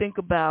when I think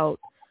about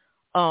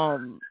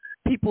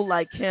people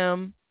like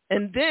him.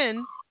 And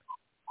then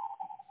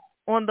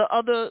on the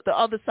other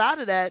side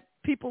of that,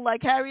 people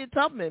like Harriet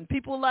Tubman,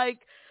 people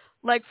like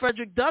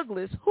Frederick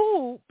Douglass,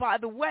 who, by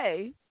the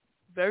way,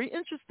 very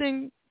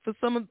interesting for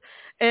some of,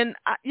 and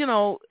you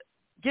know,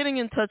 getting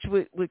in touch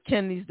with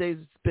Ken these days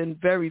has been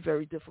very,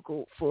 very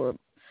difficult for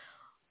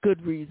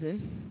good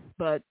reason.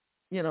 But,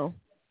 you know,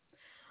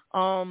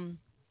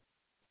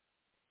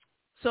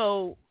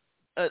 so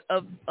a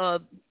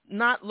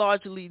not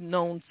largely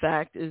known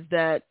fact is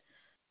that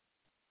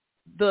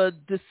the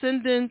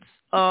descendants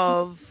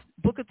of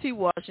Booker T.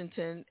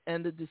 Washington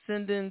and the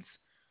descendants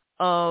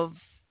of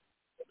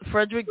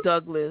Frederick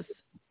Douglass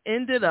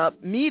ended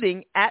up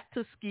meeting at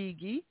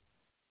Tuskegee,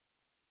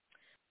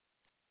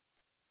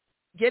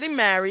 getting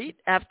married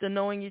after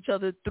knowing each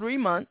other 3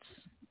 months,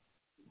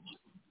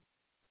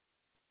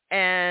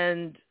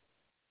 and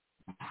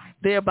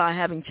thereby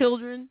having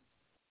children.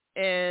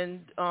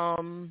 And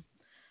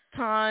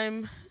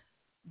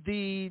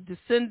the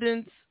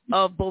descendants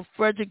of both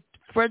Frederick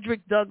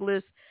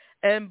Douglass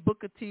and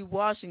Booker T.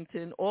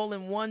 Washington all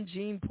in one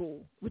gene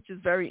pool, which is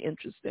very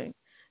interesting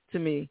to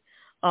me.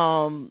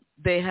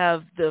 They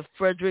have the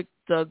Frederick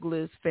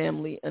Douglass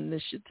Family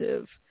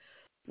Initiative,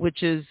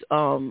 which is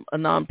a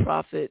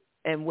nonprofit.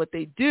 And what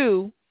they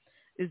do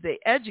is they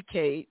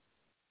educate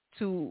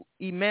to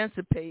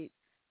emancipate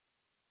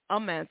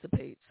modern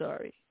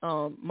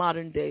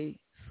day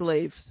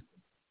slaves,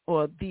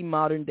 or the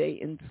modern day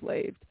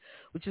enslaved,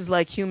 which is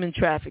like human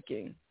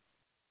trafficking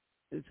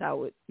is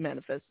how it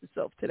manifests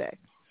itself today.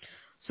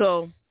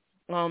 So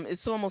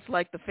it's almost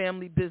like the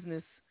family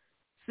business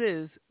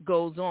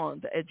goes on,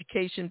 the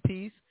education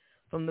piece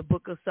from the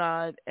Booker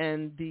side,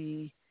 and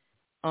the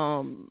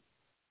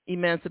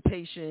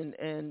emancipation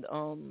and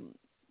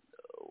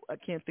I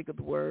can't think of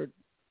the word.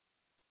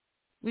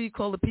 What do you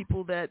call the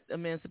people that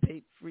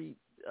emancipate free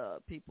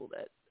people?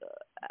 That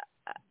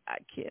I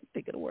can't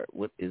think of the word.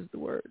 What is the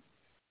word?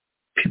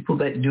 People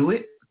that do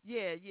it?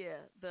 Yeah.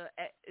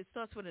 It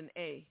starts with an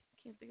A. I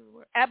can't think of the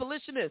word.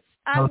 Abolitionists.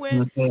 I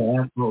win.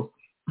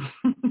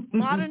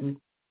 Modern.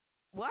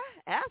 What?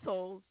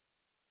 Assholes?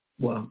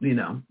 Well, you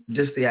know,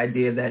 just the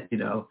idea that, you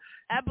know.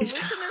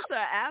 Abolitionists are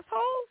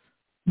assholes?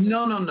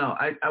 No.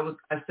 I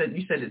said,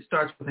 you said it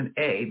starts with an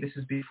A. This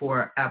is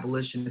before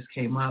abolitionists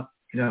came up,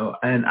 you know,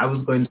 and I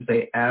was going to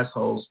say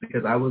assholes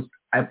because I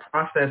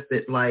processed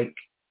it like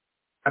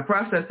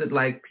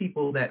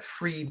people that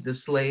freed the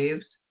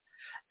slaves.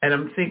 And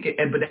I'm thinking,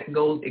 but that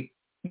goes, it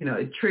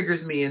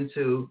triggers me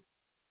into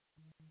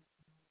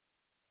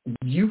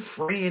you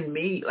freeing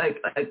me,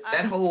 like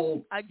that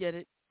whole. I get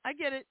it.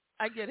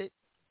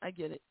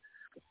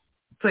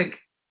 It's like,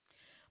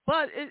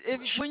 but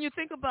when you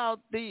think about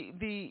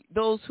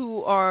those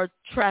who are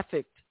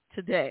trafficked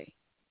today,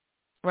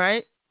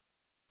 right?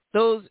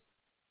 Those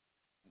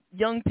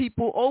young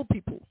people, old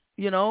people,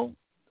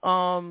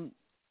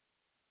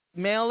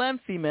 male and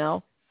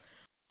female,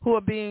 who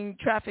are being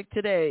trafficked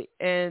today,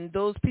 and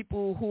those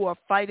people who are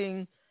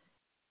fighting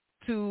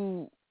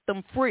to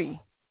them free.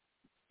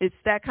 It's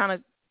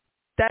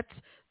that's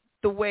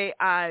the way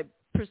I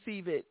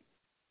perceive it.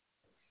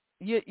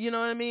 You know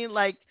what I mean?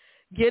 Like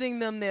getting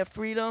them their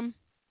freedom.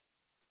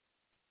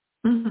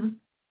 Mm-hmm.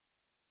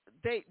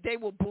 They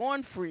were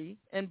born free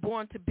and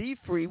born to be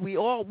free. We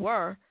all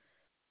were.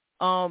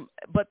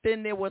 But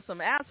then there were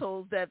some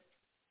assholes that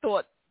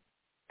thought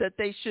that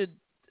they should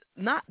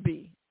not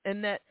be,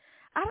 and that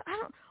I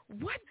don't.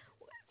 What?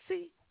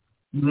 See.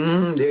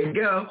 There you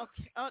go.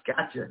 Okay,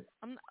 gotcha.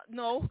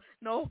 No.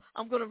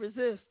 I'm gonna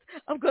resist.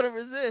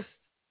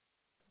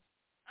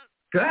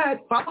 Go ahead.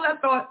 Follow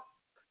that thought.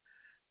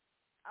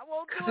 I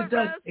won't do it. It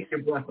Does Rez. take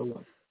your breath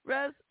away.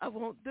 Rez, I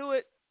won't do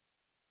it.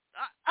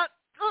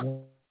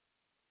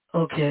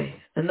 Okay,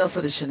 enough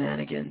of the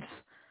shenanigans.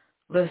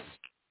 Let's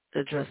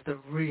address the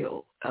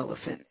real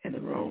elephant in the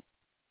room.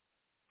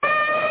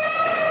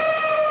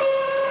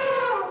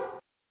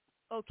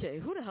 Okay,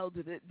 who the hell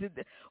did it?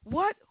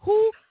 What?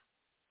 Who?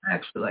 I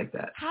actually like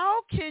that.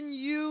 How can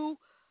you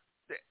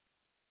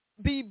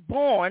be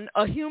born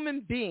a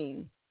human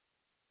being?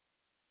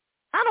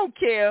 I don't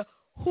care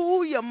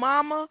who your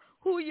mama,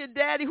 who your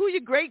daddy, who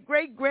your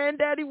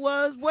great-great-granddaddy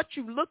was, what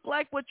you look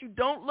like, what you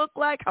don't look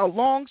like, how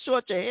long,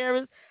 short your hair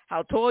is,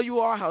 how tall you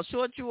are, how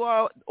short you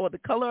are, or the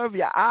color of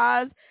your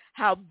eyes,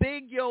 how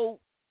big or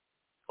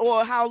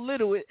how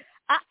little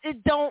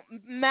it don't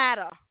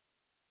matter.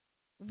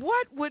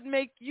 What would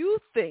make you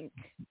think,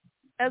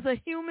 as a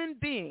human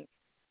being,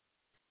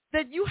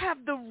 that you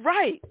have the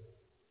right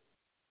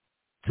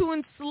to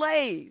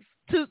enslave,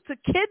 to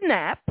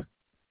kidnap,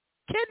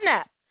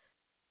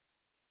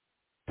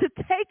 to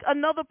take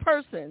another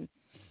person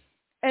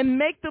and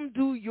make them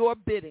do your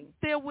bidding,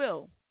 their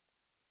will?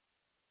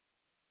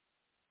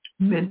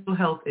 Mental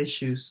health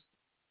issues.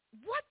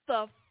 What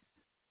the?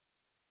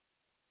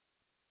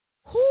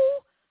 Who?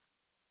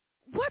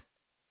 What?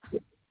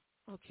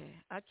 Okay,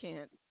 I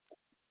can't.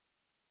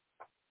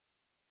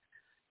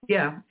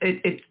 Yeah,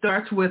 it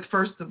starts with,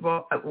 first of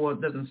all, well,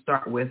 it doesn't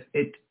start with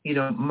it.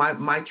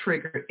 My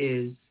trigger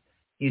is,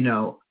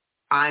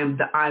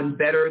 I'm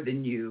better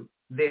than you,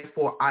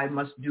 therefore I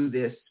must do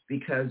this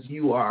because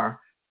you are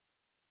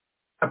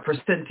a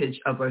percentage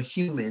of a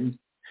human.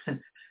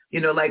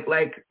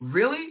 Like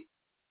really,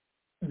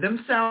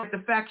 them sound like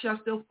the facts y'all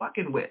still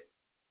fucking with.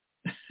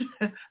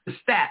 The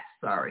stats,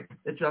 sorry,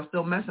 that y'all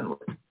still messing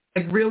with.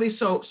 Like really,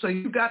 so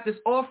you got this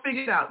all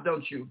figured out,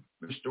 don't you,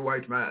 Mr.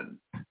 White Man?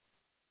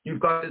 You've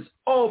got this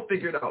all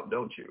figured out,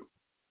 don't you?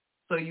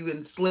 So you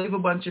enslave a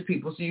bunch of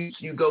people. So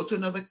you go to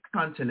another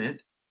continent.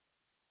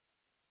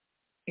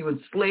 You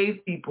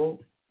enslave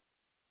people,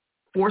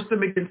 force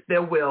them against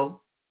their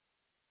will.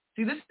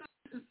 See, this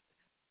is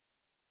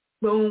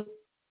boom,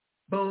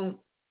 boom,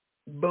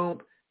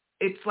 boom.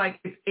 It's like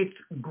it's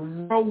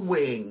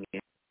growing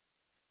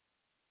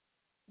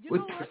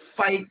with your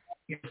fight,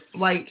 your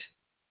flight,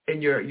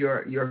 and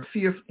your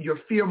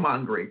fear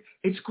mongering.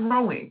 It's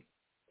growing.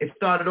 It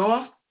started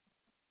off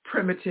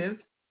primitive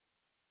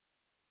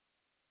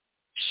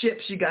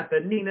ships. You got the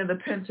Nina, the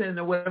Penta, and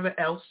the whatever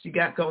else you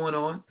got going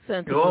on.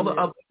 All the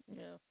other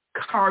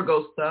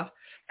cargo stuff.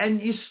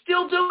 And you're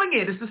still doing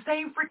it. It's the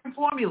same freaking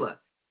formula.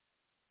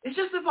 It's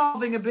just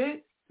evolving a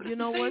bit, but it's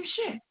the same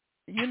shit.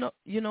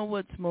 You know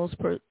what's most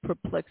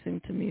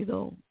perplexing to me,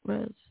 though,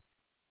 Rez?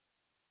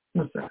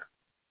 What's that?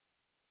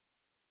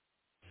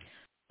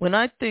 When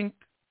I think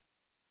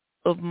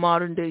of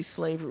modern-day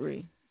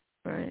slavery,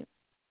 right,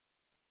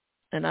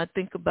 and I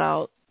think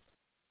about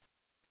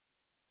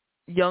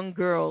young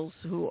girls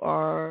who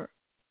are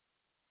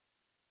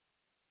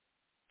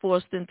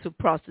forced into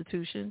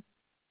prostitution,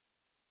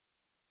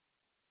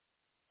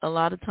 a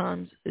lot of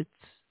times it's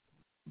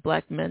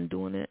black men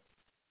doing it.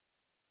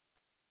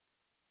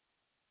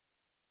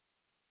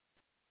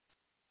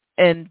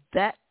 And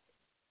that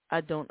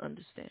I don't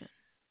understand.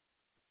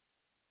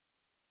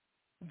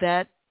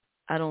 That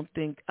I don't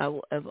think I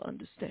will ever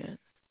understand.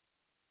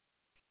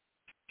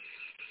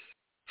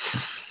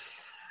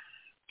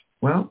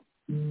 Well,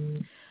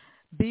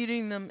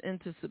 beating them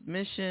into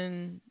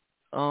submission,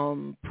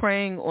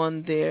 preying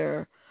on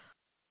their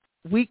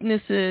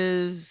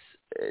weaknesses,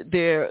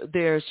 their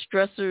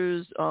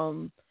stressors,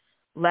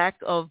 lack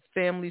of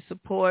family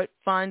support,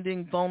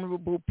 finding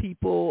vulnerable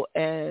people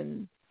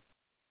and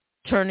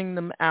turning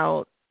them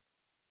out.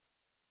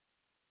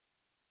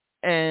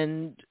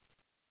 And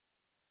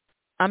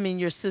I mean,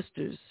 your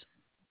sisters,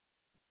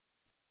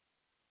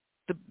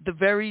 the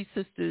very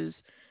sisters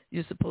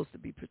you're supposed to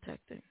be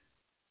protecting.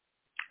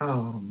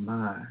 Oh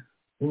my.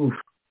 Oof.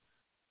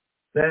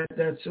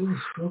 That's oof,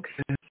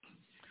 okay.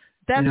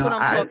 That's what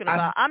I'm talking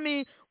about. I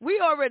mean, we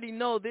already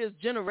know there's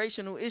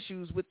generational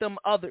issues with them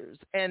others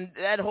and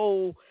that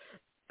whole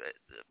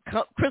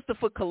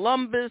Christopher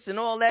Columbus and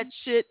all that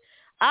shit.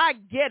 I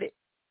get it.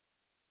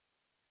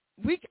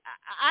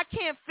 I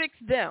can't fix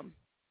them.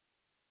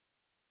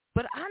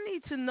 But I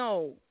need to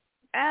know,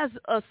 as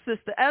a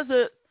sister, as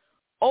an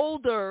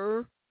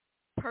older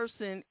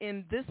person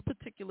in this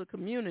particular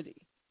community,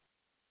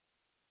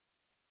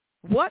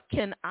 what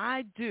can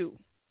I do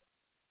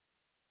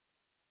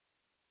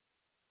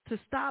to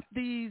stop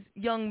these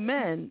young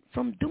men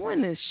from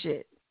doing this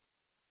shit?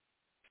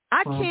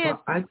 I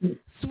can't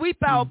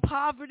sweep out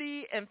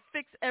poverty and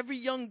fix every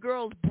young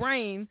girl's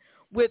brain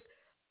with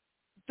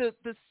the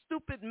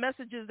stupid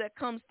messages that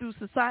comes through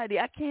society.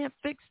 I can't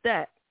fix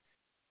that.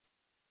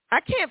 I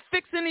can't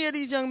fix any of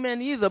these young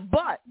men either,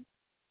 but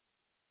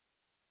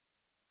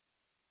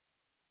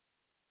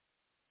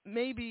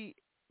maybe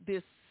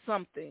there's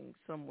something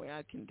somewhere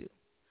I can do.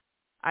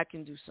 I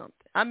can do something.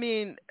 I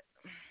mean,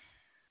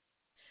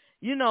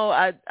 you know,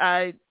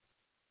 I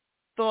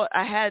thought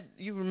I had,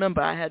 you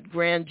remember I had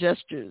grand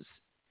gestures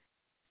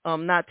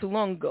not too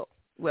long ago,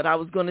 what I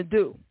was going to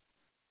do.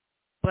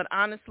 But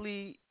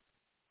honestly,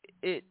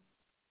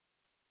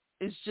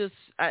 it's just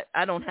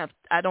I don't have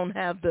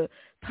the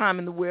time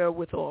and the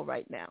wherewithal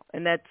right now,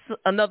 and that's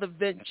another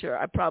venture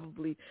I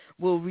probably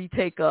will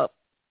retake up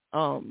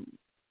in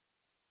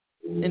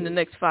the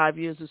next 5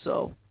 years or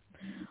so.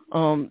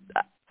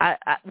 I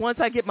once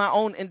I get my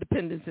own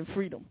independence and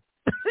freedom,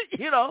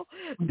 you know,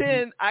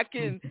 then I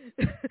can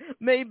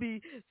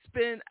maybe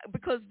spend,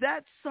 because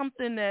that's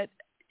something that,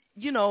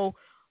 you know,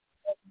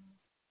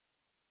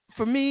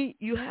 for me,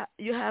 you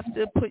have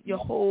to put your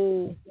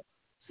whole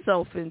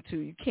self into.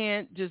 You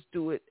can't just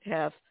do it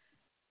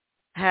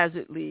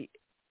haphazardly.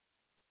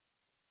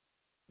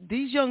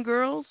 These young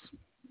girls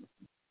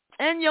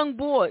and young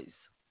boys,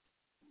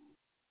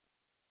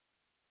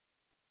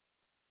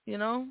 you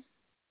know?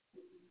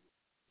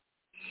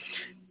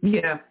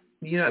 Yeah.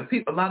 You know,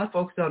 a lot of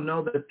folks don't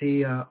know that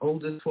the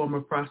oldest form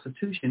of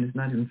prostitution is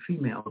not even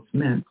female, it's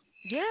men.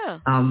 Yeah.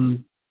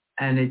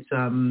 And it's,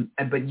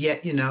 but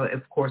yet, you know,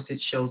 of course it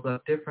shows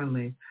up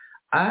differently.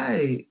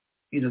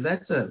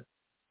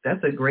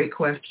 That's a great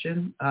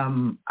question.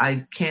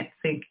 I can't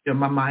think, you know,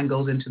 my mind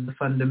goes into the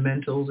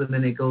fundamentals and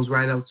then it goes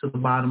right out to the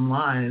bottom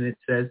line. And it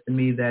says to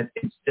me that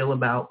it's still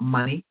about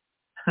money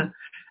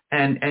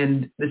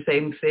and the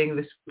same thing,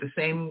 the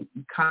same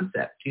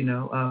concept, you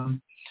know,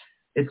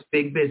 it's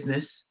big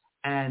business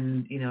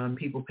and, you know, and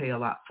people pay a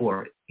lot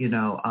for it, you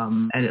know,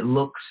 and it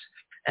looks,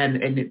 and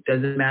it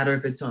doesn't matter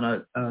if it's on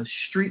a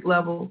street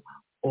level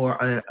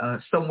or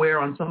somewhere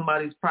on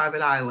somebody's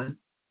private island,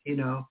 you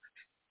know,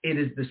 it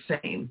is the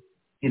same,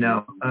 you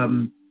know,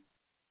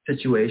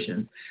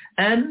 situation.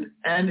 And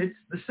it's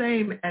the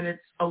same, and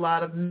it's a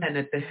lot of men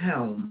at the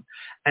helm.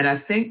 And I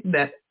think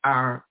that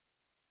our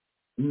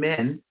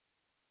men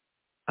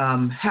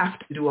have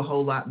to do a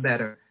whole lot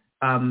better.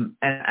 And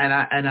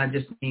I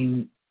just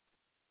mean,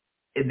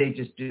 they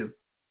just do.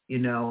 You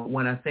know,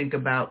 when I think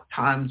about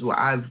times where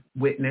I've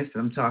witnessed,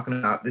 I'm talking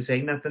about, this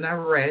ain't nothing I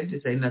read,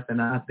 this ain't nothing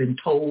I've been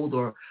told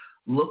or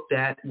looked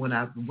at. When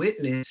I've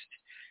witnessed,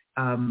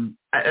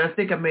 I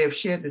think I may have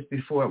shared this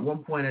before. At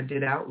one point I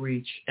did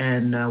outreach,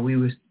 and we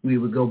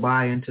would go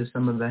by into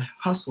some of the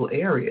hustle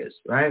areas,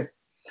 right?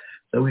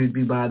 So we'd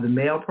be by the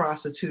male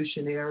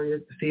prostitution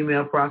areas, the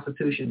female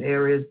prostitution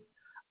areas,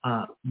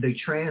 the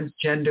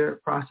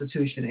transgender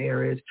prostitution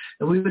areas,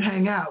 and we would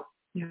hang out,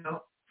 you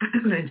know,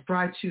 and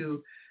try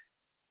to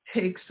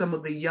take some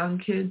of the young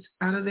kids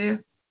out of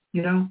there,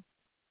 you know,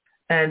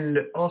 and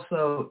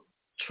also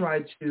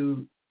try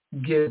to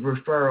give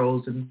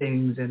referrals and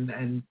things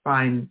and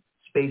find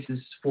spaces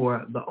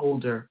for the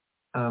older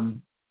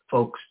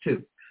folks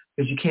too,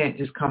 because you can't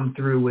just come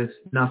through with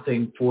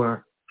nothing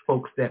for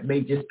folks that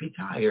may just be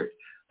tired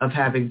of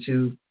having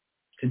to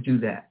do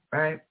that,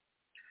 right?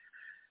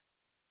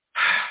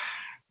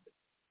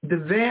 The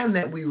van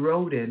that we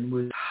rode in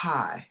was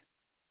high.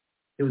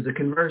 It was a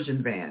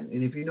conversion van.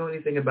 And if you know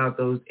anything about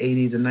those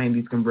 80s and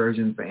 90s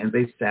conversion vans,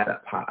 they sat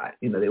up high.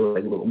 You know, they were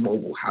like little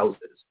mobile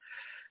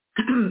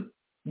houses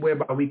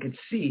whereby we could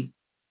see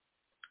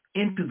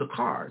into the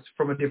cars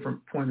from a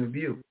different point of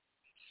view.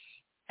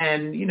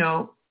 And, you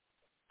know,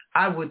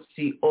 I would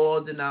see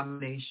all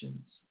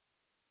denominations.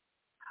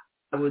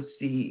 I would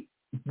see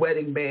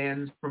wedding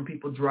bands from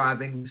people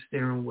driving the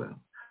steering wheel.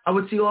 I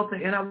would see all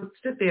things, and I would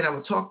sit there and I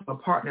would talk to my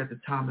partner at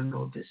the time and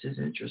go, this is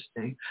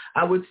interesting.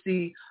 I would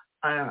see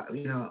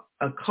you know,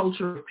 a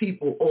culture of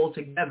people all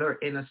together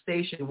in a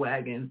station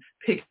wagon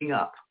picking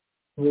up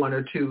one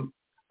or two,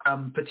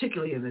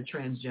 particularly in the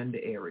transgender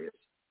areas,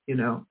 you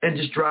know, and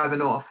just driving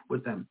off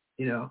with them,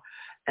 you know.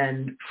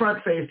 And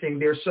front-facing,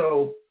 they're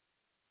so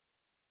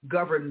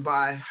governed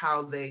by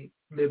how they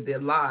live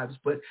their lives.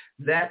 But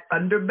that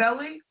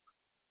underbelly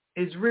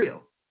is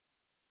real.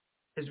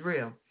 Is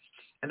real.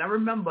 And I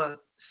remember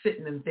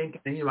sitting and thinking,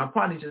 and, you know, my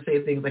partner used to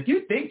say things like,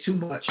 you think too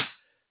much.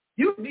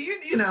 You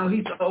know,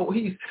 he's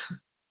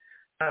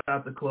shout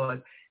out to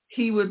Claude.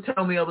 He would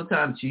tell me all the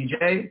time,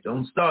 TJ,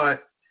 don't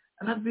start.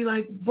 And I'd be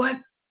like, what?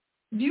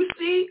 Do you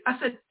see? I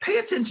said, pay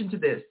attention to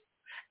this.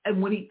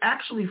 And when he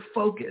actually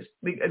focused,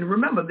 and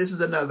remember, this is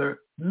another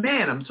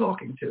man I'm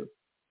talking to,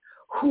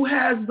 who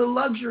has the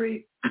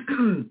luxury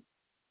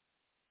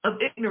of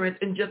ignorance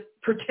and just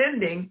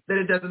pretending that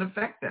it doesn't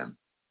affect them,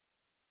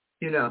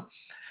 you know.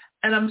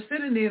 And I'm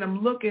sitting there and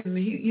I'm looking, and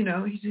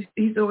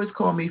he's always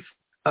called me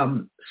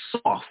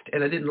soft,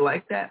 and I didn't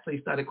like that, so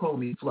he started calling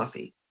me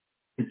fluffy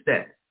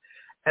instead.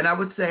 And I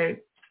would say,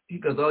 he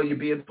goes, "Oh, you're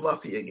being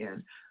fluffy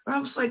again." And I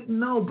was like,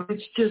 no, but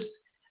it's just,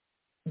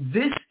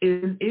 this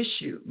is an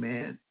issue,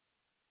 man.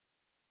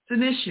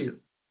 It's an issue.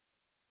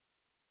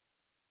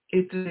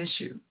 It's an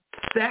issue.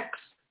 Sex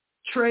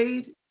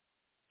trade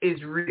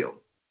is real.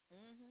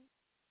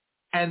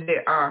 And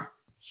there are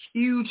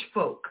huge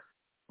folk,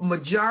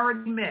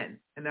 majority men,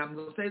 and I'm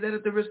going to say that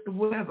at the risk of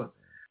whatever,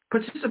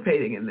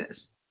 participating in this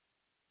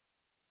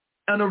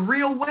in a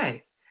real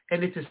way.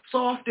 And it's as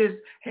soft as,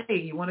 hey,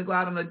 you want to go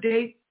out on a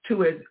date,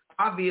 to as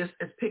obvious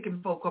as picking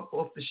folk up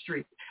off the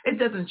street. It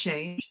doesn't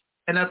change.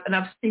 And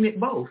I've seen it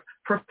both.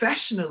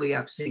 Professionally,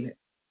 I've seen it.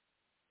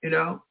 You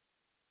know,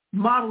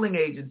 modeling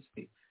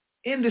agency,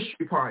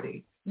 industry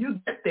party. You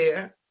get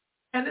there,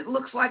 and it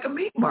looks like a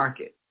meat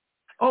market.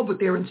 Oh, but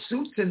they're in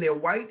suits and they're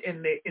white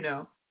and they, you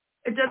know,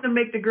 it doesn't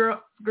make the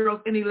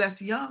girls any less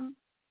young.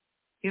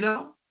 You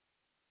know,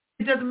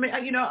 it doesn't make,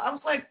 you know, I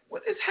was like,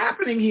 what is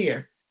happening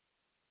here?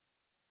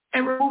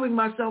 And removing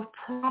myself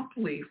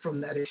promptly from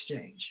that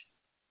exchange.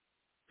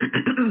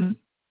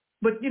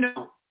 But, you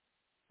know,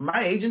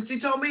 my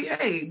agency told me,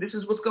 hey, this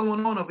is what's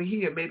going on over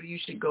here. Maybe you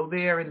should go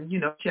there and, you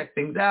know, check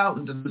things out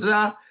and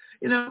da-da-da.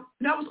 You know,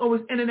 and I was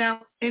always in and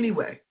out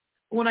anyway.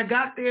 When I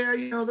got there,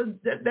 you know,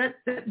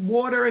 that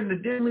water and the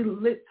dimly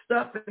lit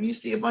stuff, and you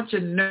see a bunch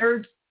of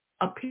nerds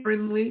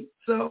appearingly.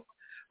 So,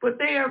 but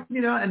they are,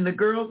 you know, and the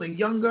girls are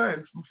younger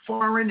and from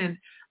foreign, and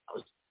I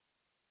was,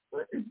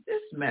 what is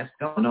this mess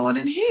going on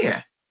in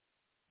here?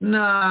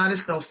 Nah,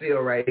 this don't feel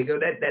right. They go,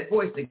 that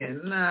voice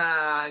again.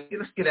 Nah,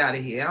 let's get out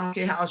of here. I don't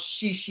care how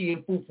she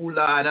and foo-foo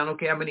lied. I don't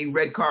care how many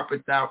red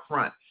carpets out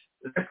front.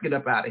 Let's get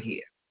up out of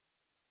here.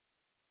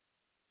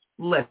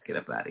 Let's get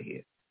up out of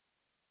here.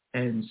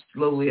 And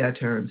slowly I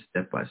turned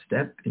step by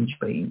step and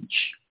change.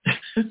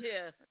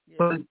 Yeah.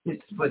 But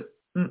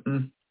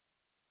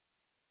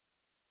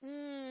Yeah.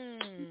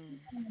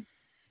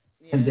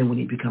 And then when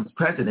he becomes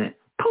president,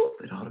 poof,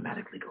 it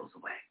automatically goes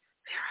away.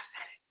 There, I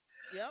said it.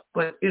 Yep.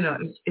 But you know,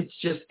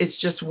 it's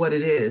just what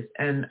it is,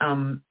 and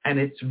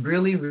it's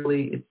really,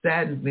 really, it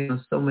saddens me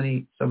on so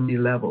many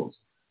levels,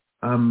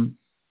 and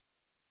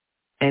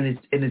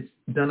it's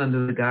done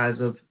under the guise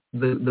of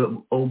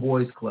the old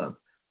boys club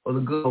or the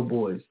good old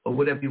boys or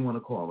whatever you want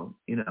to call them.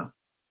 You know,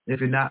 if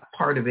you're not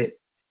part of it,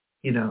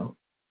 you know,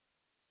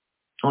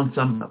 on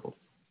some level.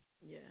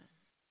 Yeah.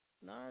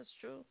 No, it's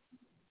true.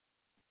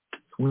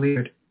 It's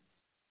weird.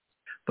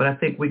 But I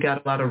think we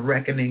got a lot of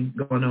reckoning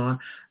going on.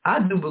 I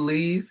do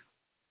believe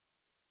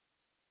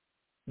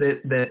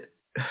that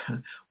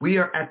we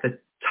are at the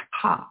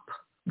top.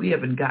 We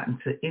haven't gotten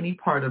to any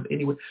part of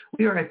anywhere.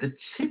 We are at the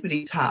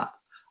tippity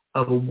top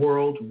of a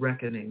world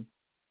reckoning.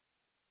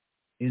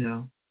 You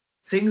know,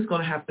 things going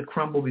to have to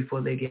crumble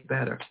before they get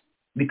better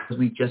because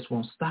we just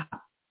won't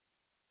stop.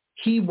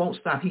 He won't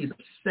stop. He's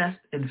obsessed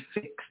and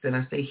fixed, and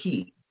I say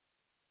he.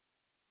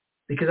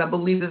 Because I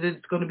believe that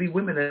it's going to be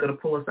women that are going to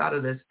pull us out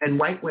of this, and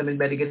white women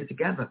better get it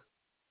together.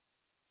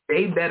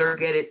 They better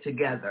get it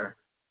together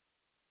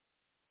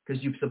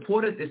because you've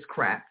supported this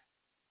crap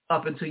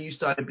up until you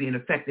started being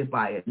affected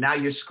by it. Now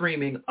you're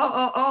screaming,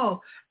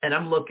 oh, and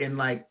I'm looking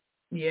like,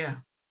 yeah,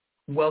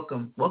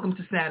 welcome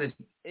to sanity.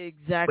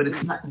 Exactly. But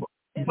it's not.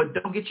 But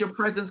don't get your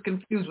presence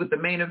confused with the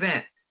main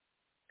event.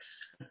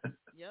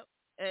 Yep.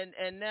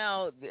 And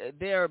now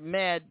they're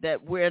mad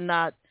that we're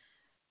not,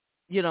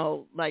 you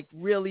know, like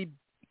really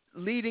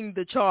leading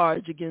the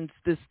charge against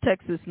this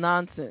Texas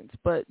nonsense.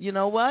 But you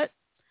know what?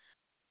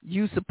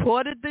 You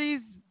supported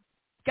these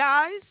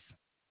guys.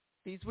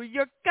 These were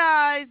your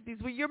guys.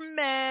 These were your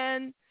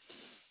men.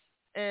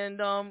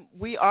 And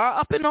we are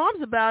up in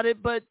arms about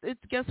it, but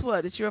guess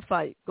what? It's your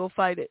fight. Go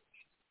fight it.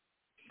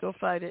 Go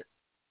fight it.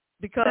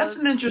 Because that's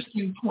an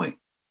interesting point.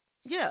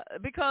 Yeah,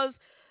 because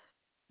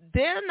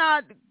they're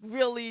not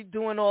really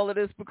doing all of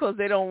this because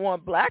they don't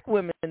want black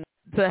women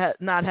to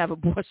not have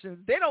abortions.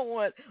 They don't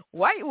want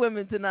white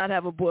women to not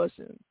have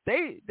abortions.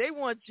 They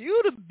want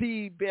you to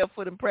be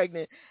barefoot and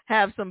pregnant,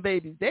 have some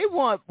babies. They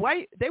want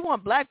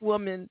black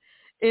women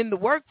in the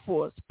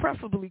workforce,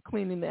 preferably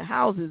cleaning their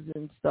houses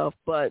and stuff,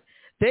 but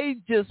they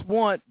just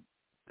want,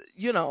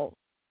 you know,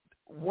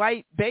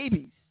 white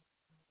babies.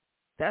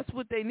 That's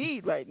what they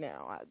need right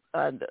now.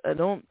 I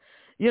don't,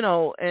 you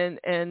know, and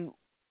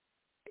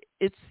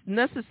it's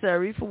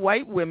necessary for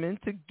white women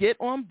to get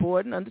on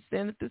board and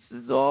understand that this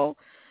is all,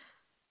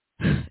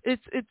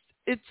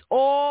 it's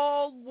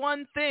all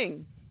one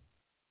thing.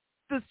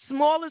 The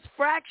smallest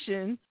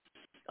fraction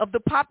of the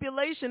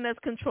population that's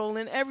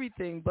controlling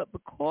everything, but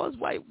because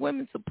white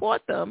women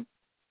support them,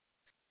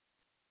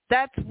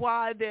 that's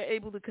why they're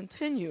able to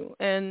continue,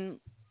 and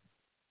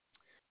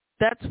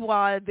that's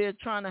why they're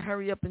trying to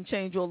hurry up and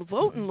change all the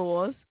voting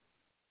laws,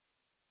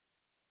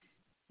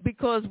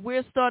 because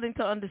we're starting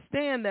to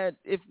understand that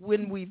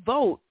when we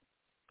vote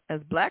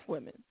as black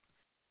women,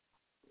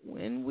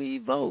 when we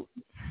vote,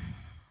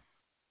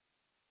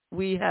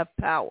 we have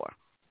power.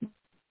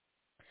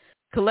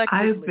 Collectively.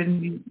 I've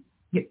been,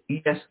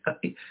 yes,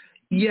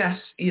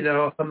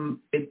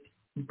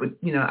 but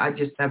I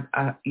just have,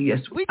 yes,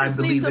 I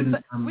believe in.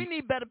 We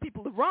need better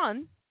people to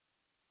run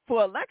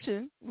for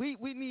election. We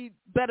need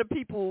better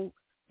people,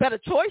 better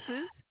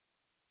choices.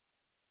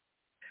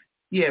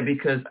 Yeah,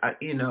 because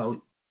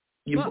and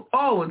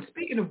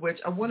speaking of which,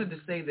 I wanted to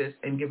say this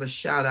and give a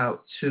shout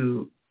out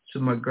to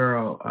my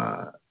girl,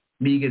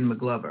 Megan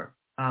McGlover.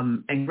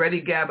 And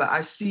Greta Gabba,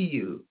 I see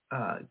you.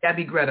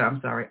 Gabby Greta, I'm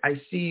sorry. I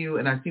see you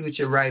and I see what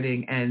you're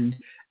writing, and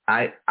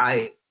I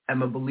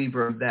am a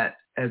believer of that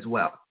as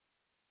well.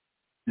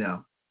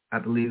 No, I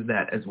believe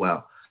that as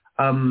well.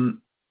 And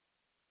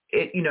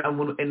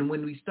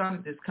when we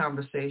started this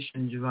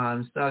conversation,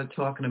 JaVonne, started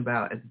talking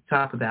about, at the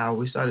top of the hour,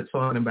 we started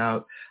talking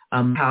about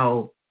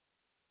how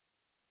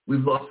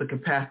we've lost the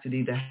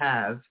capacity to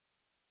have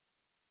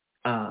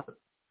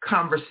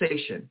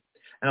conversation.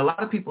 And a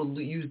lot of people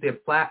use their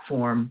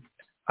platform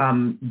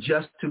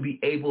just to be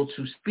able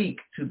to speak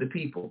to the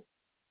people.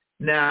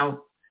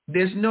 Now,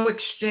 there's no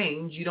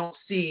exchange. You don't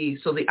see,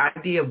 so the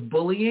idea of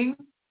bullying,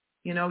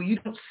 you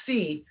don't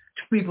see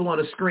two people on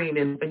a screen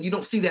and you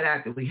don't see that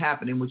actively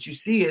happening. What you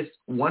see is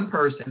one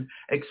person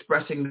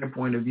expressing their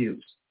point of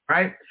views,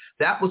 right?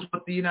 That was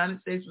what the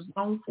United States was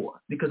known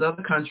for, because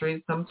other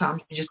countries,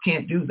 sometimes you just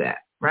can't do that,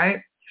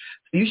 right?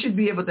 So you should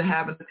be able to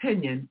have an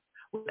opinion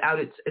without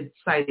it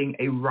inciting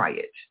a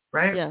riot,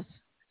 right? Yes.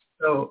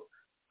 So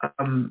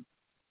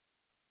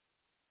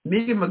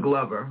Megan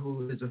McGlover,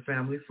 who is a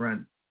family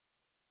friend,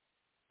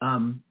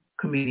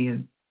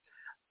 comedian,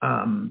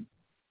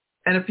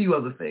 and a few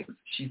other things.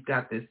 She's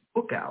got this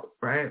book out,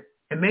 right?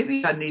 And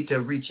maybe I need to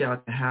reach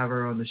out to have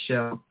her on the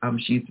show.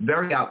 She's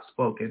very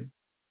outspoken,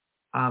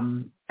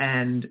 and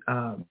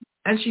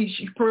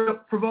she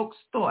provokes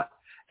thought.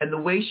 And the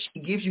way she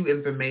gives you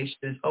information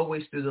is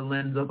always through the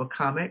lens of a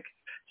comic.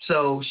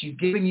 So she's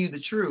giving you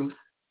the truth,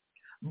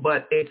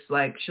 but it's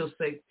like she'll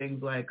say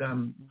things like,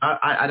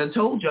 I done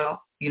told y'all,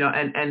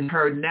 and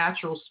her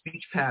natural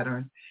speech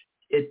pattern,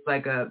 it's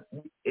like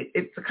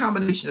it's a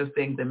combination of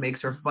things that makes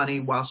her funny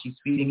while she's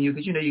feeding you,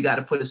 because you got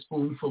to put a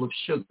spoonful of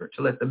sugar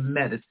to let the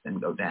medicine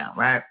go down,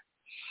 right?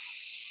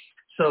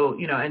 So,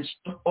 and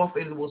she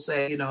often will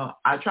say,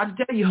 I tried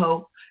to tell you,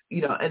 ho,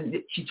 and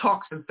she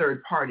talks in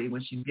third party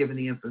when she's giving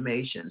the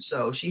information.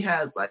 So she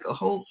has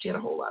she had a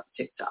whole lot of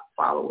TikTok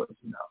followers,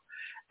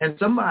 and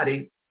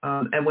somebody,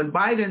 and when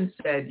Biden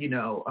said,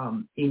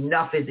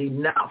 enough is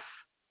enough,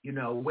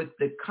 with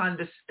the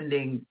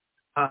condescending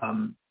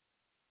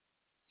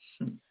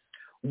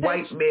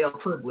white male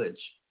privilege.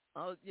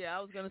 Oh, yeah,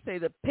 I was going to say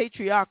the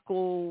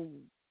patriarchal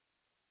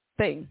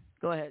thing.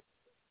 Go ahead.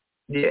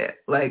 Yeah,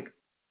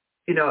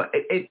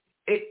 it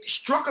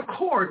struck a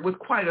chord with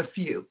quite a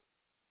few,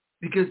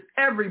 because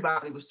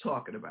everybody was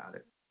talking about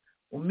it.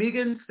 Well,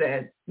 Megan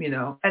said,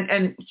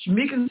 and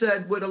Megan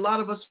said what a lot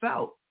of us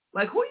felt.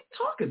 Like, who are you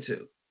talking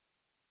to?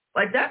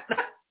 Like, that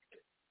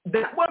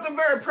wasn't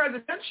very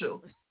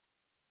presidential.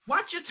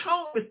 Watch your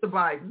tone, Mr.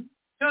 Biden.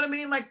 You know what I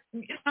mean? Like,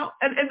 and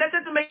that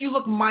doesn't make you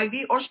look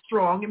mighty or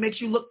strong. It makes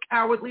you look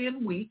cowardly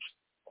and weak,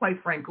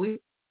 quite frankly.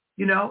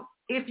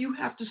 If you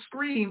have to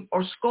scream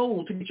or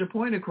scold to get your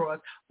point across,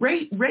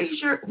 raise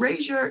your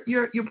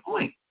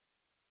point,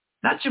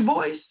 not your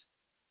voice.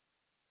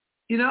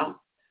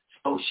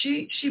 So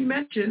she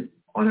mentioned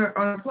on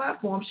her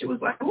platform, she was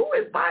like, "Who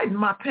is Biden,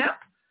 my pimp?"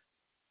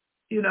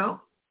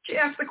 She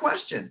asked the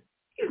question.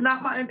 He's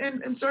not my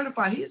and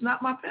certified. He's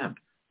not my pimp.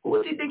 Who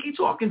does he think he's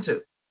talking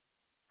to?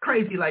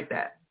 Crazy like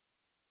that.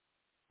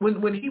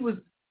 When he was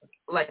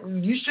like,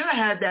 you should have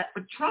had that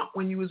for Trump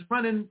when you was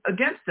running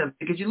against him,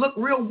 because you look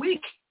real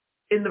weak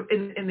in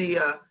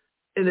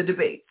the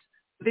debates.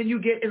 Then you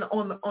get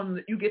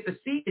you get the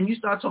seat and you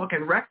start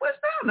talking reckless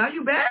now. Now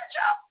you bad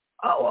job.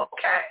 Oh,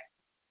 okay.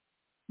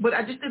 But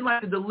I just didn't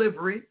like the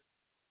delivery.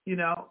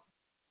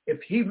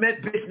 If he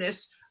meant business,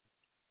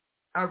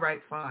 all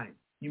right, fine.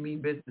 You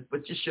mean business,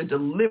 but just your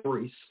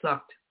delivery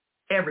sucked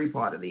every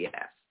part of the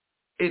ass.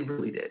 It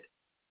really did.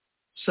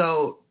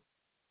 So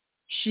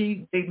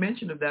they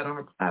mentioned of that on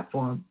her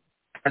platform,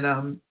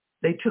 and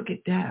they took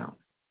it down.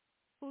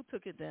 Who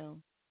took it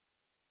down?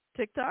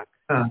 TikTok?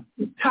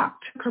 TikTok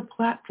took her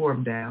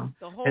platform down.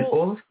 The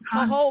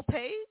whole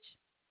page?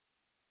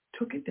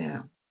 Took it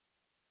down.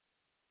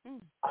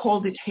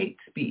 Called it hate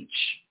speech.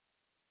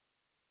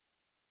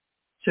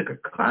 Took her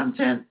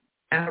content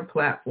and her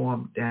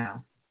platform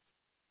down.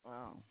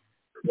 Wow.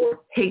 For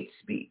hate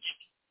speech.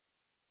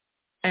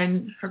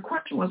 And her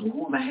question was, well,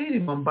 who am I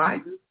hating on,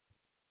 Biden?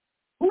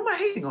 Who am I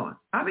hating on?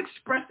 I'm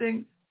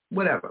expressing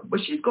whatever. But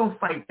she's going to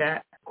fight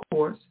that, of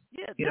course.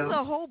 Yeah, there's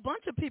a whole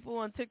bunch of people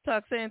on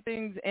TikTok saying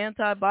things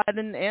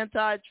anti-Biden,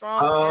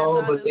 anti-Trump.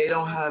 Oh, but they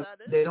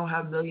don't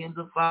have millions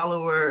of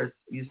followers,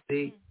 you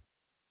see.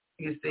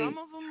 Some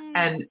of them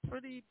are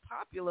pretty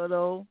popular,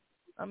 though.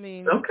 I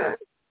mean. Okay.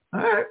 All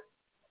right.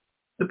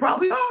 They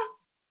probably are.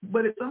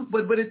 But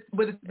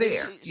it's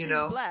there, she's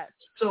Black.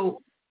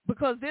 So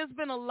because there's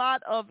been a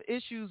lot of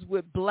issues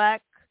with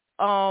Black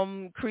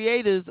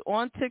creators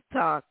on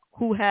TikTok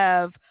who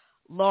have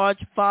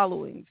large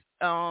followings.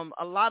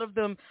 A lot of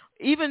them,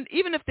 even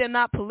if they're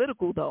not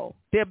political, though,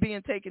 they're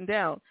being taken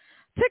down.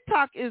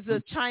 TikTok is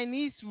a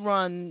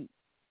Chinese-run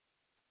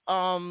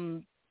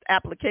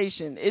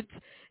application.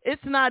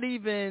 It's not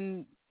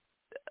even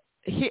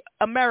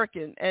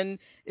American. And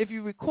if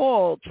you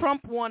recall,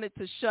 Trump wanted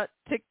to shut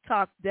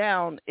TikTok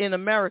down in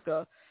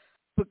America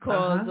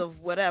because of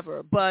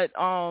whatever. But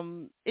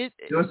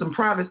there were some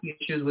privacy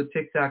issues with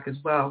TikTok as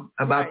well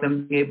about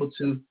them being able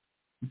to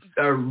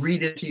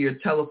read into your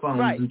telephones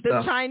and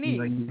stuff. The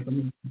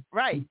Chinese.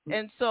 Right.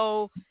 And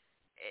so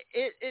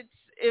it's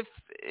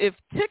if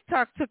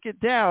TikTok took it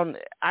down,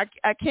 I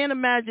can't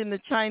imagine the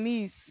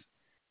Chinese.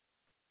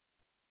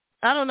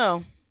 I don't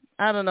know,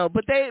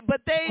 but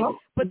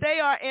they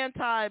are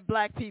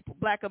anti-black people,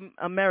 Black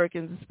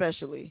Americans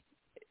especially.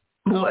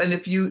 Well, and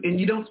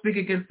you don't speak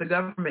against the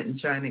government in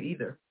China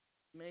either.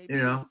 Maybe.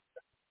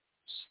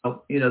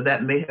 So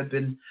that may have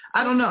been.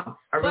 I don't know.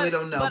 I really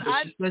don't know. But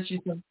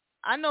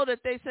I know that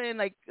they saying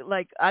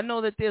like I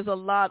know that there's a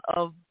lot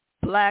of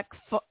black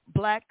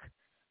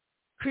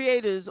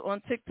creators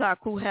on TikTok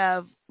who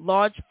have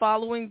large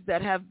followings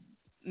that have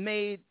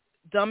made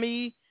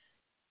dummy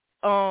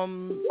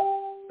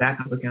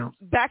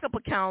backup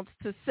accounts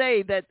to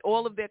say that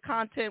all of their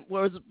content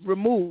was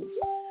removed.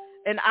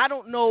 And I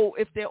don't know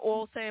if they're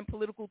all saying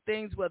political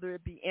things, whether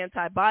it be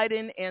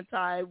anti-Biden,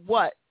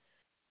 anti-what.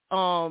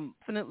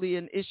 Definitely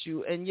an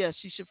issue. And yes,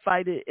 she should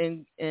fight it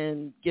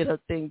and get her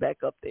thing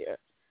back up there.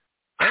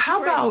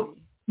 How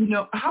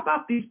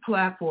about these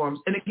platforms?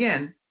 And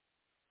again,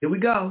 here we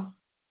go.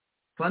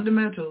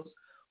 Fundamentals.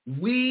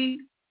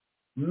 We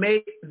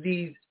make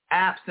these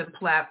apps and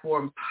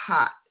platforms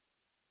hot.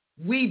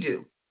 We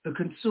do, the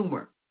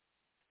consumer.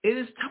 It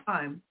is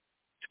time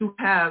to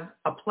have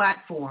a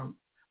platform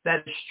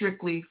that is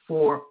strictly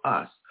for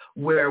us,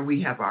 where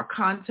we have our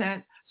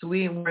content, so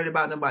we ain't worried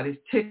about nobody's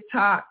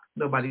TikTok,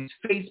 nobody's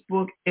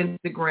Facebook,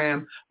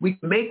 Instagram. We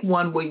can make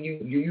one where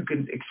you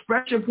can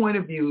express your point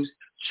of views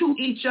to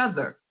each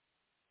other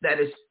that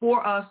is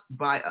for us,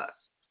 by us.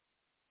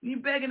 You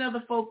begging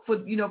other folk for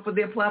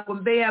their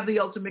platform. They have the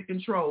ultimate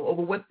control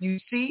over what you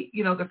see.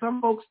 Because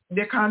some folks,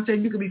 their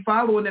content, you could be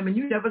following them and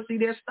you never see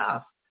their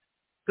stuff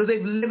because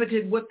they've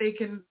limited what they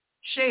can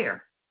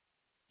share.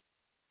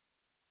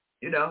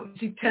 You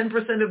see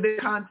 10% of their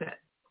content,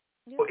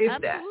 or if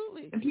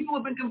absolutely. that. And people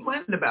have been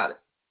complaining about it.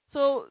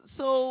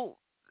 So,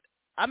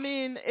 I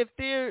mean, if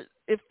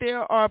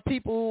there are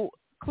people,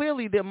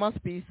 clearly there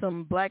must be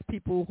some black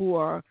people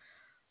who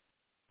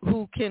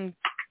can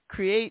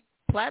create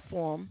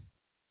platform.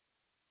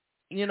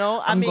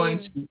 I'm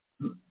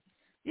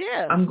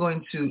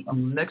going to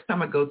next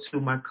time I go to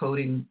my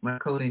coding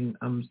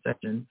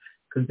session,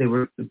 because they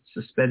were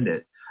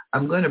suspended,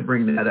 I'm going to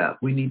bring that up.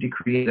 We need to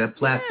create a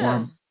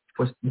platform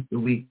for the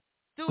week.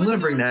 I'm going to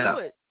bring that up.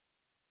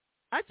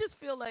 I just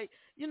feel like,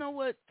 you know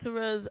what,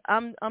 Terez,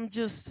 I'm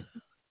just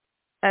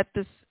at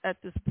this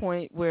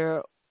point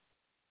where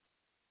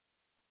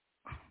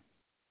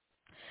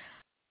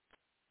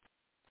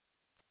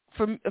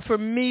for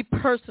me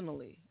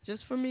personally,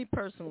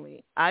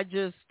 I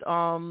just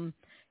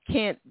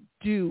can't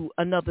do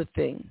another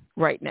thing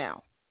right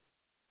now.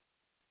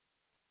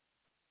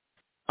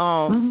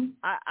 I'm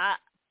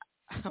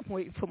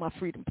waiting for my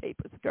freedom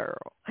papers,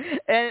 girl.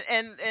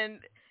 And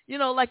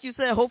like you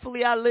said,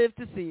 hopefully I live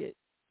to see it.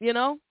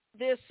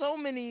 There's so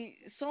many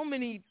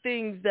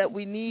things that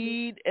we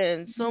need,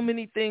 and so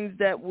many things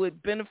that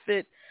would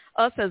benefit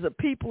us as a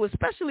people,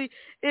 especially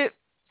if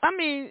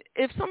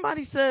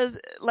somebody says,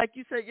 like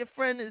you said, your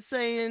friend is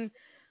saying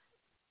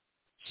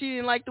she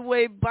didn't like the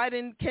way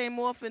Biden came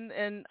off,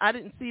 and I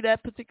didn't see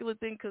that particular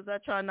thing because I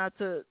try not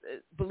to,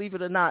 believe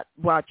it or not,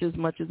 watch as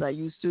much as I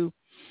used to.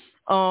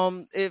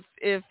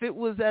 If it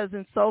was as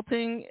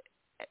insulting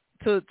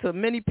to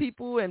many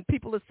people, and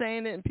people are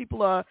saying it and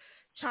people are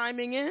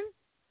chiming in,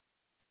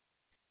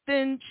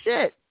 then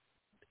shit,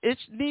 it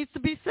needs to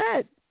be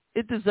said.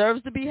 It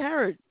deserves to be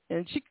heard,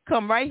 and she could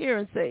come right here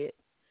and say it.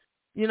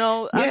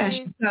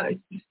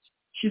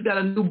 She's got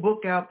a new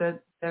book out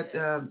that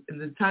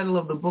the title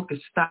of the book is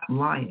 "Stop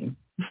Lying,"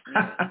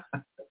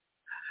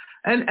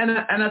 and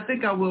I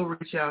think I will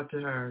reach out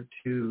to her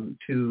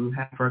to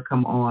have her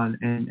come on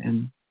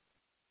and.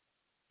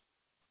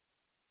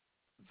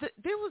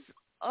 There was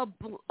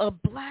a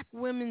Black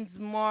Women's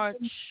March.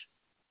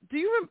 Do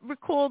you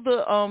recall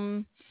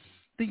the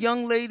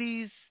young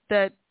ladies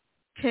that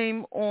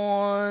came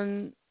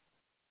on?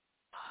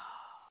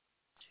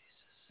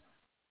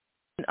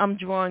 I'm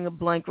drawing a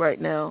blank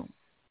right now.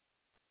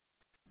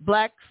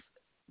 Black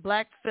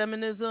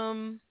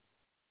feminism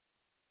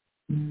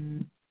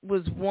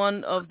was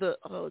one of the.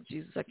 Oh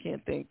Jesus, I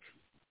can't think.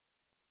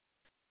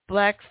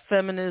 Black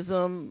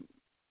feminism.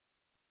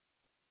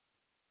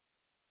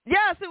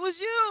 Yes, it was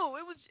you.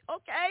 It was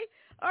okay.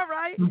 All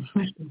right.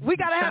 We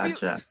gotta have you.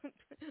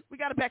 We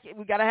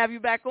gotta have you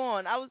back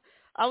on. I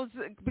was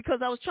because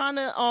I was trying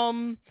to.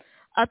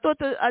 I thought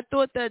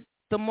that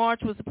the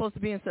march was supposed to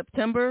be in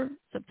September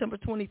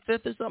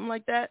 25th or something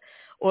like that,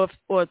 or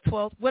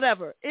 12th,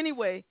 whatever.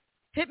 Anyway,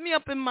 hit me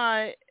up in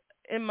my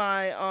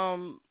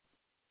inbox,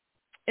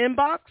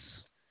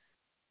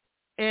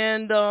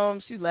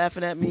 and she's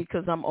laughing at me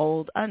because I'm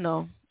old. I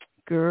know,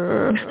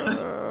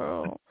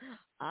 girl.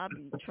 I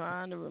be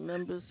trying to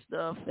remember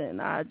stuff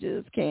and I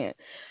just can't.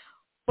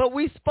 But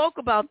we spoke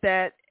about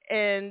that,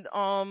 and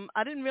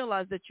I didn't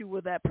realize that you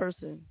were that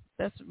person.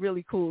 That's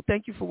really cool.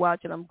 Thank you for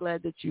watching. I'm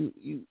glad that you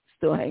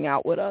still hang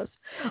out with us.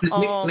 It's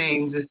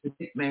the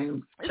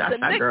nicknames.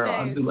 Cha-cha girl.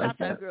 I do like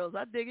that. Girls.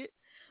 I dig it.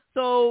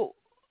 So,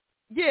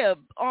 yeah,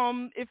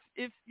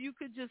 if you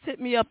could just hit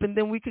me up, and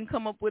then we can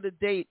come up with a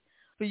date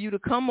for you to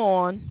come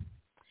on,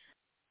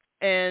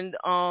 and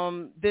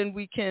then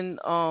we can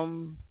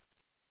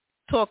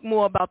talk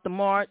more about the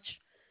march.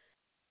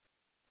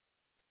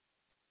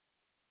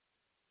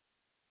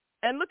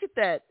 And look at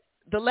that.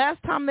 The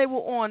last time they were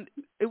on,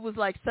 it was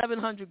like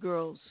 700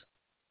 girls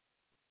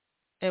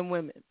and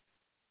women.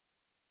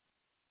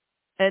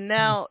 And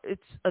now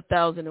it's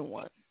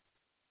 1,001.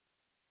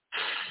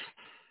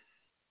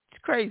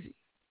 It's crazy.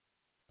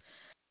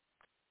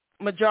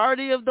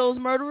 Majority of those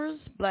murderers,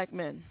 black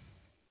men.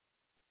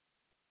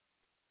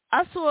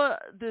 I saw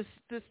this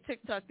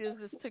TikTok. There's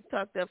this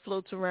TikTok that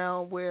floats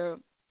around where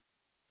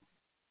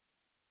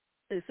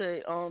they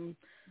say,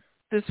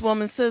 this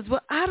woman says,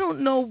 well, I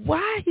don't know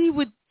why he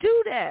would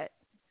do that.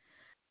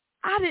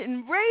 I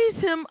didn't raise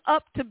him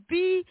up to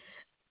be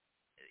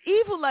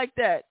evil like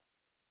that.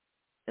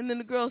 And then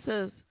the girl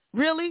says,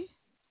 really?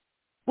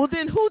 Well,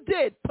 then who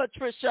did,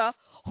 Patricia?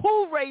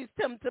 Who raised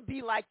him to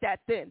be like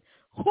that then?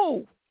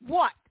 Who?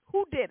 What?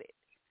 Who did it?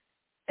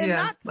 And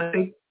not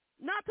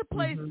to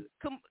place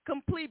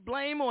complete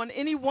blame on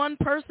any one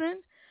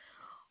person,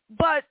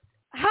 but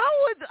how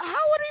are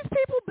these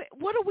people,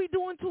 what are we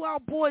doing to our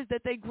boys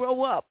that they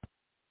grow up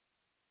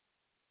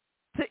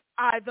to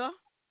either?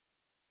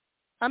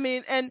 I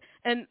mean, and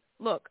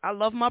look, I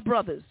love my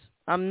brothers.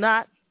 I'm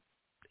not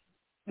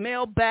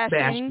male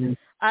bashing.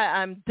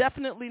 I'm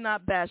definitely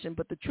not bashing,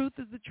 but the truth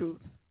is the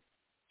truth.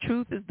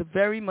 Truth is the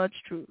very much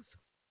truth.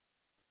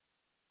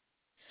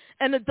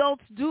 And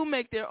adults do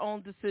make their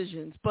own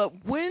decisions. But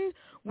when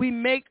we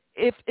make,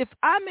 if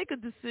I make a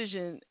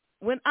decision,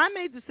 when I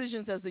made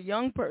decisions as a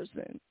young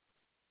person,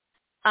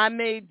 I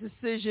made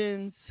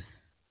decisions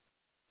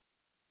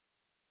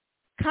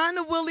kind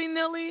of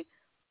willy-nilly,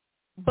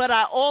 but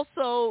I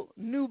also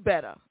knew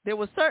better. There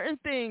were certain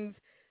things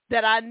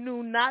that I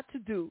knew not to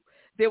do.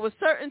 There were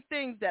certain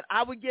things that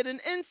I would get an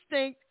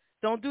instinct.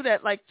 Don't do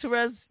that. Like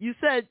Terez, you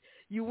said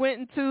you went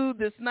into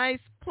this nice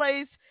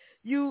place.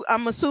 You,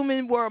 I'm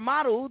assuming, were a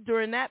model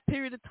during that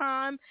period of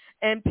time,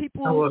 and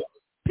people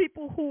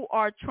who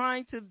are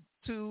trying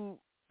to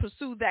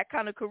pursue that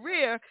kind of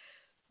career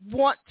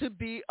want to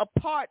be a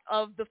part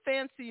of the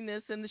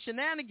fanciness and the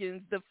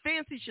shenanigans, the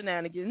fancy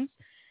shenanigans.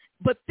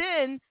 But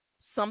then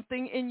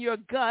something in your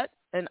gut,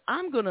 and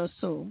I'm going to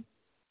assume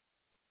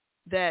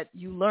that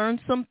you learned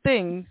some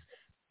things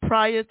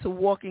prior to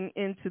walking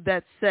into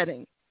that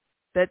setting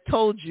that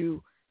told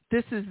you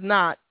this is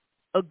not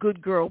a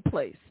good girl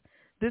place.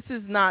 This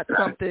is not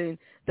something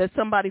that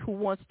somebody who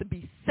wants to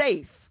be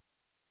safe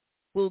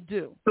will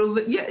do. So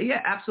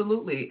yeah,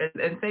 absolutely.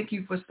 And thank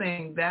you for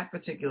saying that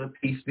particular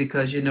piece,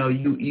 because your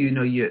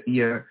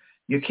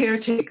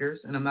caretakers,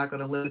 and I'm not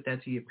going to limit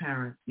that to your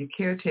parents. Your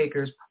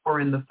caretakers are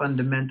in the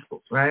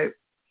fundamentals, right?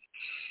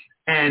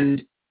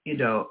 And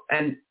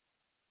and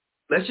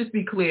let's just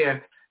be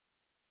clear.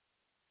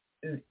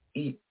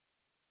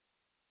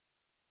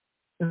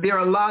 There's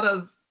a lot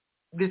of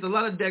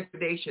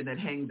degradation that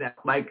hangs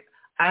out. Like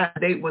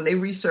when they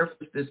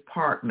resurfaced this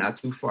park not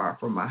too far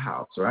from my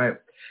house, right?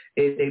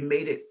 They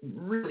made it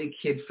really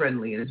kid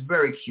friendly, and it's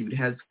very cute. It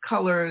has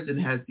colors and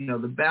has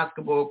the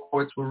basketball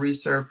courts were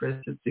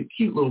resurfaced. It's a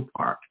cute little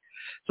park.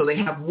 So they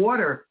have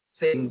water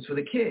things for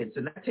the kids,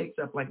 and that takes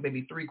up like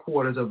maybe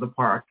 3/4 of the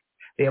park.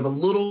 They have a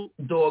little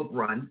dog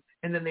run,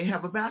 and then they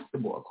have a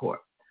basketball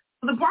court.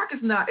 The park is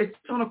it's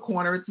on a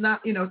corner. It's not,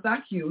 it's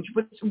not huge,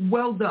 but it's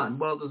well done,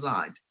 well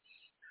designed.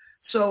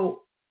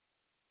 So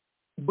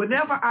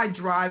whenever I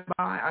drive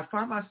by, I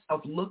find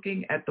myself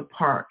looking at the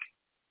park,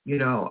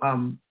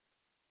 and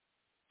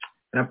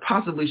I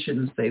possibly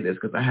shouldn't say this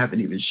because I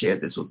haven't even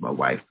shared this with my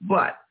wife,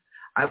 but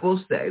I will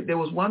say there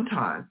was one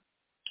time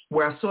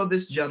where I saw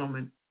this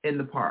gentleman in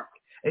the park,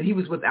 and he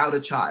was without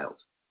a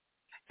child,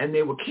 and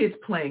there were kids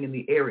playing in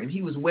the area, and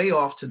he was way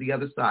off to the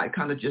other side,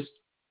 kind of just.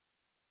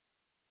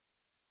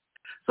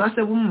 So I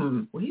said,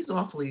 well, he's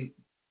awfully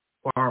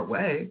far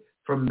away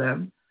from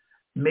them.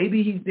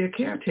 Maybe he's their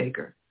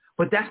caretaker.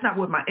 But that's not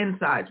what my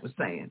insides were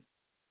saying,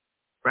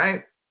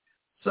 right?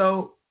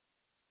 So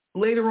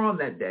later on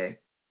that day,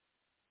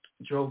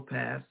 drove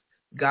past.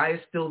 Guy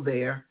is still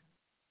there.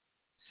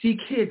 See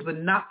kids, but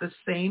not the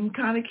same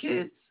kind of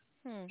kids,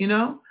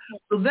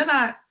 So then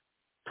I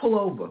pull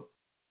over.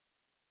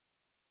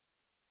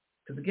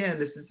 Because again,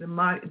 this is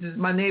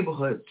my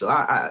neighborhood. So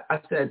I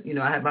said,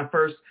 I had my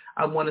first,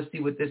 I want to see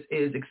what this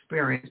is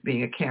experience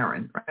being a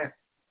Karen, right?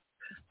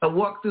 I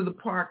walked through the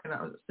park and I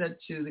said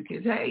to the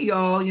kids, hey,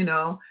 y'all,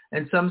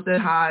 and some said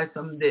hi,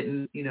 some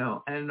didn't,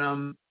 and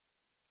I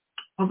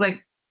was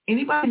like,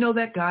 anybody know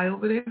that guy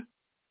over there?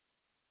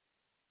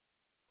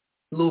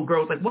 little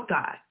girl was like, what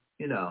guy?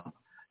 You know.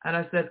 And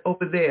I said,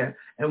 over there.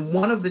 And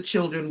one of the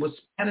children was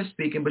Spanish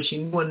speaking, but she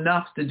knew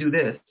enough to do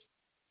this.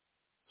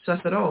 So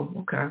I said, oh,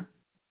 okay.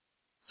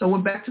 So I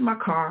went back to my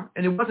car,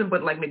 and it wasn't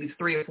but like maybe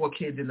 3 or 4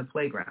 kids in the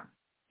playground.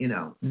 You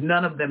know,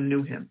 none of them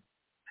knew him.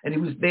 And he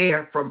was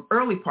there from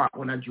early part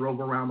when I drove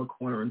around the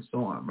corner and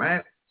saw him,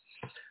 right?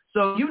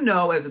 So you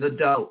know, as an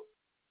adult,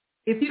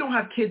 if you don't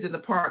have kids in the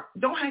park,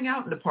 don't hang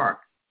out in the park.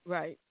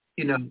 Right.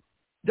 You know,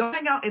 don't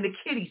hang out in the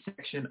kiddie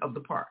section of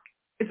the park.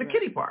 It's a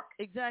kiddie park.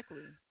 Exactly.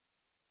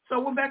 So I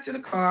went back to the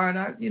car and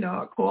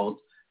I called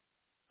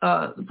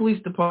the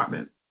police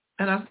department,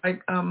 and I was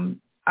like,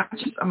 I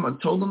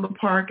told them the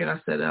park, and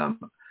I said,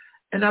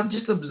 and I've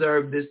just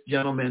observed this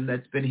gentleman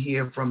that's been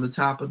here from the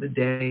top of the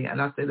day,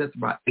 and I said that's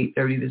about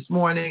 8:30 this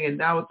morning, and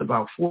now it's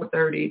about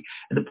 4:30,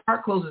 and the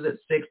park closes at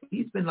 6.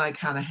 He's been like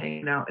kind of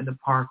hanging out in the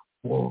park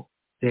all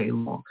day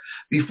long.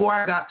 Before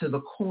I got to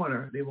the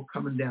corner, they were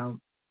coming down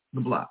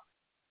the block.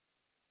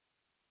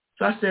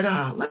 So I said,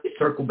 let me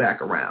circle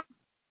back around,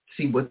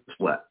 see what's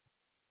what.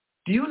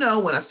 Do you know,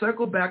 when I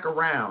circled back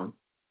around,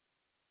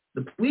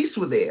 the police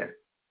were there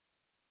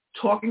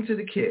talking to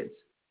the kids.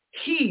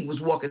 He was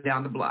walking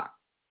down the block.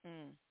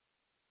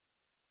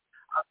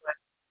 I was like,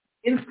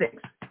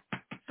 instincts.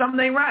 Something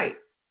ain't right.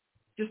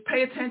 Just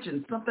pay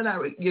attention.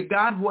 Your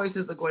God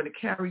voices are going to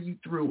carry you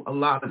through a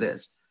lot of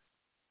this.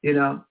 You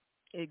know?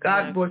 Exactly.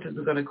 God voices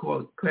are going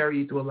to carry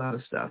you through a lot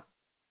of stuff.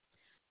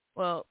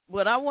 Well,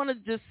 what I want to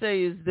just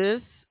say is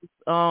this,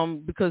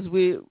 because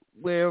we're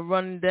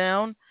running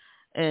down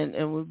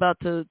and we're about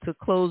to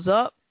close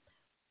up.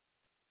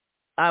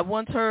 I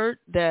once heard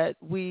that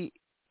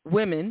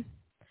women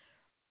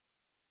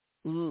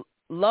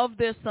love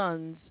their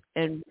sons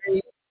and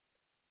raise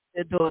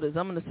their daughters.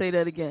 I'm going to say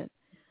that again.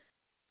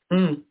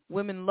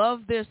 Women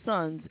love their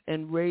sons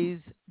and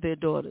raise their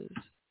daughters.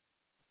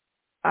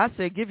 I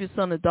say give your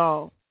son a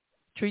doll.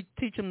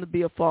 Teach him to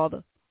be a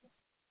father.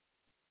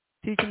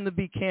 Teach him to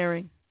be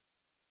caring.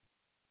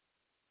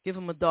 Give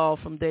him a doll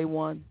from day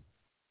one.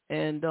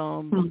 And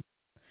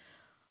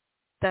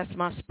that's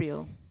my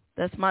spiel.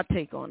 That's my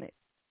take on it.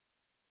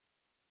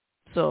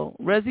 So,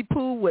 Resi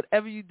Pooh,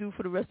 whatever you do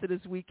for the rest of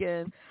this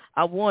weekend,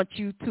 I want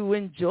you to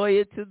enjoy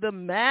it to the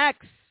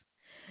max.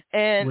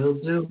 And will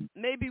do.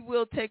 Maybe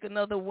we'll take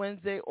another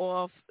Wednesday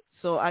off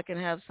so I can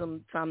have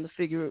some time to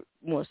figure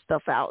more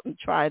stuff out and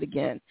try it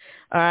again.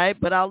 All right?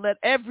 But I'll let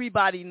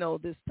everybody know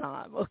this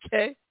time,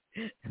 okay?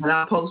 And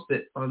I'll post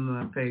it on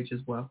the page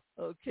as well.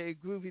 Okay,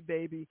 groovy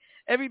baby.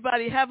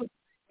 Everybody have a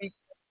week.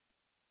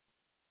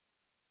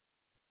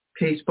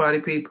 Peace, party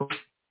people.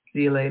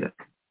 See you later.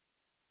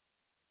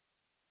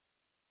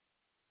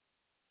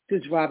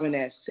 This is Robin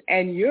S.,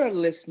 and you're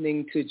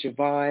listening to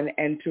JaVonne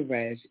and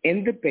Terez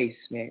in the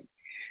basement.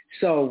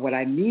 So what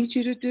I need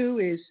you to do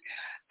is,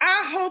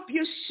 I hope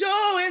you're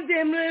showing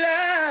them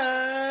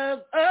love.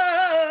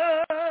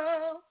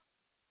 Oh.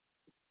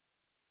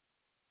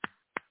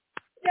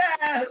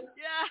 Yes.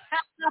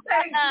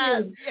 Thank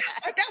you.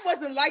 That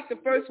wasn't like the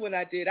first one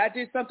I did. I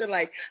did something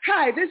like,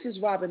 hi, this is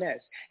Robin S.,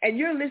 and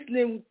you're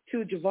listening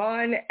to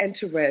JaVonne and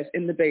Terez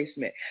in the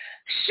basement.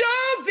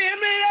 Show them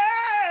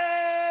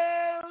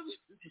love.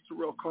 This is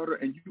Terrell Carter,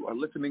 and you are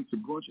listening to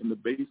Brunch in the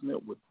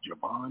Basement with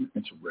JaVonne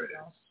and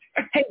Terez.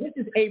 Hey, this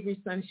is Avery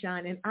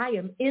Sunshine, and I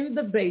am in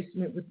the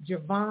basement with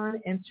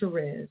JaVonne and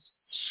Terez.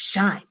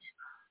 Shine.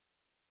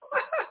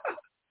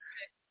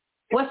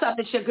 What's up?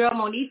 It's your girl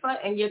Monifa,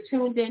 and you're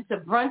tuned in to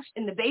Brunch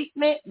in the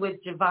Basement with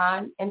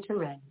JaVonne and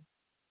Terez.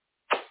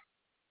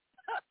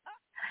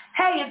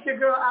 Hey, it's your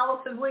girl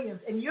Allison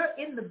Williams, and you're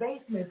in the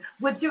basement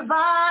with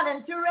JaVonne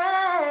and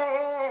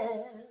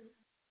Terez.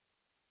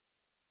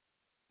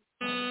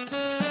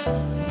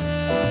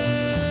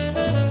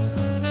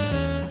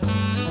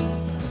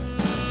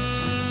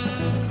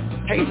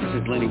 Hey, this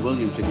is Lenny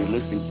Williams, and you're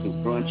listening to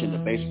Brunch in the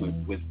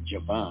Basement with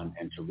JaVonne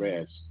and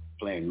Terez,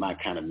 playing my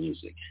kind of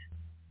music.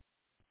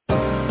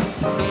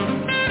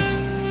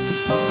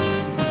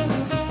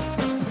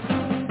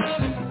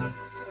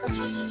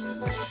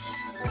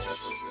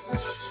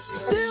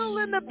 Still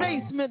in the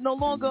basement, no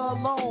longer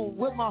alone,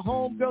 with my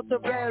homegirl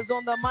Terez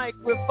on the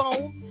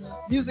microphone.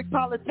 Music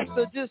politics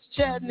are just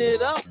chatting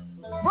it up.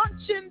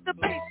 Brunch in the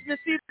basement,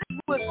 see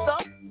what's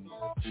up.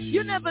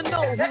 You never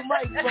know who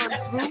might run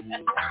through.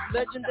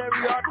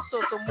 Legendary artist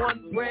or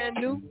someone brand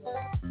new.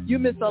 You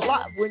miss a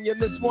lot when you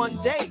miss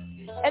one day.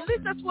 At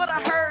least that's what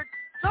I heard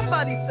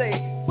somebody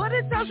say. But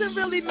it doesn't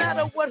really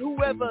matter what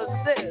whoever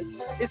says.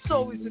 It's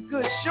always a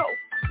good show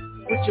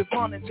with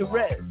JaVonne and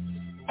Terez.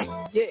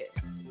 Yeah.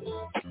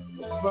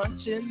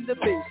 Brunch in the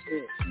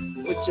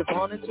basement with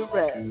JaVonne and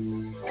Terez.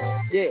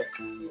 Yeah.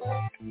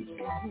 We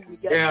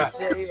got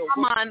today,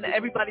 come on,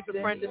 everybody's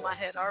a friend in my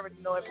head. I already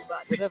know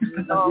everybody.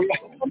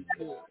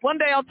 One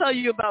day I'll tell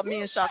you about me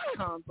and Shaka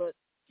Khan, but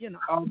you know.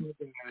 Oh my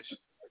gosh.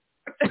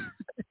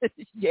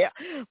 Yeah,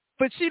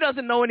 but she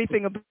doesn't know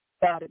anything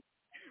about it.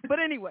 But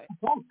anyway.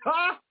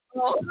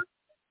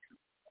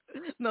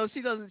 No,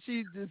 she doesn't.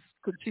 She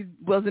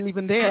wasn't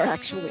even there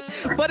actually.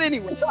 But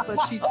anyway, but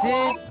she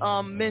did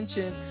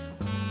mention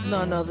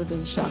none other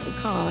than Shaka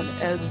Khan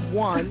as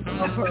one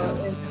of her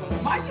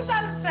influences. Why you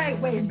gotta say,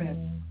 wait a minute.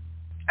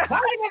 Why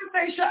you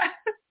gotta say Shaka?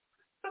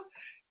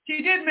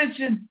 She did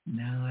mention,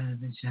 no other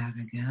than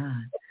Shaka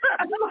Khan.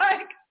 I'm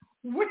like,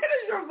 where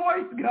does your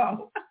voice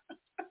go?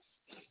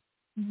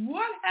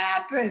 What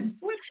happened?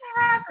 What's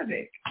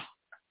happening?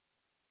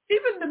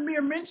 Even the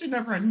mere mention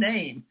of her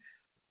name.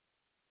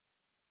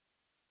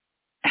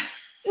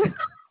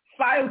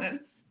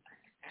 Silence.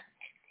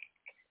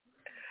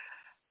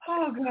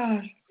 Oh,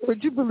 gosh.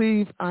 Would you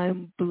believe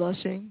I'm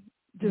blushing?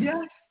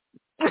 Yes.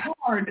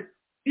 Hard.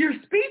 You're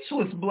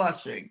speechless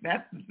blushing.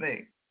 That's the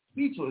thing.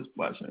 Speechless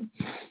blushing.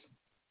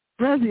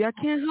 Razzie, I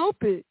can't help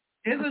it.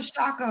 There's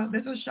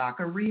a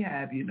Shaka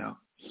rehab, you know.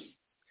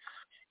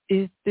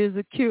 If there's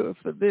a cure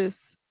for this,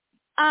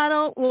 I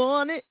don't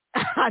want it.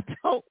 I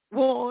don't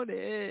want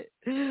it.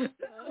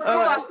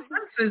 About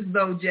senses,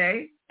 though,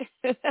 Jay.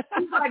 She's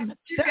like,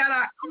 she got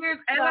our ears.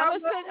 And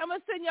I'm gonna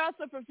send y'all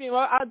some perfume.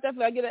 I'll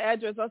get an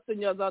address. I'll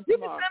send y'all out tomorrow. You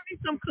can send me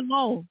some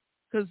cologne,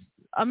 because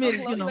I mean,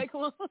 cologne, you know.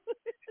 cologne?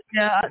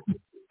 Yeah.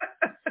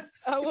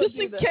 Just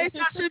in case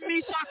I should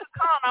meet Shaka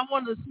Khan, I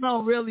want to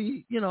smell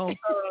really,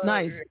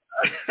 nice.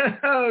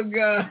 Oh,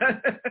 God.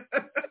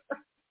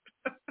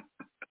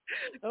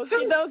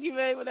 Okie dokie,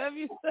 babe. Whatever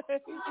you say. I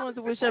just want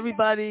to wish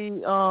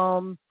everybody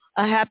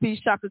a happy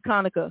Shaka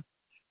Hanukkah.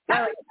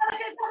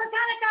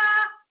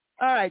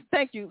 All right,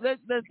 thank you.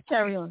 Let's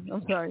carry on.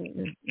 I'm sorry.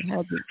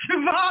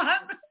 JaVonne,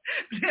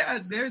 yeah,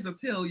 there's a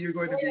pill you're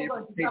going to be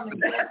able to take for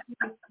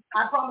that.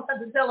 I promise not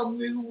to tell them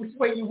which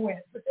way you went,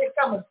 but they're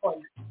coming for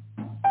you.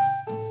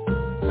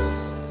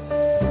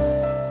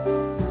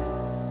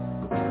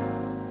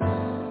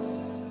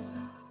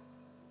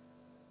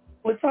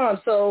 What time?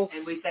 So,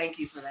 and we thank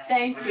you for that.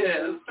 Thank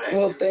you.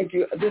 Well, thank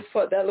you. This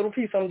part, that little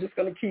piece, I'm just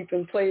going to keep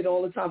and play it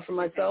all the time for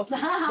myself.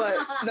 But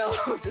no,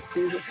 just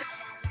teasing.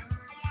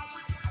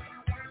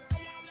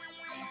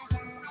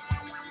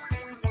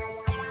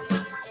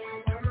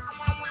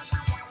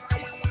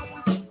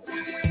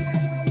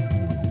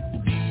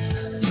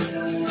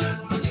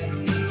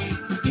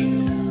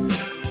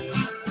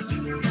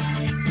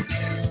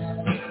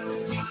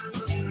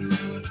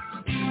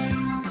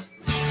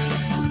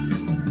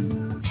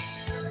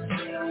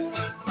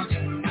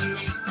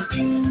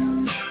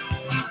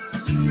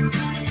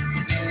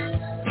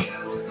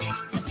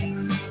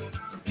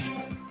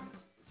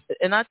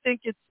 And I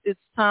think it's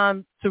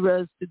time,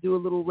 Terez, to do a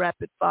little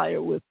rapid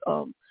fire with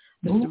Mr.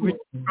 Richard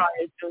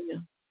Pryor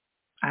Jr.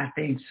 I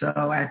think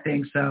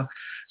so.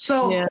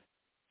 So, yeah.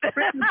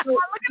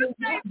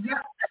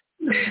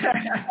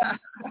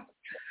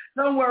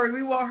 Don't worry,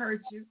 we won't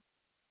hurt you.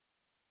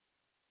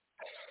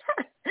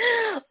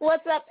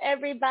 What's up,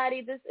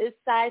 everybody? This is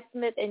Cy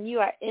Smith, and you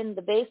are in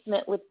the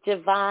basement with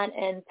JaVonne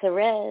and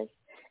Terez.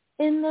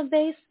 In the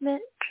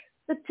basement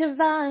with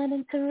JaVonne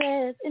and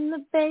Terez. In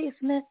the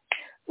basement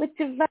with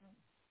JaVonne.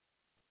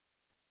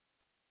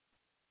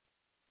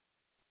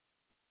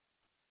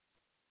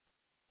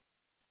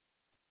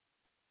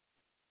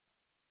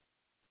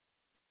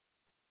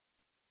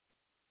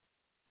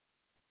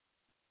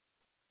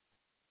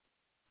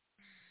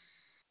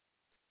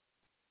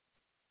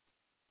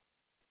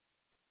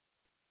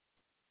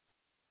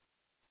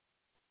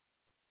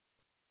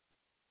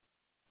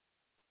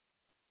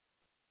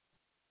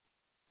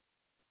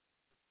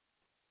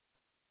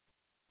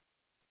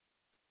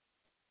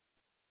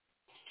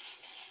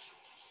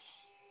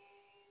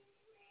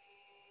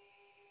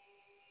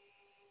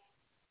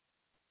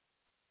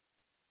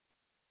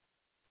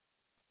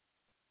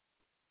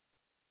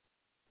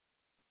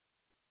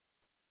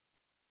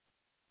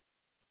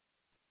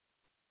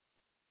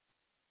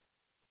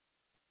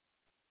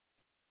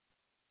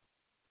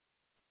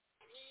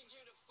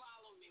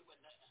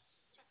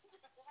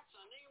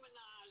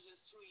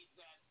 Tweet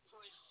that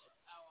pushed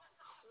a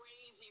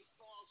crazy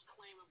false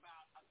claim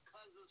about a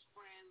cousin's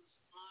friend's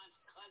aunt's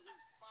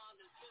cousin's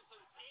father's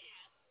sister's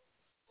aunt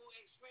who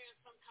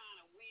experienced some kind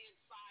of weird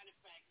side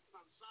effect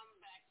from some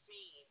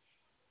vaccine.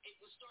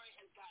 The story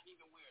has gotten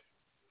even weirder.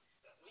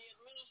 The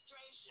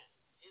administration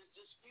is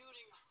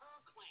disputing her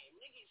claim,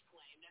 Nikki's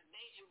claim, that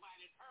they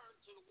invited her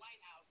to the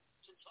White House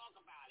to talk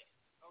about it.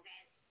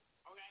 Okay?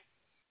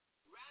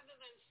 Rather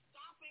than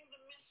stopping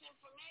the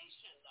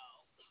misinformation,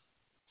 though,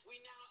 we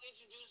now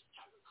introduce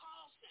Tucker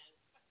Carlson,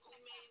 who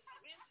made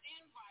this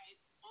invite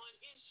on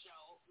his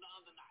show the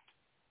other night.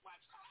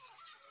 Watch this.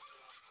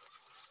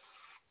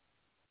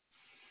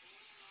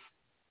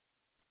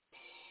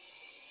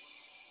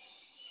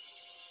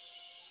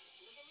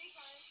 Look at me,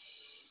 guys.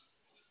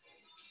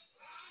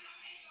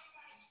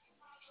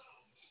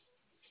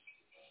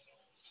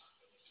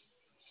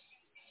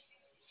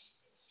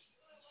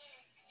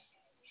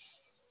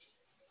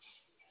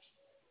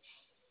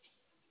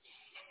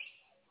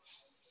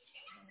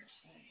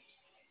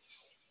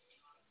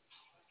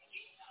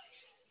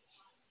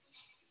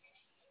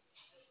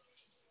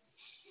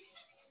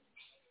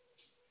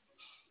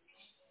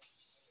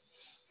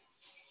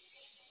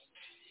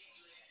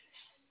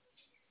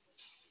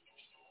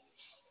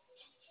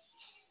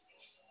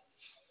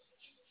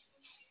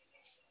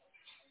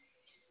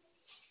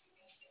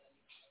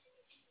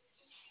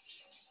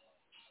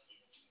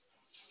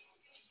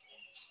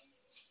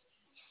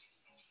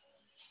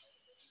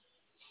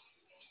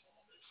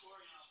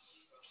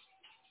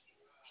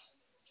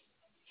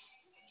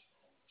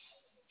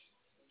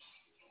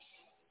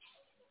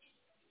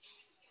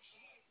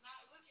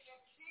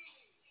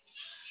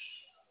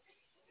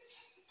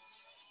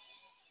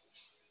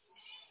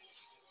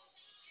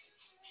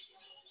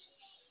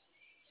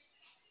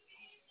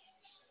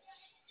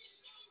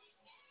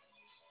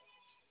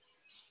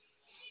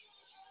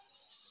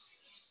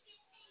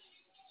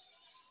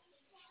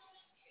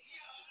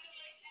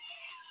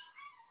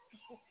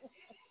 Okay.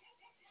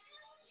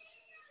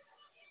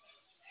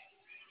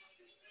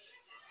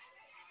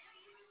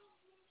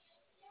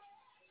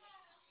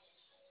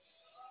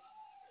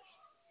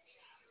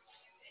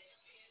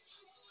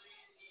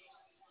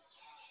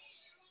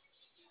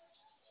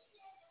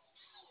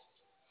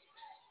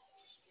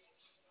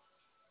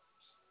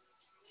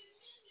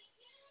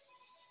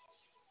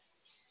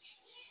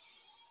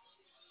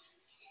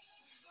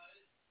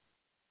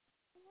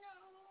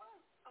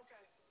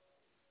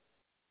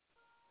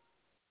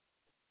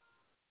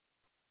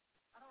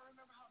 I don't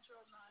remember how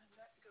Terez and I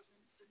met because we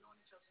didn't know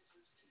each other since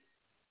we was kids.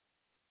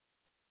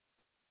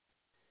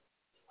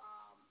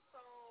 So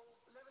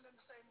living in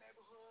the same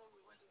neighborhood,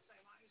 we went to the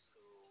same high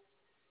school.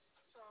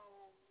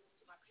 So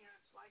did my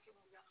parents like it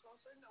when we got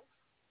closer? Nope.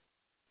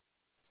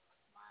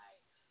 My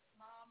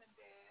mom and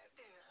dad,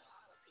 they're a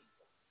lot of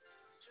people.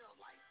 Still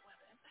like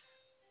women.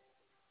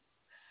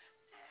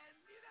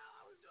 And, you know,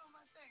 I was doing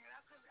my thing. And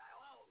I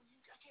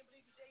can't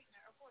believe you're dating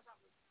her. Of course, I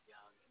was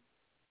young and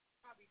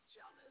probably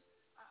jealous.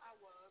 I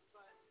was,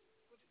 but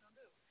what you gonna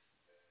do?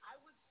 I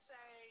would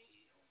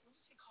say, what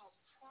does he call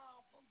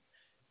problems?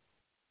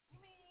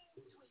 You mean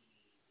between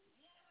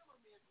him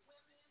or me and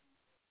women?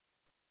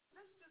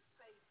 Let's just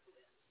say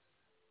this.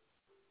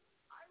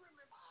 I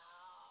remember,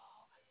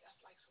 that's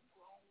like some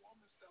grown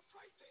woman stuff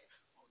right there.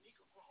 Monique,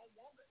 a grown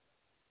woman.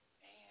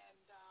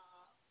 And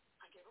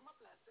I gave her my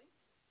blessing,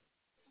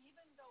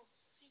 even though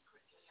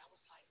secretly I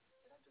was like,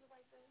 did I do the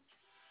right thing?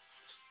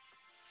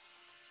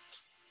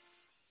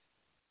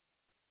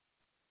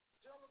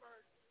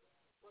 Gilbert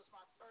was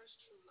my first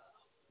true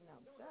love. No,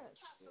 it was like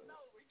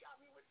Casanova. He got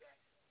me with that.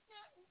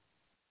 Yeah.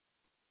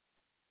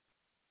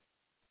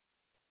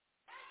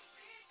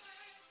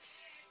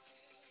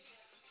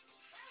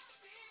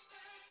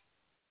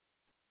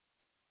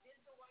 Did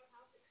the White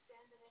House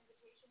extend an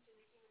invitation to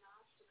Nicki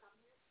Minaj to come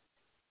here?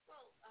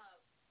 Well,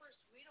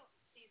 first, we don't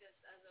see this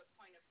as a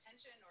point of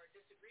tension or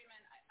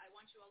disagreement. I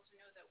want you all to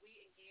know that we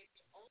engage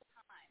all the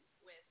time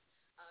with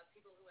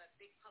people who have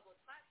big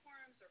public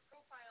platforms or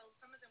profiles.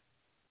 Some of them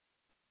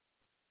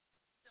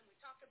we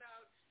talk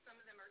about, some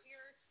of them are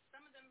here,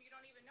 some of them you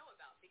don't even know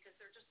about because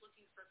they're just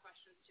looking for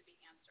questions to be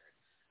answered.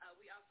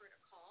 We offered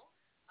a call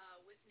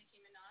with Nicki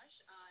Minaj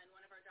in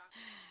one of our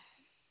documents.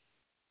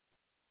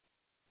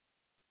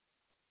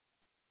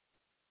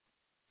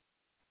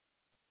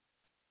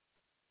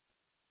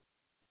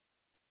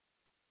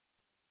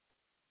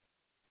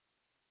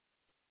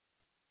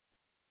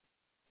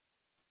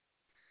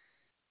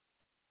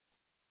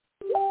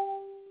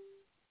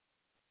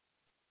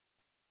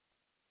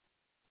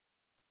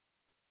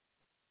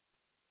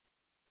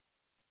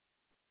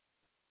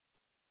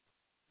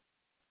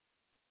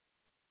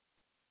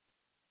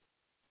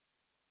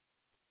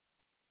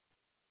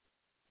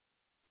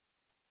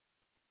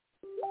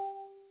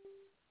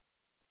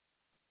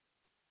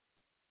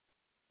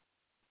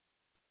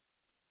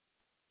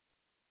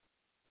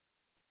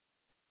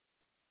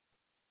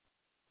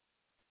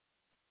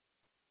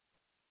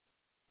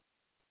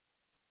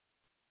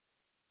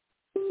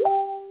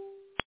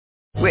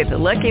 With the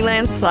Lucky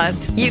Land Slots,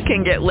 you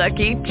can get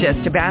lucky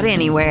just about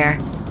anywhere.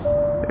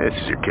 This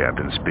is your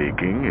captain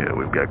speaking.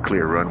 We've got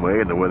clear runway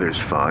and the weather's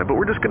fine, but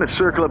we're just going to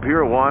circle up here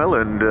a while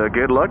and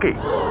get lucky.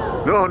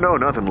 No,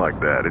 nothing like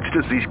that. It's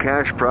just these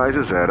cash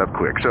prizes add up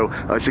quick. So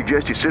I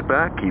suggest you sit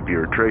back, keep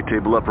your tray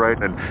table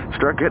upright, and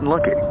start getting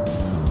lucky.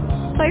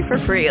 Play for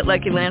free at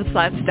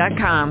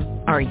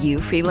LuckyLandSlots.com. Are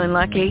you feeling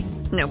lucky?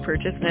 No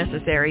purchase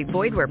necessary.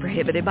 Void where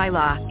prohibited by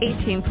law.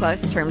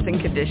 18+ terms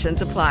and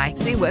conditions apply.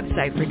 See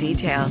website for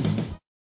details.